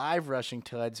 interceptions, 5 rushing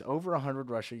tuds, over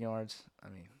 100 rushing yards.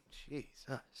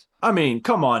 Jesus.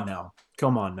 Come on now.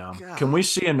 God. Can we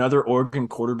see another Oregon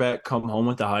quarterback come home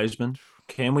with the Heisman?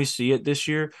 Can we see it this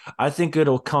year? I think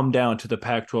it'll come down to the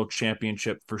Pac-12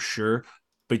 championship for sure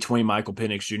between Michael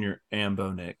Penix Jr. and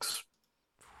Bo Nix.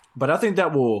 But I think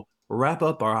that will wrap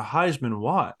up our Heisman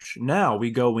watch. Now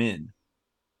we go in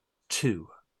to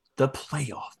the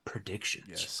playoff predictions.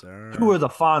 Yes, sir. Who are the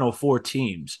final 4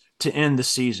 teams to end the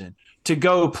season, to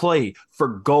go play for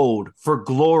gold, for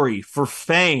glory, for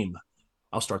fame?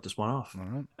 I'll start this one off.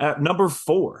 Right. At number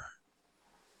 4,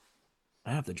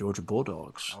 I have the Georgia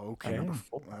Bulldogs. Okay. At number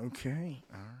 4. Okay.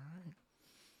 All right.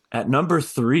 At number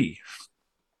 3,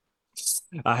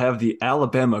 I have the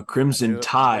Alabama Crimson I knew it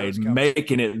Tide was coming.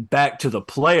 making it back to the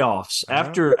playoffs.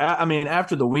 Uh-huh.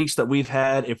 After the weeks that we've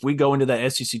had, if we go into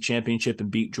that SEC championship and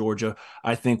beat Georgia,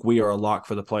 I think we are a lock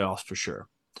for the playoffs for sure.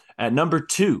 At number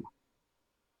 2,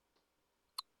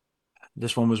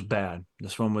 this one was bad.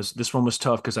 This one was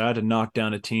tough because I had to knock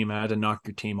down a team. I had to knock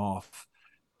your team off.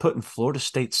 Putting Florida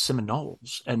State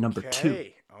Seminoles at number 2.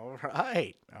 Okay. All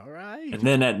right. All right. And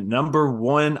then at number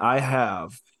 1, I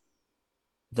have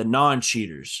the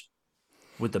non-cheaters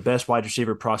with the best wide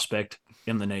receiver prospect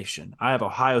in the nation. I have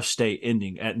Ohio State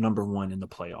ending at number 1 in the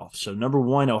playoffs. So number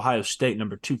 1, Ohio State.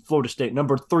 Number 2, Florida State.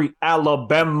 Number 3,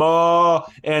 Alabama.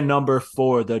 And number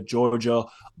 4, the Georgia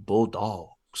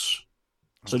Bulldogs.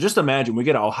 So just imagine we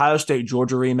get an Ohio State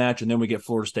Georgia rematch, and then we get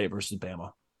Florida State versus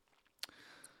Bama.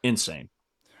 Insane.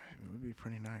 It would be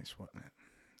pretty nice, wouldn't it?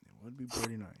 It would be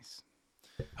pretty nice.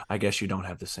 I guess you don't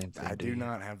have the same thing. I do you?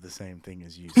 not have the same thing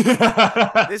as you.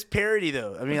 This parody,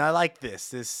 though, I mean, I like this.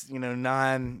 This,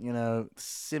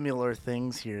 similar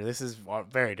things here. This is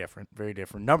very different, very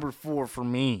different. Number 4 for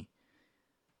me.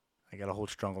 I got to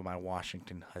hold strong with my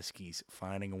Washington Huskies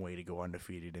finding a way to go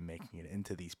undefeated and making it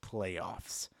into these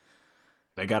playoffs.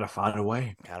 They got to find a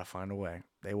way. Got to find a way.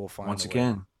 They will find Once a way.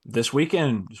 again, this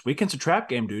weekend's a trap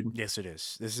game, dude. Yes, it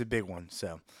is. This is a big one.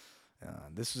 So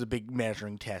this is a big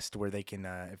measuring test where they can,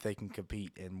 if they can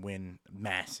compete and win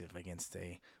massive against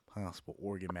a possible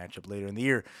Oregon matchup later in the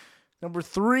year. Number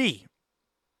 3,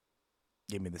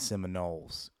 give me the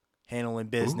Seminoles. Handling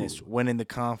business, winning the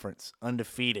conference,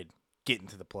 undefeated, getting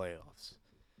to the playoffs.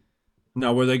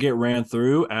 Now, will they get ran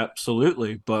through?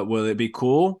 Absolutely. But will it be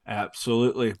cool?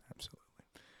 Absolutely. Absolutely.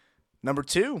 Number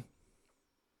 2,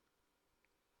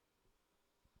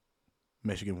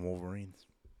 Michigan Wolverines.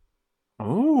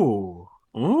 Ooh.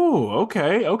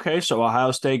 Okay. So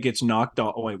Ohio State gets knocked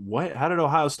off. Wait, what? How did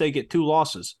Ohio State get 2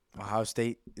 losses? Ohio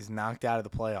State is knocked out of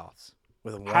the playoffs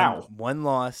with one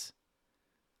loss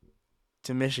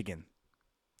to Michigan.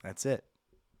 That's it.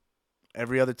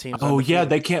 Every other team's Oh, yeah, undefeated.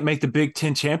 they can't make the Big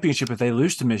Ten championship if they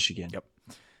lose to Michigan. Yep.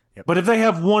 But if they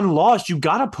have 1 loss, you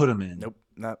got to put them in. Nope.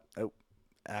 Not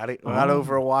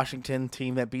over a Washington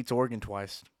team that beats Oregon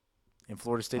twice. And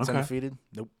Florida State's undefeated?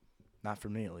 Nope. Not for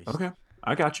me, at least. Okay.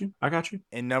 I got you.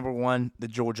 And number 1, the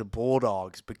Georgia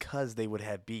Bulldogs, because they would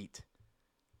have beat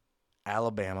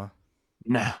Alabama,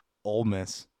 Nah. Ole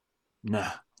Miss,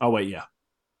 Oh, wait, yeah.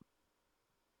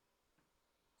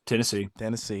 Tennessee,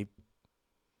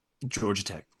 Georgia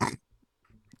Tech.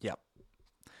 Yep.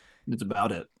 That's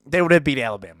about it. They would have beat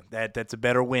Alabama. That's a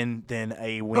better win than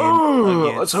a win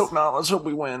against. Let's hope not. Let's hope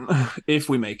we win. If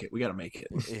we make it, we got to make it.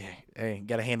 Hey,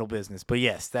 got to handle business. But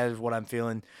yes, that is what I'm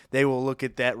feeling. They will look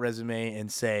at that resume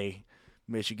and say,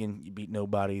 Michigan, you beat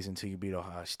nobodies until you beat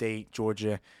Ohio State.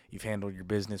 Georgia, you've handled your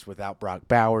business without Brock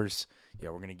Bowers. Yeah,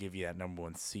 we're going to give you that number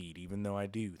 1 seed, even though I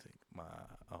do think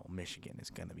Michigan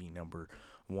is going to be number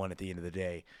 1 at the end of the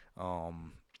day.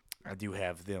 I do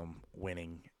have them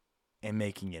winning and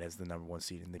making it as the number 1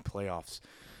 seed in the playoffs.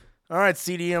 All right,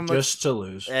 CDM. Just to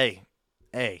lose. Hey,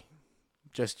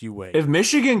 just you wait. If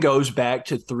Michigan goes back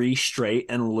to 3 straight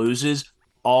and loses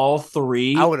all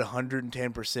 3, I would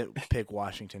 110% pick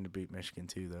Washington to beat Michigan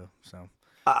too, though. So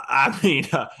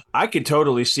I could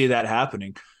totally see that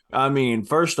happening. I mean,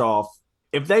 first off,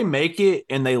 if they make it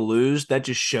and they lose, that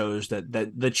just shows that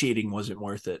the cheating wasn't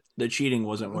worth it. The cheating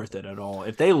wasn't worth it at all.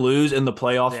 If they lose in the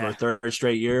playoffs for a 3rd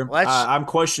straight year, I'm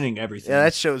questioning everything. Yeah,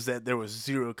 that shows that there was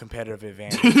zero competitive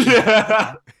advantage.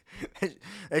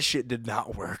 That shit did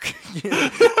not work.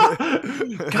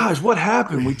 Guys, what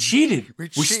happened? We cheated. We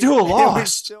still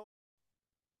lost.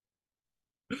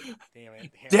 Damn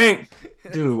it. Dang.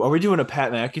 Dude, are we doing a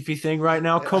Pat McAfee thing right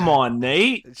now? Come on,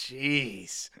 Nate.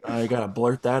 Jeez. I got to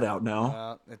blurt that out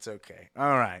now. It's okay. All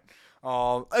right.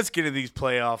 Let's get into these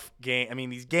playoff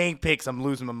these game picks. I'm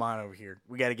losing my mind over here.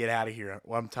 We got to get out of here.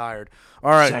 Well, I'm tired.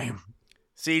 All right. Same.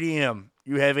 CDM,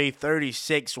 you have a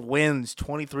 36 wins,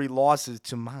 23 losses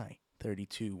to my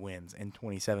 32 wins and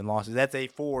 27 losses. That's a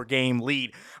 4-game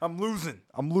lead. I'm losing.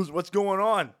 What's going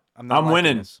on? I'm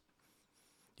winning. This.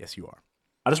 Yes, you are.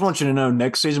 I just want you to know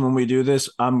next season when we do this,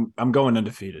 I'm going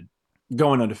undefeated.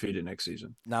 Going undefeated next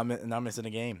season. Not missing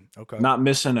a game. Okay. Not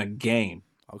missing a game.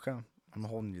 Okay. I'm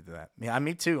holding you to that. Yeah,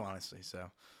 me too, honestly. So,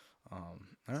 all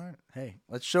right. Hey,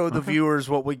 let's show the viewers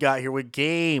what we got here with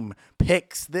game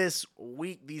picks this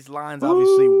week. These lines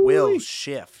obviously will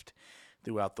shift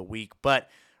throughout the week, but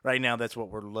right now that's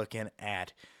what we're looking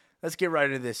at. Let's get right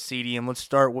into this, CDM. Let's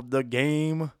start with the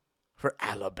game for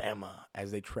Alabama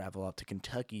as they travel out to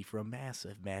Kentucky for a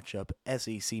massive matchup,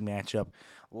 SEC matchup.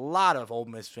 A lot of Ole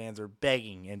Miss fans are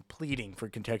begging and pleading for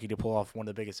Kentucky to pull off one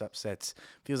of the biggest upsets.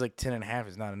 Feels like 10.5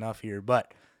 is not enough here,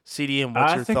 but CDM,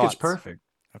 what's I your think it's thoughts? perfect.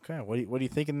 Okay, what are you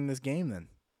thinking in this game then?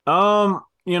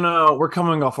 We're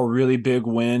coming off a really big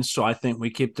win, so I think we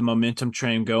keep the momentum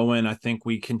train going. I think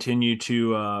we continue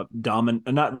to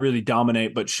dominate, not really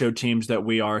dominate, but show teams that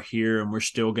we are here and we're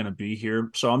still going to be here.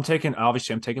 So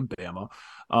obviously, I'm taking Bama.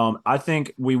 I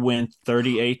think we win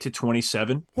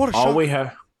 38-27. What a All we shocker.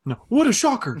 have, no, what a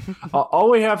shocker. All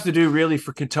we have to do really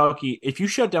for Kentucky, if you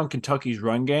shut down Kentucky's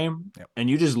run game Yep. and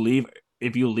you just leave,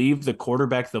 if you leave the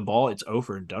quarterback the ball, it's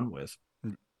over and done with.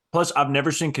 Plus, I've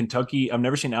never seen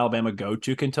Alabama go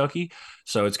to Kentucky.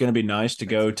 So it's going to be nice to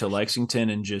That's go to interesting. Lexington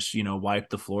and just, wipe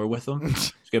the floor with them.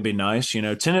 It's going to be nice.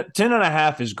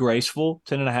 10.5 is graceful.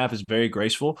 10.5 is very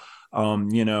graceful.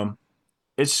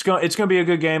 It's going to be a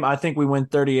good game. I think we win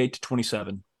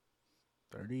 38-27.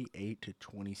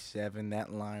 38-27.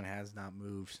 That line has not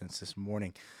moved since this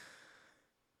morning.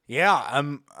 Yeah,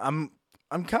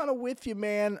 I'm kind of with you,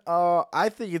 man. I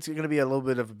think it's going to be a little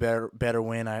bit of a better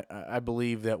win. I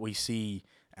believe that we see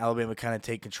Alabama kind of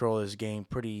take control of this game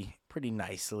pretty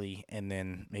nicely, and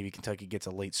then maybe Kentucky gets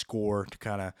a late score to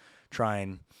kind of try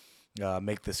and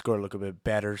make the score look a bit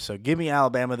better. So give me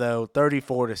Alabama though,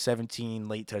 34-17,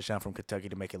 late touchdown from Kentucky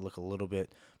to make it look a little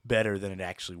bit better than it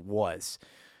actually was. You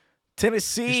say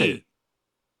Tennessee,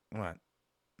 what?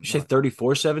 you say What?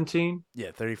 34-17?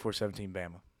 Yeah, 34-17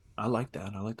 Bama. I like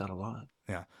that. I like that a lot.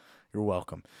 Yeah, you're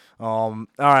welcome. All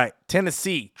right,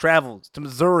 Tennessee travels to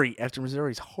Missouri after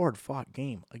Missouri's hard-fought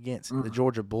game against the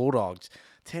Georgia Bulldogs.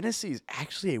 Tennessee is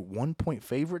actually a 1-point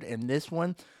favorite in this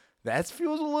one. That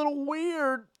feels a little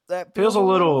weird. That feels Feels a a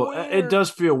little little. It weird. does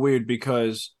feel weird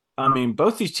because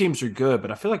both these teams are good,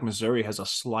 but I feel like Missouri has a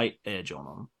slight edge on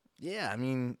them. Yeah, I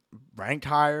mean, ranked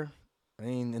higher. I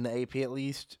mean, in the AP at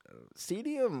least.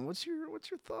 CDM, what's your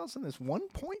thoughts on this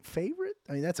 1-point favorite?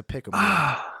 I mean, that's a pick 'em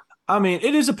game.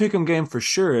 It is a pick 'em game for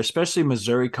sure, especially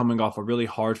Missouri coming off a really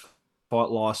hard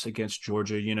fought loss against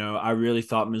Georgia. I really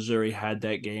thought Missouri had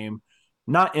that game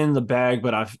not in the bag,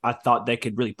 but I thought they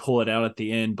could really pull it out at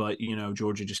the end. But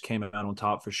Georgia just came out on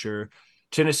top for sure.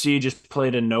 Tennessee just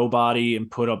played a nobody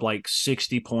and put up like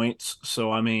 60 points.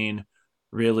 So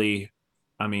really,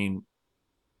 I mean,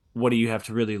 what do you have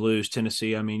to really lose, Tennessee?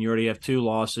 You already have two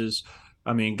losses.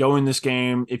 Go in this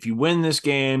game. If you win this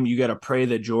game, you got to pray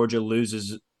that Georgia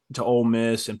loses to Ole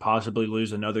Miss and possibly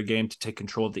lose another game to take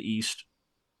control of the East.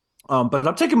 But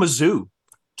I'm taking Mizzou.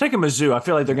 I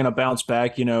feel like they're going to bounce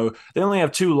back. They only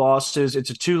have two losses.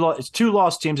 It's two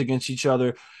lost teams against each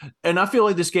other, and I feel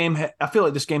like this game. I feel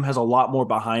like this game has a lot more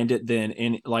behind it than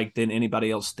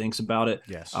anybody else thinks about it.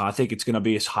 Yes. I think it's going to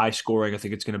be high scoring. I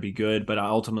think it's going to be good, but I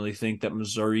ultimately think that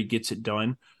Missouri gets it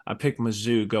done. I pick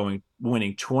Mizzou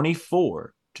winning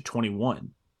 24-21.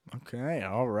 Okay,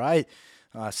 all right.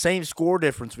 Same score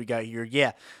difference we got here.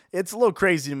 Yeah, it's a little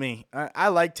crazy to me. I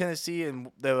like Tennessee and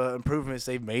the improvements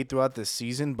they've made throughout this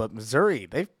season, but Missouri,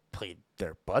 they've played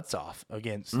their butts off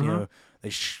against, they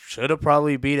should have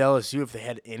probably beat LSU if they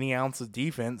had any ounce of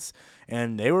defense,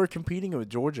 and they were competing with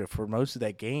Georgia for most of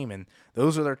that game, and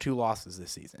those are their two losses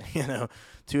this season.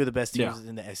 Two of the best teams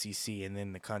in the SEC and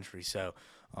in the country. So,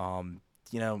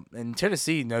 and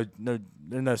Tennessee, they're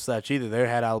no slouch either. They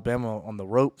had Alabama on the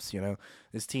ropes.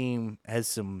 This team has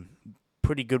some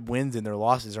pretty good wins, and their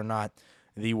losses are not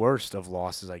the worst of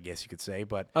losses, I guess you could say.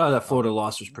 But That Florida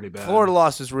loss was pretty bad. Florida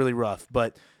loss is really rough.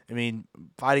 But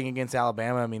fighting against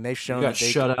Alabama, they've You shown got that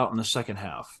they shut out in the second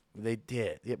half. They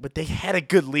did, yeah, but they had a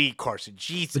good lead, Carson.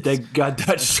 Jesus, But they got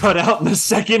that shut out in the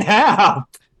second half.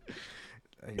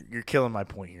 You're killing my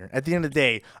point here. At the end of the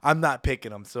day, I'm not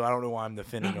picking them, so I don't know why I'm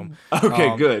defending them.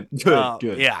 Okay, good.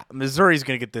 Yeah, Missouri's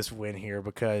going to get this win here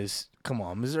because, come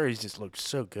on, Missouri's just looked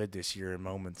so good this year in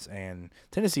moments, and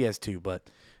Tennessee has too, but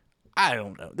I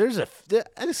don't know.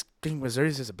 I just think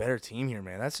Missouri's just a better team here,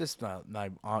 man. That's just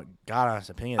my God-honest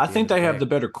opinion. I think they have the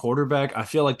better quarterback. I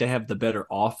feel like they have the better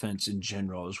offense in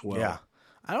general as well. Yeah.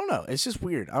 I don't know. It's just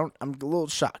weird. I'm a little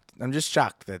shocked. I'm just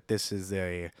shocked that this is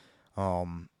a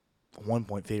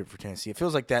 1-point favorite for Tennessee. It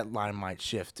feels like that line might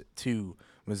shift to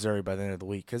Missouri by the end of the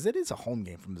week because it is a home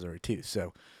game for Missouri too.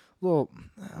 So,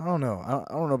 I don't know.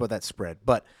 I don't know about that spread,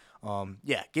 but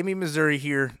yeah, give me Missouri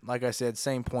here. Like I said,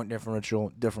 same point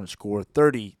differential, different score,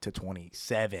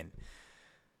 30-27.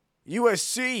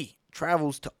 USC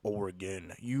travels to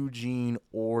Oregon, Eugene,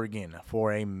 Oregon,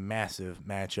 for a massive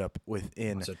matchup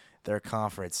within their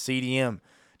conference. CDM,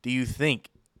 do you think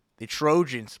the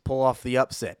Trojans pull off the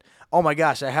upset? Oh my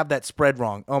gosh, I have that spread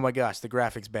wrong. Oh my gosh, the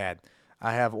graphic's bad.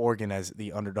 I have Oregon as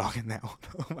the underdog in that one.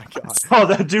 Oh my god, Oh,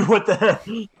 that dude, what the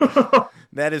heck?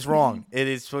 that is wrong. It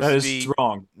is supposed That to is be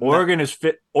wrong. not. Oregon's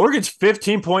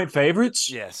 15-point favorites.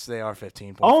 Yes, they are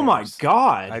 15-point Oh my favorites.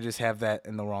 I God. just have that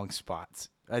in the wrong spots.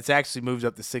 It's actually moved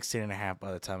up to 16.5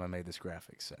 by the time I made this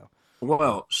graphic. So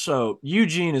Well, so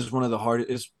Eugene is one of the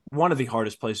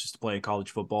hardest places to play in college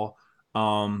football.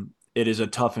 It is a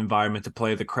tough environment to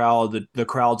play. The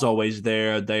crowd's always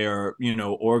there. They are,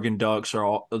 Oregon Ducks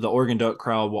the Oregon Duck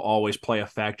crowd will always play a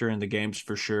factor in the games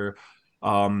for sure.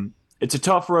 It's a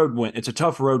tough road win. It's a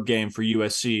tough road game for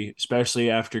USC, especially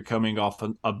after coming off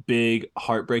a big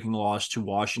heartbreaking loss to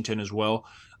Washington as well.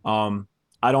 Um,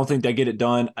 I don't think they get it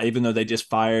done. Even though they just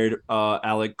fired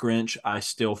Alec Grinch, I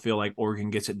still feel like Oregon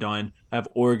gets it done. I have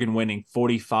Oregon winning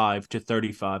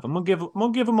 45-35. I'm gonna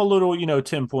give them a little,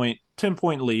 10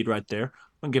 point lead right there. I'm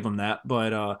gonna give them that.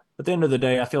 But at the end of the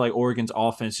day, I feel like Oregon's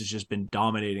offense has just been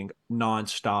dominating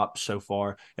nonstop so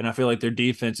far, and I feel like their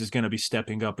defense is going to be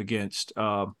stepping up against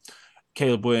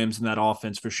Caleb Williams and that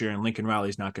offense for sure. And Lincoln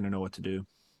Riley's not going to know what to do.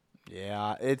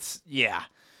 yeah,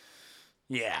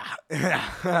 yeah.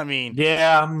 I mean,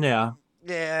 Yeah, yeah.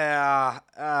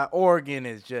 yeah. Oregon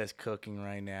is just cooking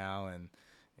right now, and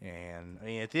I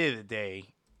mean, at the end of the day,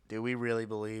 do we really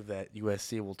believe that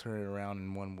USC will turn it around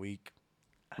in 1 week?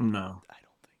 No. I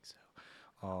don't think so.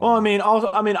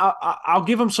 Well, I'll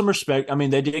give them some respect. I mean,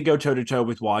 they did go toe to toe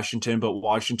with Washington, but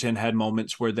Washington had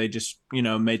moments where they just,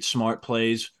 made smart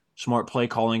plays, smart play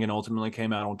calling, and ultimately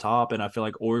came out on top. And I feel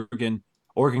like Oregon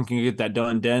can get that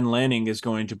done. Dan Lanning is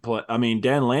going to play. I mean,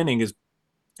 Dan Lanning is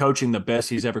coaching the best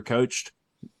he's ever coached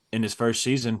in his first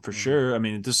season for Mhm. sure. I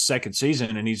mean, this is second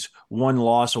season, and he's one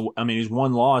loss. I mean, he's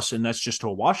one loss, and that's just to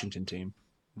a Washington team,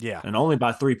 Yeah, and only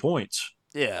by 3 points.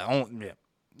 yeah.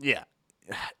 Yeah.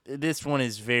 This one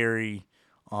is very,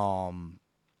 um,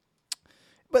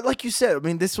 but like you said, I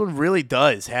mean, this one really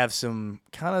does have some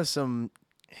kind of some.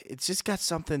 It's just got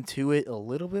something to it a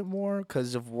little bit more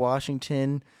because of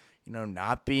Washington,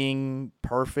 not being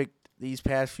perfect these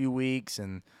past few weeks,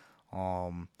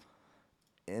 um,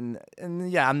 and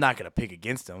yeah, I'm not gonna pick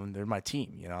against them. They're my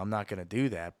team, I'm not gonna do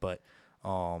that. But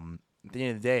at the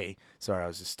end of the day, sorry, I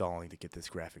was just stalling to get this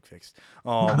graphic fixed.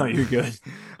 No, you're good.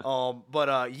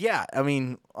 But yeah, I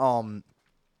mean,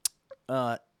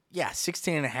 uh, yeah,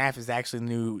 16.5 is actually the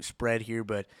new spread here.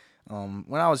 But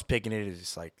when I was picking it, it's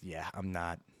just like, yeah, I'm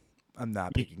not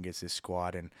picking against this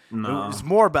squad, and it was No.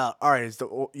 more about, all right, is the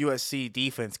USC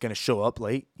defense going to show up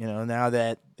late? Now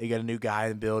that they got a new guy in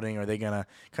the building, are they going to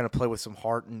kind of play with some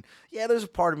heart? And yeah, there's a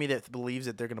part of me that believes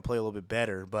that they're going to play a little bit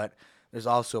better, but there's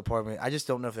also a part of me I just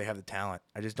don't know if they have the talent.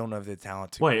 I just don't know if they have the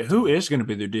talent to. Wait, who is going to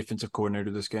be their defensive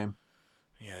coordinator this game?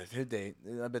 Yeah, did they?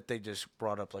 I bet they just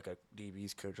brought up like a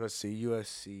DB's coach. Let's see,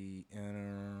 USC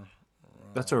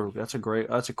That's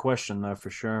a question though for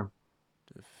sure.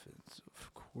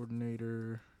 defensive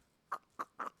coordinator.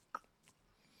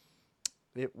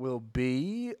 It will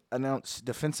be announced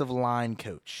defensive line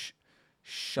coach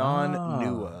Sean Ah,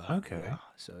 Nua. Yeah. okay.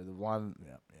 So the one,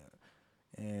 yeah,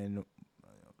 yeah, and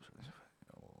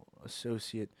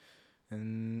associate,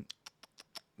 and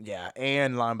yeah,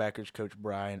 and linebackers coach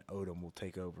Brian Odom will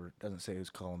take over. Doesn't say who's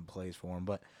calling plays for him,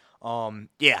 but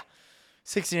yeah,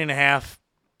 16.5.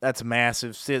 That's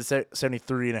massive.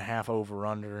 73.5 over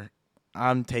under.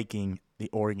 I'm taking the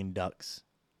Oregon Ducks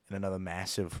and another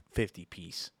massive 50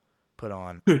 piece put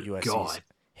on Good USC's God.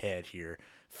 head here.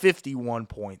 51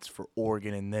 points for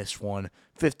Oregon in this one,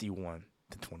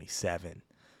 51-27.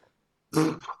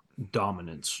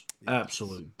 Dominance. Yes.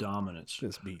 Absolute dominance.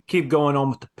 Just beat. Keep going on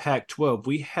with the Pac 12.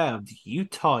 We have the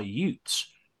Utah Utes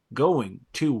going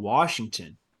to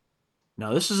Washington.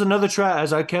 Now, this is another trap,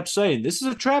 as I kept saying, this is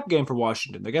a trap game for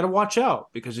Washington. They got to watch out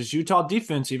because this Utah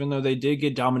defense, even though they did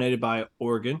get dominated by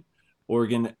Oregon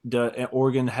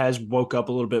has woke up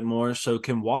a little bit more. So,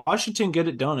 can Washington get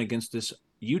it done against this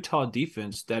Utah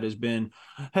defense that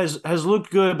has looked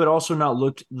good, but also not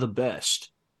looked the best?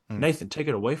 Mm. Nathan, take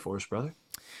it away for us, brother.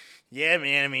 Yeah,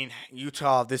 man. I mean,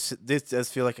 Utah. This does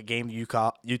feel like a game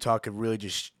Utah could really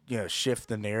just shift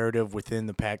the narrative within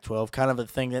the Pac-12. Kind of a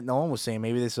thing that no one was saying.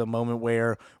 Maybe this is a moment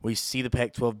where we see the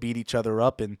Pac-12 beat each other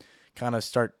up and kind of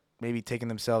start maybe taking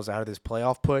themselves out of this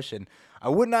playoff push. And I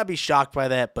would not be shocked by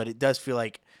that, but it does feel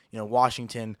like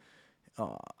Washington,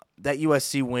 that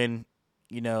USC win.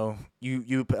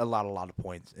 You put a lot of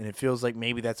points, and it feels like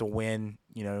maybe that's a win.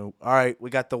 All right, we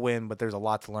got the win, but there's a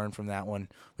lot to learn from that one.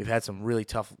 We've had some really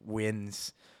tough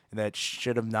wins that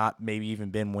should have not maybe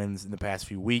even been wins in the past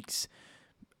few weeks.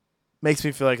 Makes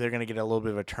me feel like they're going to get a little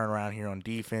bit of a turnaround here on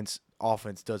defense.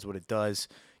 Offense does what it does.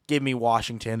 Give me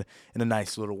Washington and a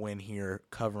nice little win here,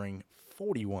 covering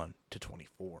 41-24.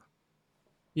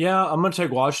 Yeah, I'm gonna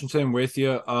take Washington with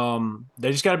you.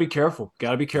 They just got to be careful.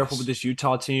 Got to be careful with Yes. this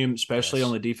Utah team, especially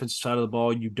on Yes. the defensive side of the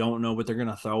ball. You don't know what they're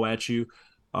gonna throw at you.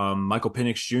 Michael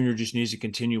Penix Jr. just needs to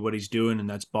continue what he's doing, and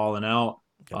that's balling out.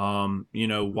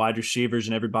 Yep. Wide receivers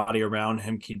and everybody around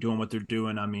him keep doing what they're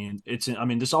doing.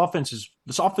 This offense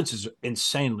is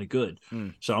insanely good.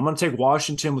 Mm. So I'm gonna take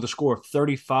Washington with a score of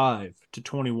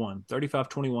 35-21.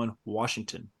 35-21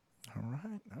 Washington. All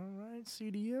right. All right.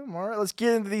 CDM. All right. Let's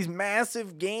get into these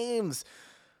massive games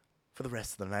for the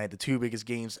rest of the night. The two biggest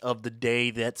games of the day.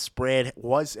 That spread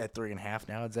was at 3.5.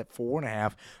 Now it's at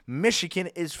 4.5. Michigan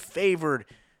is favored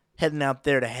heading out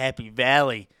there to Happy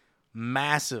Valley.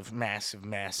 Massive, massive,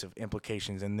 massive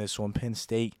implications in this one. Penn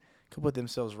State could put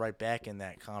themselves right back in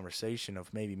that conversation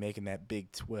of maybe making that Big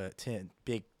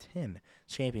Ten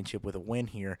championship with a win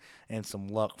here and some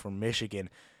luck from Michigan.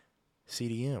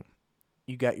 CDM,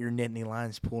 you got your Nittany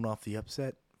Lions pulling off the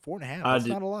upset. 4.5. I That's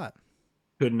did, not a lot.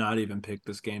 could not even pick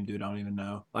this game, dude. I don't even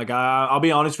know. I'll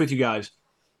be honest with you guys.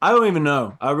 I don't even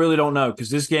know. I really don't know because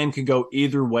this game can go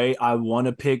either way. I want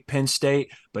to pick Penn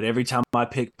State, but every time I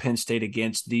pick Penn State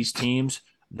against these teams,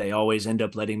 they always end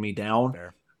up letting me down.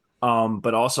 Fair.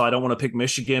 But also, I don't want to pick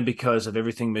Michigan because of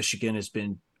everything Michigan has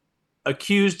been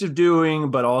accused of doing,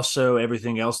 but also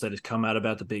everything else that has come out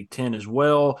about the Big Ten as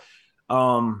well.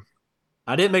 Um,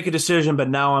 I didn't make a decision, but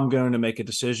now I'm going to make a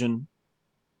decision.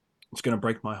 It's going to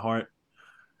break my heart.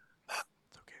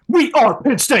 It's okay. We are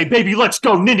Penn State, baby. Let's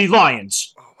go, Nindy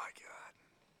Lions. Oh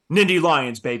my god. Nindy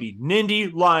Lions, baby.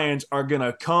 Nindy Lions are going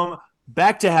to come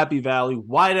back to Happy Valley,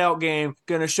 whiteout game,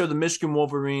 going to show the Michigan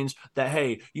Wolverines that,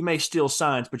 hey, you may steal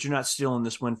signs, but you're not stealing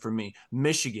this win from me.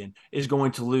 Michigan is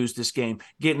going to lose this game,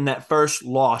 getting that first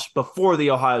loss before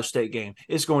the Ohio State game.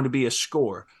 It's going to be a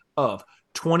score of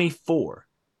 24-21.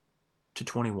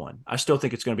 I still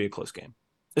think it's going to be a close game.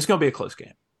 It's going to be a close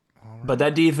game. All But right.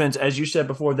 that defense, as you said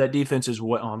before, that defense is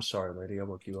what. Oh, I'm sorry, lady. I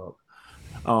woke you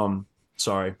up.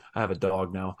 Sorry, I have a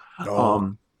dog now. Oh.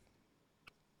 Um,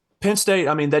 Penn State,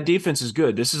 I mean, that defense is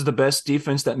good. This is the best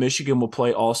defense that Michigan will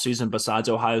play all season besides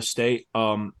Ohio State.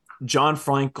 John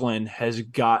Franklin has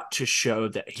got to show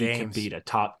that he can James. beat a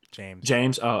top James.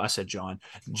 James. Oh, I said John.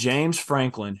 James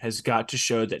Franklin has got to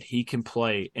show that he can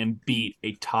play and beat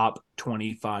a top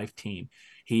 25 team.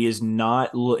 He is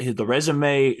not, the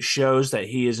resume shows that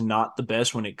he is not the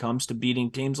best when it comes to beating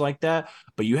teams like that.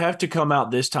 But you have to come out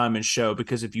this time and show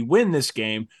because if you win this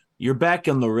game, you're back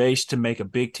in the race to make a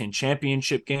Big Ten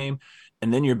championship game,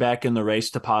 and then you're back in the race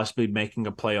to possibly making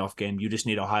a playoff game. You just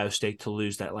need Ohio State to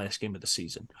lose that last game of the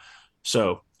season.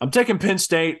 So I'm taking Penn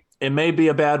State. It may be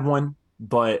a bad one,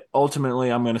 but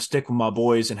ultimately I'm going to stick with my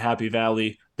boys in Happy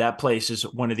Valley. That place is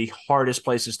one of the hardest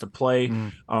places to play.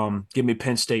 Mm. Give me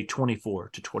Penn State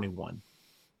 24-21.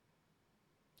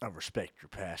 I respect your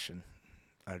passion.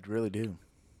 I really do.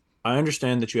 I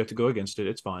understand that you have to go against it.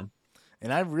 It's fine.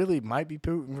 And I really might be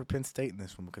rooting for Penn State in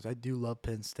this one because I do love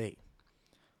Penn State.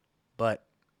 But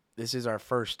this is our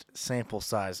first sample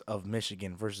size of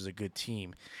Michigan versus a good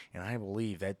team. And I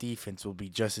believe that defense will be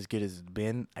just as good as it's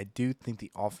been. I do think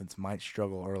the offense might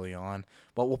struggle early on,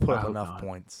 but we'll put I up hope enough not.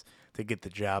 points to get the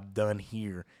job done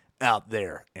here out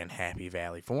there in Happy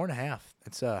Valley. 4.5.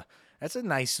 That's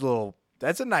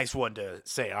a nice one to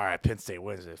say. All right, Penn State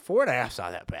wins it. 4.5's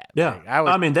not that bad. Yeah. Like, I I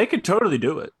would mean, they could totally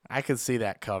do it. I could see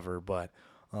that cover, but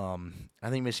I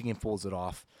think Michigan pulls it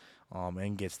off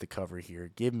and gets the cover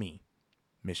here. Give me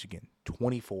Michigan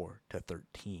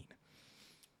 24-13.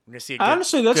 We're gonna see a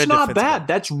Honestly, that's good not defensive bad. battle.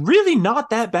 That's really not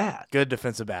that bad. Good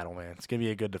defensive battle, man. It's gonna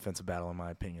be a good defensive battle in my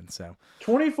opinion. So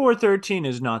 24-13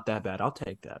 is not that bad. I'll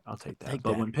take that. I'll take that. take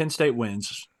But that. when Penn State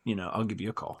wins, I'll give you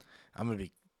a call. I'm gonna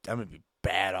be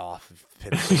bad off if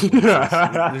Penn State wins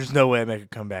this. There's no way I make a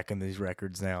comeback in these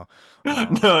records now.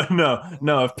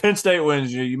 No. If Penn State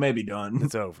wins, you may be done.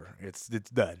 It's over. It's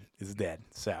done. It's dead.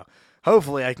 So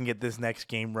hopefully I can get this next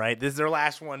game right. This is their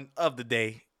last one of the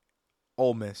day.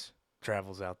 Ole Miss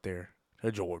travels out there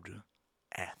to Georgia,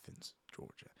 Athens,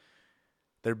 Georgia.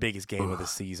 Their biggest game of the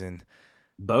season.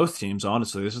 Both teams,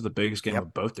 honestly, this is the biggest game Yep.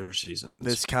 of both their seasons.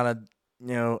 This kind of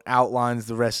outlines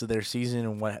the rest of their season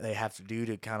and what they have to do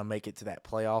to kind of make it to that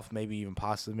playoff, maybe even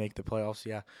possibly make the playoffs.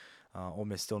 Yeah, Ole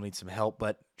Miss still needs some help,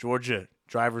 but Georgia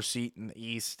driver's seat in the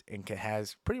East and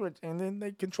has pretty much, and then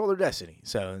they control their destiny.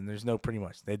 So and there's no pretty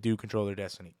much they do control their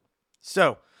destiny.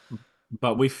 So,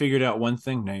 But we figured out one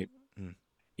thing, Nate. Mm.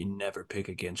 You never pick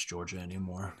against Georgia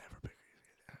anymore. never pick.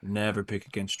 Never pick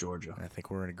against Georgia. I think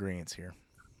we're in agreement here.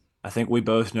 I think we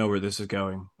both know where this is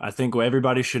going. I think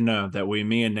everybody should know that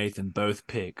me and Nathan both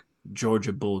pick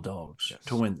Georgia Bulldogs Yes.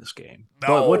 to win this game. No.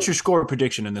 But what's your score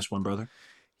prediction in this one, brother?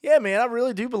 Yeah, man, I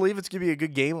really do believe it's going to be a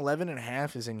good game.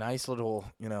 11.5 is a nice little,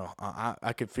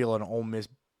 I could feel an Ole Miss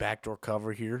backdoor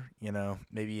cover here.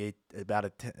 Maybe about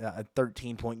a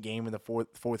 13-point game in the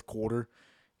fourth quarter.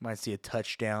 Might see a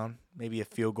touchdown, maybe a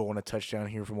field goal and a touchdown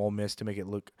here from Ole Miss to make it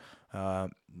look,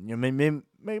 maybe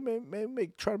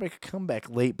try to make a comeback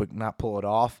late but not pull it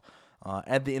off.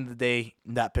 At the end of the day,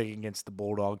 not picking against the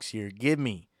Bulldogs here. Give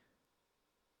me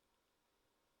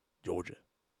Georgia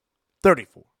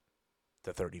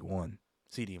 34-31.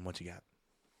 CD, what you got?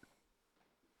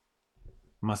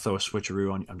 I'm gonna throw a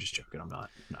switcheroo on you. I'm just joking. I'm not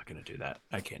gonna do that.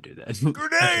 I can't do that. Grenade!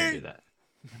 I can't do that.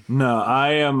 No,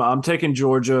 I'm taking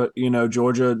Georgia.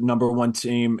 Georgia, number one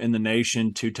team in the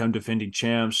nation, two-time defending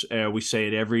champs. We say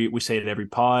it every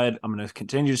pod. I'm going to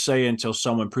continue to say it until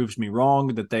someone proves me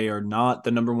wrong that they are not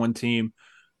the number one team.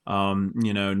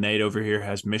 Nate over here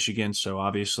has Michigan, so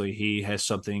obviously he has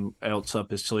something else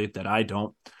up his sleeve that I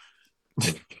don't.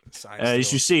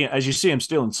 As you see, I'm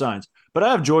stealing signs. But I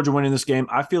have Georgia winning this game.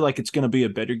 I feel like it's going to be a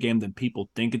better game than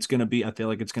people think it's going to be. I feel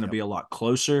like it's going to be a lot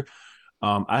closer.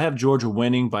 I have Georgia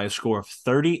winning by a score of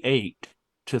 38-35.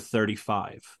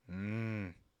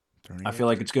 I feel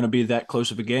like it's going to be that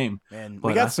close of a game. Man,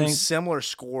 we got some similar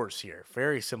scores here.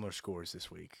 Very similar scores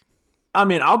this week. I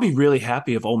mean, I'll be really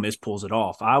happy if Ole Miss pulls it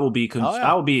off. I will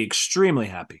be extremely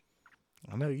happy.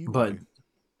 I know you but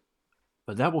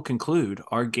that will conclude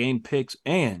our game picks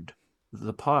and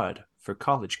the pod for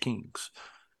College Kings.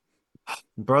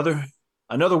 Brother,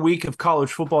 another week of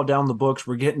college football down the books.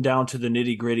 We're getting down to the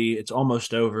nitty-gritty. It's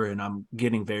almost over, and I'm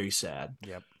getting very sad.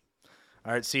 Yep.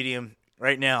 All right, CDM,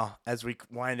 right now, as we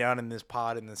wind down in this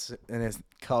pod in this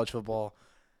college football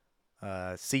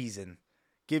season,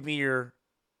 give me your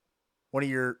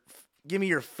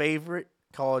favorite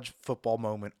college football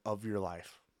moment of your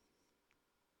life.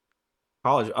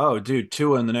 College, oh, dude,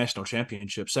 Tua in the national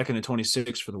championship, 2nd and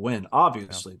 26 for the win.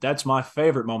 Obviously, that's my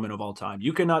favorite moment of all time.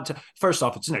 You cannot first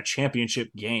off, it's in a championship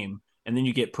game, and then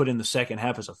you get put in the second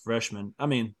half as a freshman. I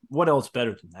mean, what else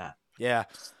better than that? Yeah,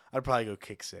 I'd probably go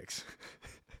kick 6.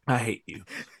 I hate you.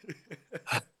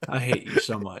 I hate you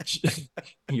so much.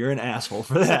 You're an asshole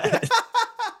for that.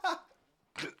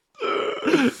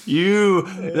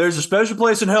 There's a special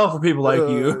place in hell for people like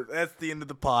you. That's the end of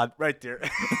the pod right there.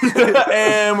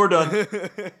 And we're done.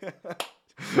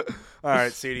 All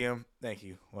right, CDM, thank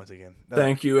you once again.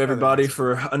 Thank you, everybody,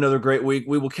 for another great week.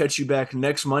 We will catch you back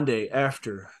next Monday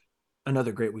after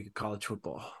another great week of college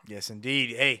football. Yes,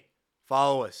 indeed. Hey,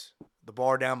 follow us. The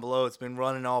bar down below. It's been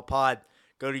running all pod.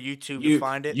 Go to YouTube to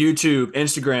find it. YouTube,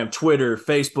 Instagram, Twitter,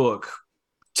 Facebook,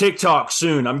 TikTok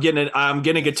soon. I'm getting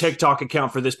a TikTok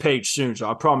account for this page soon, so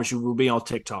I promise you we'll be on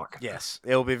TikTok. Yes,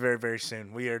 it will be very, very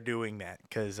soon. We are doing that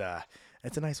because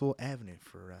it's a nice little avenue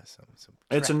for some.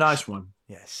 It's a nice one.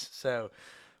 Yes. So,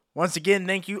 once again,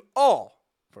 thank you all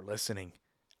for listening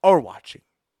or watching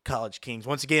College Kings.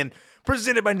 Once again,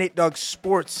 presented by Nate Dogg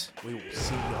Sports. We will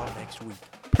see y'all next week.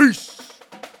 Peace.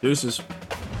 Deuces.